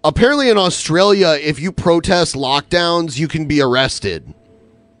 apparently in Australia, if you protest lockdowns, you can be arrested.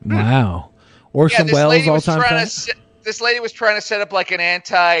 Wow. Orson Welles, all-time fat. This lady was trying to set up like an a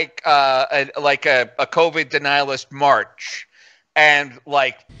COVID denialist march, and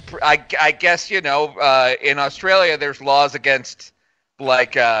like I guess in Australia there's laws against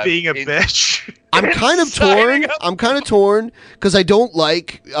like being a bitch. I'm kind of torn because I don't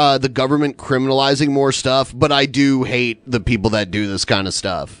like the government criminalizing more stuff, but I do hate the people that do this kind of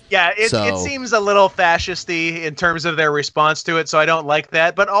stuff. Yeah, it seems a little fascisty in terms of their response to it, so I don't like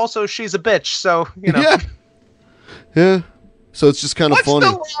that. But also, she's a bitch, so you know. Yeah. So it's just kind of funny.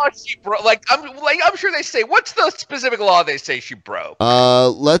 What's the law she broke? I'm sure they say. What's the specific law they say she broke?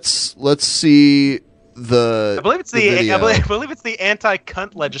 Let's see the. I believe it's video. I believe it's the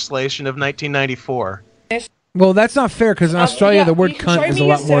anti-cunt legislation of 1994. Well, that's not fair because in Australia the word cunt is a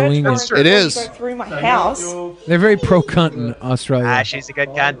lot more lenient. It is. Through my house. They're very pro cunt in Australia. She's a good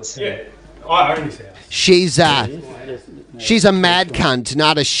cunt. Yeah. I only say She's a mad cunt,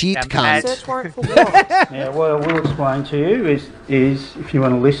 not a sheet cunt. Search warrant for what? Now, what I will explain to you is if you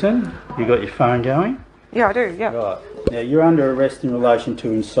want to listen, you got your phone going. Yeah, I do. Yeah. Right. Now, you're under arrest in relation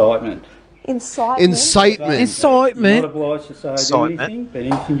to incitement. Incitement. You're not obliged to say or do anything, but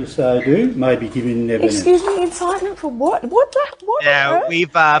anything you say or do may be given evidence. Excuse me, incitement for what? What? Yeah, we've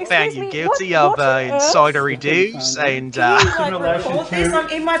found you guilty of incidery dues and.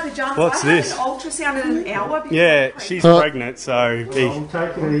 In my pajamas. What's this? I had an ultrasound in an hour. Yeah, she's pregnant, so. I'll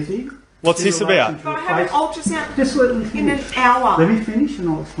take it easy. What's this about? I have an ultrasound Just let me finish. in an hour. Let me finish and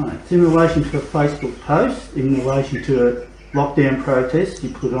I'll explain. It's in relation to a Facebook post, in relation to a lockdown protest you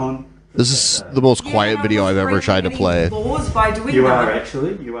put on. This is the most quiet video I've ever tried to play. You are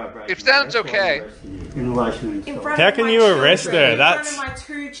actually. You are breaking. It sounds okay. In relation to How can you arrest her? That's. In front of my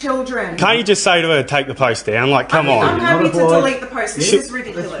two children. Can't you just say to her, take the post down? Like, come on. I'm happy to delete the post. This is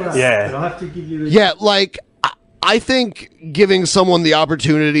ridiculous. Yeah. I have to give you the Yeah, like I think giving someone the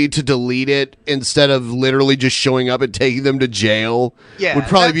opportunity to delete it instead of literally just showing up and taking them to jail would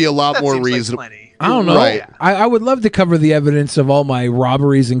probably be a lot more reasonable. I don't know. Right. I would love to cover the evidence of all my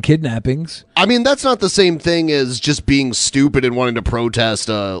robberies and kidnappings. I mean, that's not the same thing as just being stupid and wanting to protest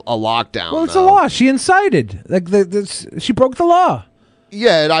a lockdown. Well, it's a law. She incited. She broke the law.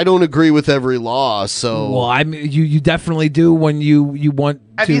 Yeah, and I don't agree with every law. So, well, you definitely do when you want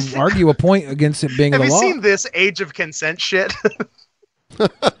to argue a point against it being a law. Have you seen this age of consent shit?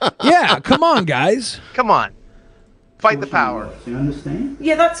 Yeah, come on, guys. Come on. Fight the power. You understand?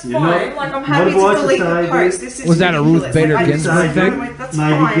 Yeah, that's fine. I'm happy to delete the post. Was that a Ruth Bader Ginsburg thing? That's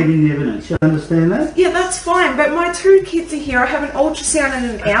Maybe fine. giving evidence. You understand that? Yeah, that's fine. But my two kids are here. I have an ultrasound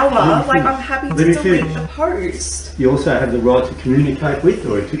in an hour. I'm happy to delete the post. You also have the right to communicate with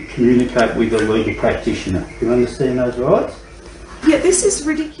or to communicate with a legal practitioner. You understand those rights? Yeah, this is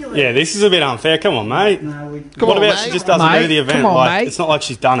ridiculous. Yeah, this is a bit unfair. Come on, mate. What about she just doesn't do the event? Mate. It's not like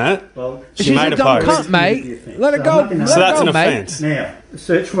she's done it. Well, she made a post. Cunt, mate. Let it go. So that's an offence. Now, the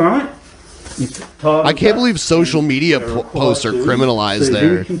search warrant. I can't believe social media posts are criminalized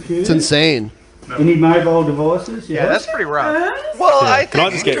there. It's insane. Any mobile devices? Yeah, that's pretty rough. Well, I think. Can I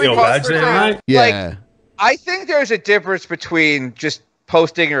just get your badge there, mate? Yeah. I think there's a difference between just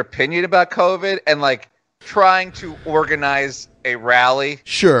posting your opinion about COVID and like trying to organize a rally,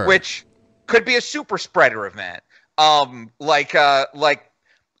 Sure, which could be a super spreader event. Like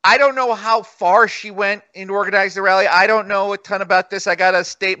I don't know how far she went in organizing the rally. I don't know a ton about this. I got a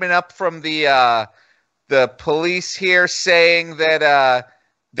statement up from the police here saying that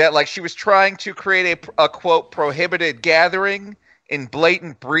like she was trying to create a quote prohibited gathering in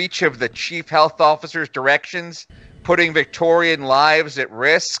blatant breach of the chief health officer's directions, putting Victorian lives at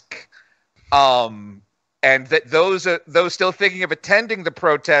risk. And that those still thinking of attending the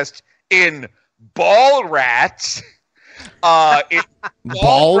protest in Ball Rats. In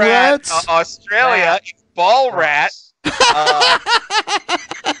Ball Rats? Australia, Ball Rat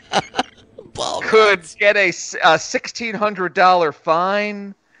could get a $1,600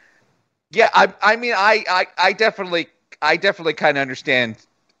 fine. Yeah, I mean, I definitely kind of understand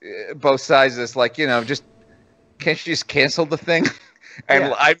both sides of this. Like, just can't you just cancel the thing? And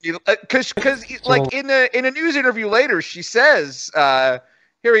yeah. I mean, because like in a news interview later, she says, here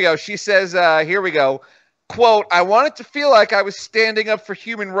we go. She says, here we go. Quote, I wanted to feel like I was standing up for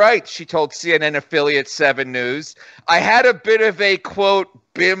human rights, she told CNN affiliate 7 News. I had a bit of a, quote,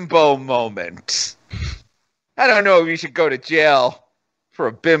 bimbo moment. I don't know if you should go to jail for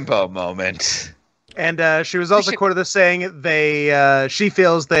a bimbo moment. And she was also quoted as saying she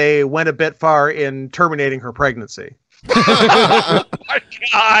feels they went a bit far in terminating her pregnancy. Oh my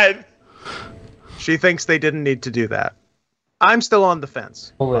God. She thinks they didn't need to do that. I'm still on the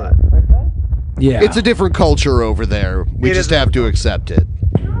fence. But... Yeah. It's a different culture over there. We just have to accept it.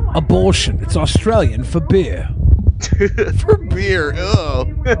 Abortion. It's Australian for beer. For beer. Ugh.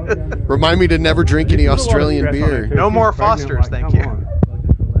 Remind me to never drink any Australian beer. No more Fosters, thank you.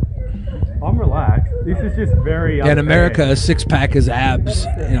 I'm relaxed. This is just very unfair. In America, a 6-pack is abs.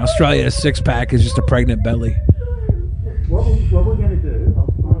 In Australia, a 6-pack is just a pregnant belly. What we're going to do...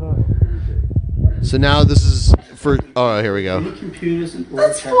 So now this is for... Oh, here we go. Any computers and...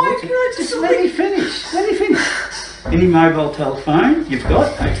 That's fine. Just let me finish. Any mobile telephone you've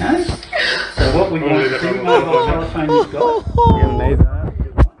got, okay? So what we want is any mobile telephone you've got.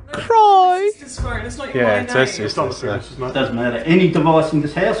 Cry. It's not your name. Doesn't matter. Any device in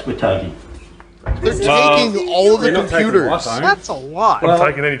this house we're taking. They're taking all of the computers. That's a lot. Well,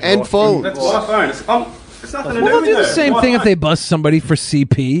 and phones. That's my phone. It's nothing to do Well, they'll with do the it. same thing if they bust somebody for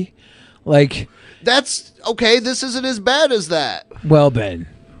CP. Like... That's... Okay, this isn't as bad as that. Well, Ben.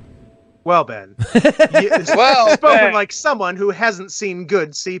 Well, Ben. Spoken like someone who hasn't seen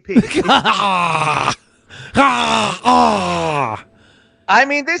good CP. I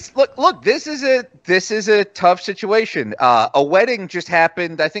mean, look. This is a tough situation. A wedding just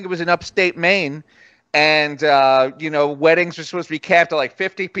happened. I think it was in upstate Maine, and weddings are supposed to be capped at like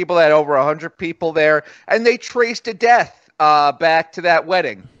 50 people. They had over 100 people there, and they traced a death back to that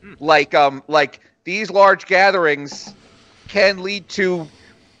wedding. Like these large gatherings can lead to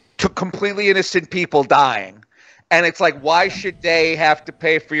completely innocent people dying, and it's like, why should they have to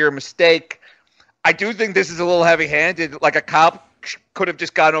pay for your mistake? I do think this is a little heavy-handed. Like a cop could have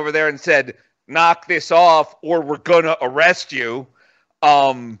just gone over there and said, knock this off or we're gonna arrest you.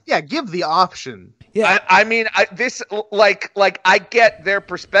 Give the option. Yeah. I mean, I get their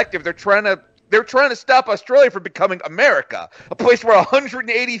perspective. They're trying to stop Australia from becoming America, a place where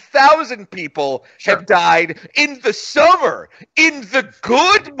 180,000 people have died in the summer, in the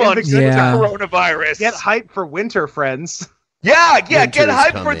good months of coronavirus. Get hype for winter, friends. Yeah, get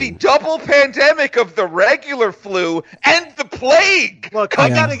hype for the double pandemic of the regular flu and the plague. Look, I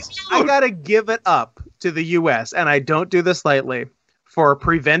gotta give it up to the U.S., and I don't do this lightly, for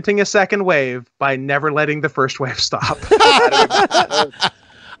preventing a second wave by never letting the first wave stop.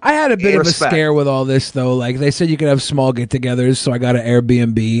 I had a bit of a scare with all this, though. Like, they said you could have small get-togethers, so I got an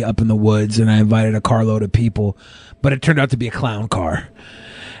Airbnb up in the woods, and I invited a carload of people, but it turned out to be a clown car.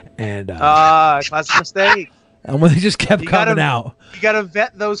 And classic mistake. And when they just kept coming out. You gotta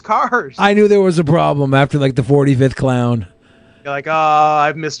vet those cars. I knew there was a problem after, like, the 45th clown. You're like,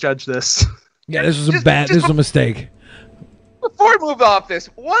 I've misjudged this. Yeah, this was a mistake. Before we move off this,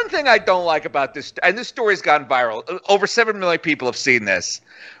 one thing I don't like about this, and this story's gone viral, over 7 million people have seen this.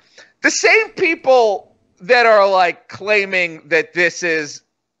 The same people that are like claiming that this is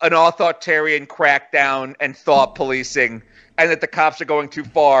an authoritarian crackdown and thought policing and that the cops are going too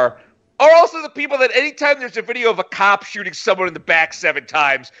far are also the people that anytime there's a video of a cop shooting someone in the back 7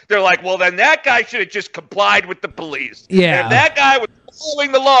 times, they're like, well, then that guy should have just complied with the police. Yeah. And if that guy was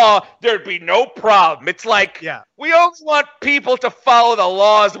following the law, there'd be no problem. It's like, we only want people to follow the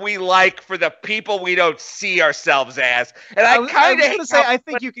laws we like for the people we don't see ourselves as. And I kind of I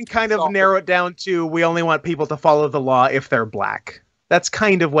think you can kind of narrow it down to we only want people to follow the law if they're black. That's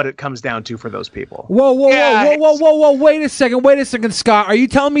kind of what it comes down to for those people. Whoa, wait a second, Scott. Are you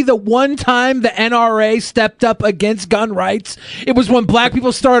telling me that one time the NRA stepped up against gun rights, it was when black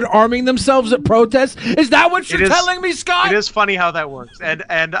people started arming themselves at protests? Is that what you're telling me, Scott? It is funny how that works. And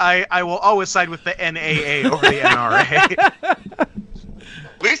I will always side with the NAA over the NRA.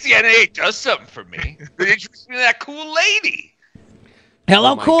 At least the NAA does something for me. They introduced me to that cool lady.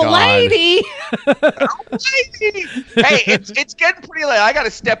 Hello, cool lady. Hey, it's getting pretty late. I got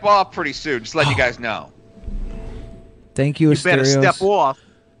to step off pretty soon. Just letting you guys know. Thank you, You better Asterios. step off.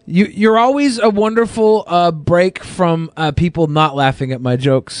 You're always a wonderful break from people not laughing at my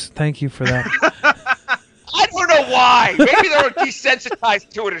jokes. Thank you for that. I don't know why. Maybe they were desensitized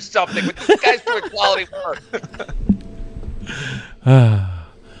to it or something. But this guy's doing quality work.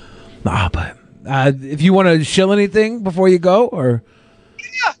 But if you want to shill anything before you go, or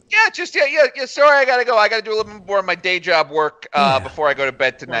Yeah. Sorry, I gotta go. I gotta do a little bit more of my day job work before I go to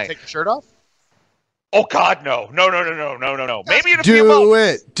bed tonight. Take your shirt off? Oh God, no. Maybe in a few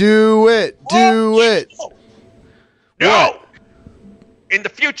moments. Do it. No. In the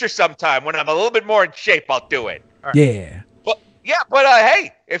future, sometime when I'm a little bit more in shape, I'll do it. Yeah. But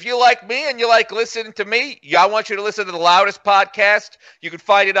hey, if you like me and you like listening to me, I want you to listen to the Loudest podcast. You can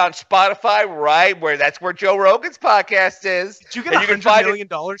find it on Spotify, right where that's where Joe Rogan's podcast is. Did you get $100 million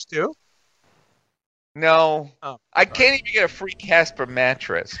too? No, I can't even get a free Casper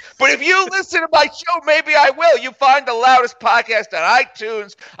mattress. But if you listen to my show, maybe I will. You find the Loudest podcast on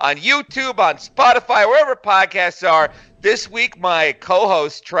iTunes, on YouTube, on Spotify, wherever podcasts are. This week, my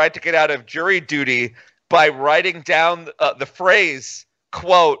co-host tried to get out of jury duty by writing down the phrase,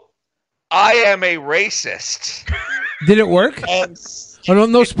 quote, "I am a racist." Did it work? And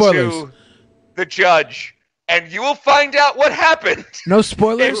no spoilers. To the judge, and you will find out what happened. No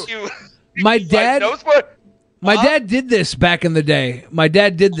spoilers. My dad did this back in the day. My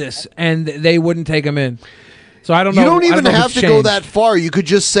dad did this, and they wouldn't take him in. So I don't know. You don't even know if have it's to go changed. that far. You could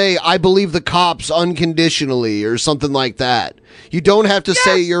just say, "I believe the cops unconditionally," or something like that. You don't have to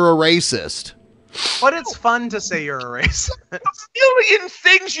say you're a racist. But it's fun to say you're a racist. A million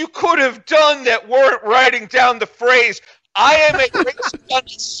things you could have done that weren't writing down the phrase, "I am a racist," on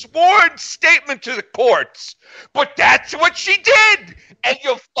a sworn statement to the courts. But that's what she did. And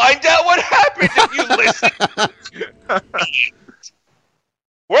you'll find out what happened if you listen.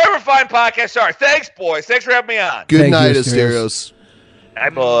 Wherever fine podcasts are. Thanks, boys. Thanks for having me on. Good night, Asterios. Hi,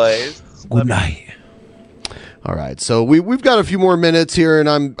 boys. Good night. All right, so we've got a few more minutes here, and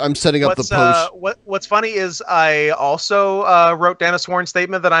I'm setting up the post. What's funny is I also wrote down a sworn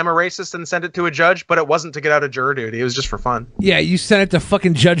statement that I'm a racist and sent it to a judge, but it wasn't to get out of jury duty. It was just for fun. Yeah, you sent it to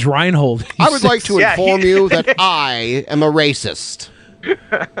fucking Judge Reinhold. I would like to inform you that I am a racist.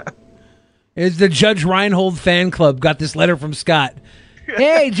 It's the Judge Reinhold fan club. Got this letter from Scott.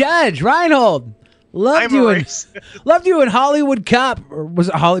 Hey, Judge Reinhold, loved you in Hollywood Cop, or was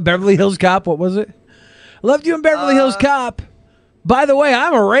it Beverly Hills Cop? What was it? Loved you in Beverly Hills Cop. By the way,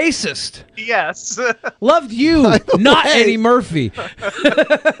 I'm a racist. Yes. Loved you, not Eddie Murphy.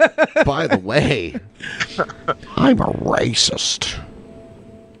 By the way, I'm a racist.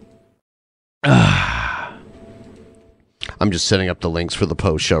 I'm just setting up the links for the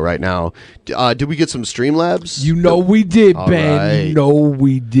post show right now. Did we get some Streamlabs? You know we did, All Ben. right. You know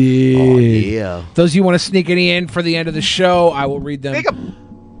we did. Oh, yeah. Those of you want to sneak any in for the end of the show, I will read them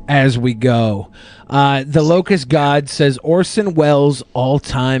as we go. The Locust God says Orson Welles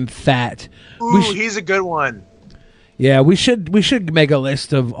all-time fat. Ooh, he's a good one. Yeah, we should make a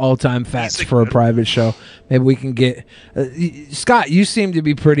list of all-time fats for a private show. Maybe we can get Scott. You seem to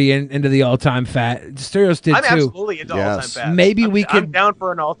be pretty into the all-time fat. Stereos did I'm too. absolutely into all-time fats. Maybe I'm down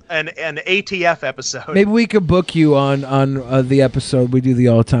for an ATF episode. Maybe we could book you on the episode we do the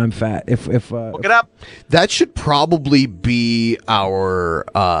all-time fat. If look it up. That should probably be our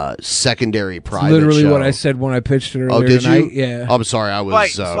secondary private. Literally show. what I said when I pitched it earlier did tonight. you? Yeah. I'm sorry. I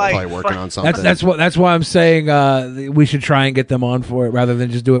was probably working on something. That's why I'm saying we should try and get them on for it rather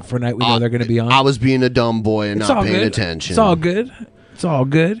than just do it for a night we know they're going to be on. I was being a dumb boy and It's not all paying good. attention. It's all good. It's all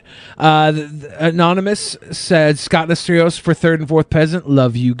good. Anonymous said Scott Asterios for third and fourth peasant.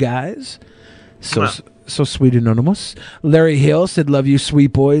 Love you guys. So sweet, Anonymous. Larry Hill said love you,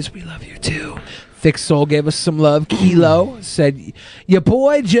 sweet boys. We love you too. Thick Soul gave us some love. Kilo said your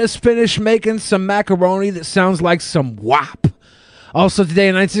boy just finished making some macaroni that sounds like some WAP. Also today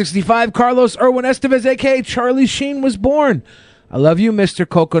in 1965, Carlos Erwin Estevez, a.k.a. Charlie Sheen, was born. I love you, Mr.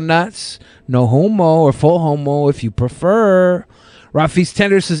 Coconuts. No homo or full homo if you prefer. Rafi's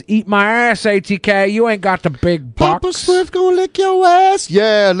Tender says, eat my ass, ATK. You ain't got the big bucks. Papa Swift gonna lick your ass.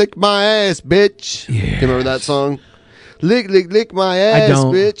 Yeah, lick my ass, bitch. Yeah. You remember that song? Lick my ass, I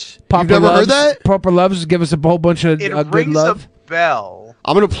don't. bitch. Papa You've never Loves, heard that? Papa Loves give us a whole bunch of It good rings love. a bell.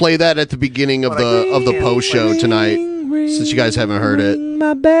 I'm gonna play that at the beginning of the post show tonight, since you guys haven't heard it.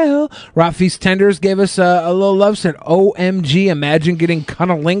 My bell. Rafi's Tenders gave us a little love. Said, "OMG, imagine getting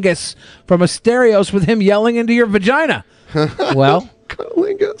cunnilingus from a stereos with him yelling into your vagina." Well,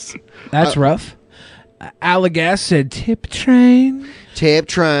 cunnilingus. That's rough. Allegas said, "Tip train." Tip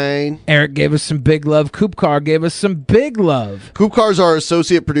train. Eric gave us some big love. Koopkar gave us some big love. Koopkar's our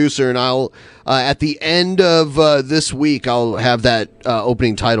associate producer, and I'll at the end of this week I'll have that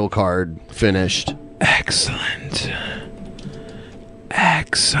opening title card finished. Excellent.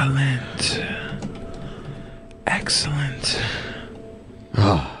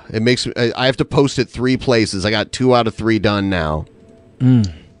 It makes me. I have to post it 3 places. I got 2 out of 3 done now. Ooh,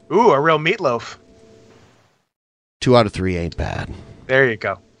 a real meatloaf. 2 out of 3 ain't bad. There you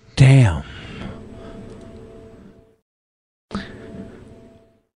go. Damn.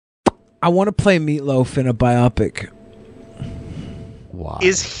 I want to play Meatloaf in a biopic. Wow.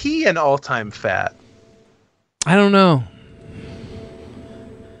 Is he an all-time fat? I don't know.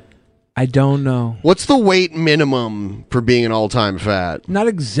 What's the weight minimum for being an all-time fat? Not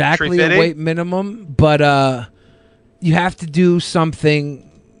exactly a weight minimum, but you have to do something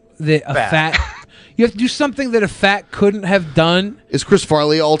that a fat you have to do something that a fat couldn't have done. Is Chris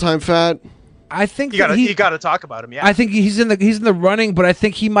Farley all-time fat? I think you gotta talk about him. Yeah, I think he's in the running, but I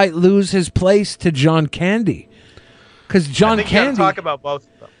think he might lose his place to John Candy, because John I think you Candy. gotta talk about both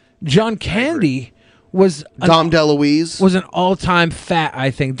of them. John Candy was Dom DeLuise was an all-time fat.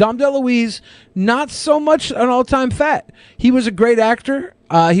 I think Dom DeLuise, not so much an all-time fat. He was a great actor.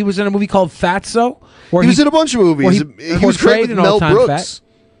 He was in a movie called Fatso. He was in a bunch of movies. He was great with Mel Brooks. Fat.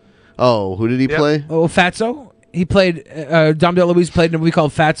 Oh, who did he play? Oh, Fatso. He played. Dom DeLuise played in a movie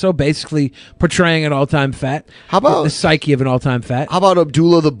called Fatso, basically portraying an all-time fat. How about the psyche of an all-time fat? How about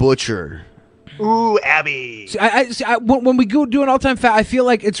Abdullah the Butcher? Ooh, Abby. When we go do an all-time fat, I feel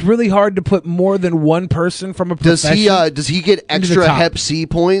like it's really hard to put more than one person from a profession. Does he get extra Hep C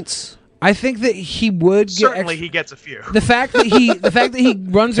points? I think that he would Certainly he gets a few. The fact that he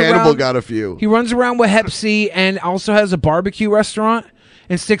runs around. Hannibal got a few. He runs around with Hep C and also has a barbecue restaurant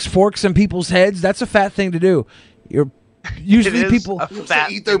and sticks forks in people's heads. That's a fat thing to do. Usually people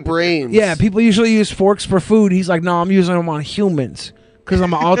eat their brains. Yeah, people usually use forks for food. He's like, no, I'm using them on humans because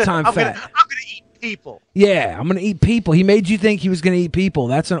I'm an all-time fat. I'm gonna eat people. Yeah, I'm gonna eat people. He made you think he was gonna eat people.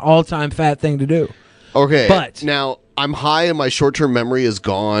 That's an all-time fat thing to do. Okay, but now I'm high and my short-term memory is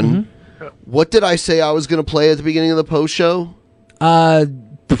gone. Mm-hmm. What did I say I was going to play at the beginning of the post show?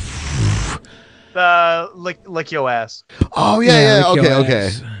 Lick your ass. Oh yeah.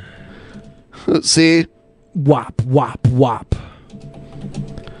 Okay. See, wop.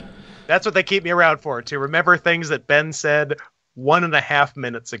 That's what they keep me around for, to remember things that Ben said 1.5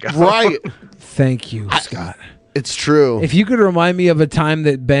 minutes ago. Right. Thank you, Scott. It's true. If you could remind me of a time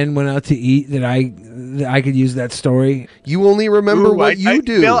that Ben went out to eat that I could use that story. You only remember what you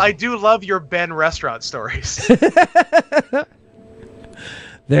do. Bill, I do love your Ben restaurant stories.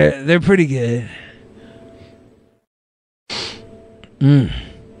 They're pretty good.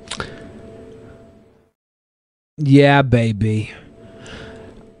 Yeah, baby.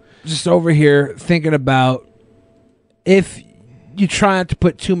 Just over here thinking about if you try not to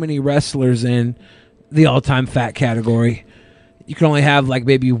put too many wrestlers in the all-time fat category, you can only have like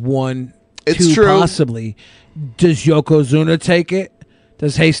maybe 1, 2 possibly. Does Yokozuna take it?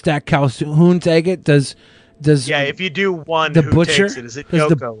 Does Haystack Calhoun take it? Does if you do one, the who Butcher? takes it? Is it Does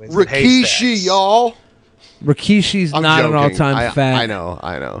Yoko? Is it Rikishi, Haystacks? y'all. Rikishi's I'm not joking. an all-time fat. I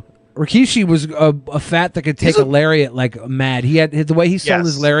know. Rikishi was a fat that could take a lariat like mad. He had the way he sold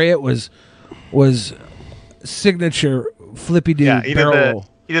his lariat was signature flippy do barrel.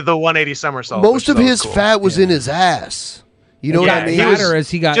 He did the 180 somersault. Most of his fat was in his ass. You know what I mean? Fatter as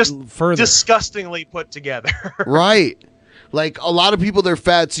he got further. Disgustingly put together. Right. Like a lot of people, their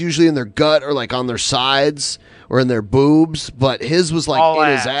fat's usually in their gut or like on their sides or in their boobs, but his was like All in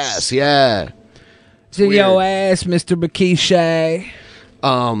his ass. Yeah. To your ass, Mr. Rikishi.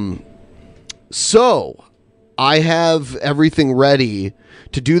 So I have everything ready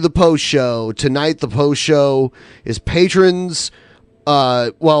to do the post show. Tonight, the post show is patrons.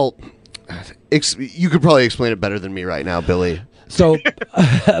 You could probably explain it better than me right now, Billy. So,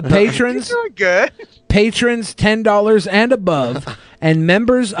 patrons, You're doing good. Patrons $10 and above, and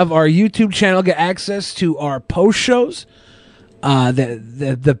members of our YouTube channel get access to our post shows.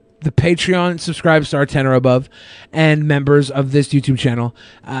 The the Patreon subscribes to our 10 or above and members of this YouTube channel.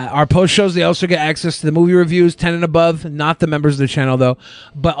 Our post shows, they also get access to the movie reviews, 10 and above, not the members of the channel though,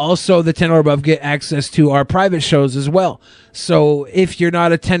 but also the 10 or above get access to our private shows as well. So if you're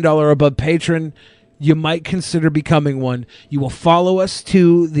not a $10 or above patron, you might consider becoming one. You will follow us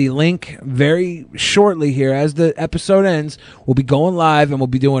to the link very shortly here. As the episode ends, we'll be going live and we'll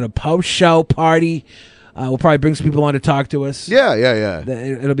be doing a post-show party. We'll probably bring some people on to talk to us. Yeah.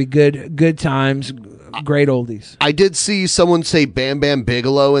 It'll be good times, great oldies. I did see someone say Bam Bam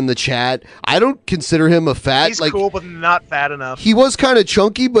Bigelow in the chat. I don't consider him a fat. He's cool, but not fat enough. He was kind of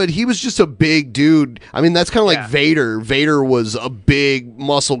chunky, but he was just a big dude. I mean, that's kind of like Vader. Vader was a big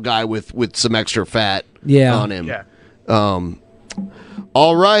muscle guy with some extra fat on him. Yeah.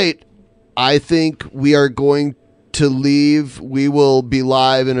 All right. I think we are going to leave. We will be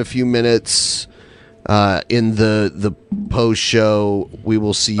live in a few minutes. In the post show, we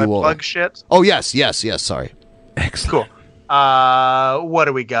will see you all. Plug shit. Oh yes. Sorry. Excellent. Cool. What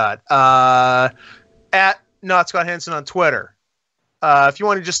do we got? At Not Scott Henson on Twitter. If you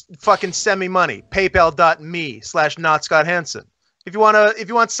want to just fucking send me money, PayPal.me/Not Scott Henson. If you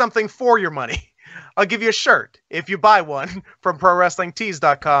want something for your money, I'll give you a shirt if you buy one from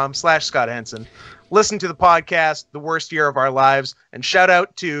ProWrestlingTees.com/Scott Henson. Listen to the podcast, The Worst Year of Our Lives, and shout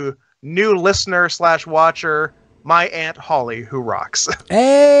out to new listener/watcher, my Aunt Holly, who rocks.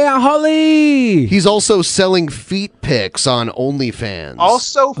 Hey, Holly! He's also selling feet pics on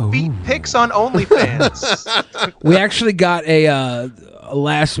OnlyFans. Feet pics on OnlyFans. We actually got a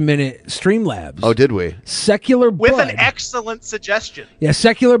last-minute Streamlabs. Oh, did we? Secular With Bud. an excellent suggestion. Yeah,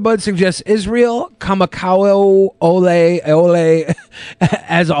 Secular Bud suggests Israel Kamakawa Ole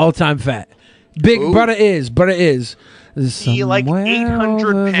as all-time fat. Big brother is. The like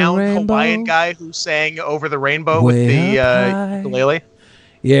 800-pound Hawaiian guy who sang Over the Rainbow with the ukulele.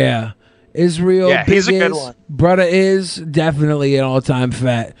 Yeah. Israel. Yeah, he's a good is, one. Brother is definitely an all-time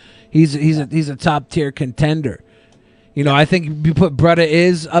fat. He's a top-tier contender. You know, I think you put Brother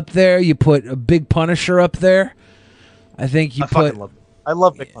is up there. You put a Big Punisher up there. I think you put. I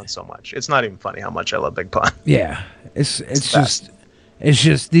love Big Pun so much. It's not even funny how much I love Big Pun. Yeah, it's just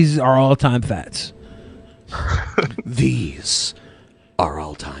these are all-time fats. These are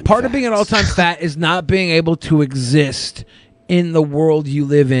all-time Part of being an all-time fat is not being able to exist in the world you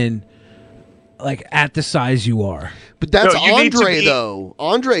live in, like at the size you are. But that's Andre, though.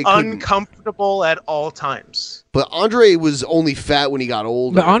 Andre uncomfortable at all times. But Andre was only fat when he got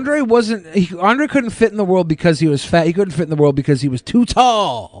older. But Andre wasn't. Andre couldn't fit in the world because he was fat. He couldn't fit in the world because he was too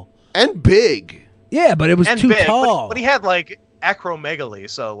tall and big. Yeah, but it was too big, tall. But he had like acromegaly,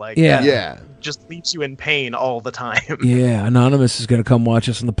 so like yeah, just leaves you in pain all the time. Yeah, Anonymous is going to come watch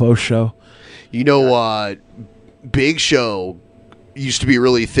us on the post show. You know, Big Show used to be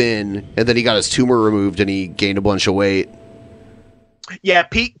really thin, and then he got his tumor removed, and he gained a bunch of weight. Yeah,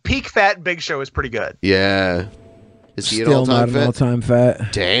 peak fat Big Show is pretty good. Yeah, is he Still an all-time not fat? an all-time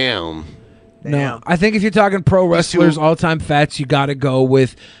fat. Damn. No, I think if you're talking pro wrestlers, all-time fats, you got to go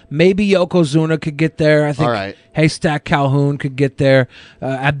with maybe Yokozuna could get there. I think Haystack Calhoun could get there.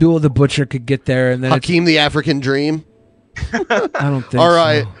 Abdullah the Butcher could get there, and then Hakeem the African Dream. I don't think. All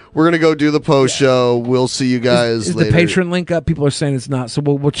right, so. we're gonna go do the post show. We'll see you guys Is later. the Patreon link up? People are saying it's not, so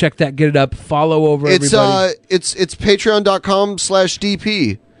we'll check that. Get it up. Follow over. Everybody. It's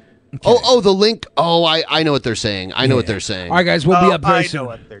patreon.com/DP. Okay. Oh, the link. Oh, I know what they're saying. I know what they're saying. All right, guys, we'll be up very soon. I know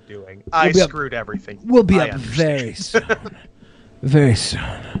what they're doing. I screwed everything. We'll be up very soon. Very soon.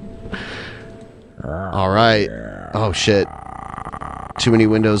 All right. Oh, shit. Too many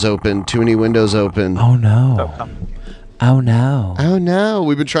windows open. Too many windows open. Oh, no. Oh, no. Oh, no.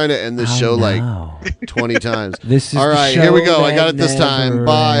 We've been trying to end this show like 20 times. This is all right, the here we show go. I got that it this time. never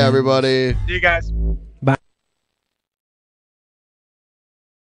Bye, ends. everybody. See you guys. Bye.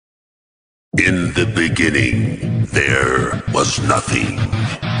 In the beginning, there was nothing.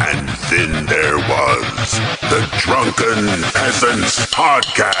 And then there was the Drunken Peasants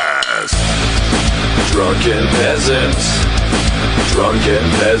Podcast. Drunken Peasants. Drunken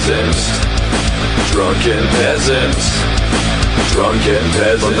Peasants. Drunken Peasants. Drunken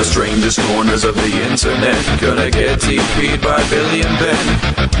Peasants. From the strangest corners of the internet, gonna get TP'd by Billy and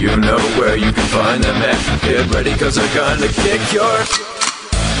Ben. You know where you can find them at. Get ready, cause they're gonna kick your...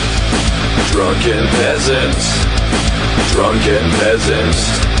 Drunken Peasants. Drunken Peasants.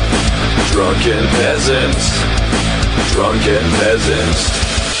 Drunken Peasants. Drunken Peasants.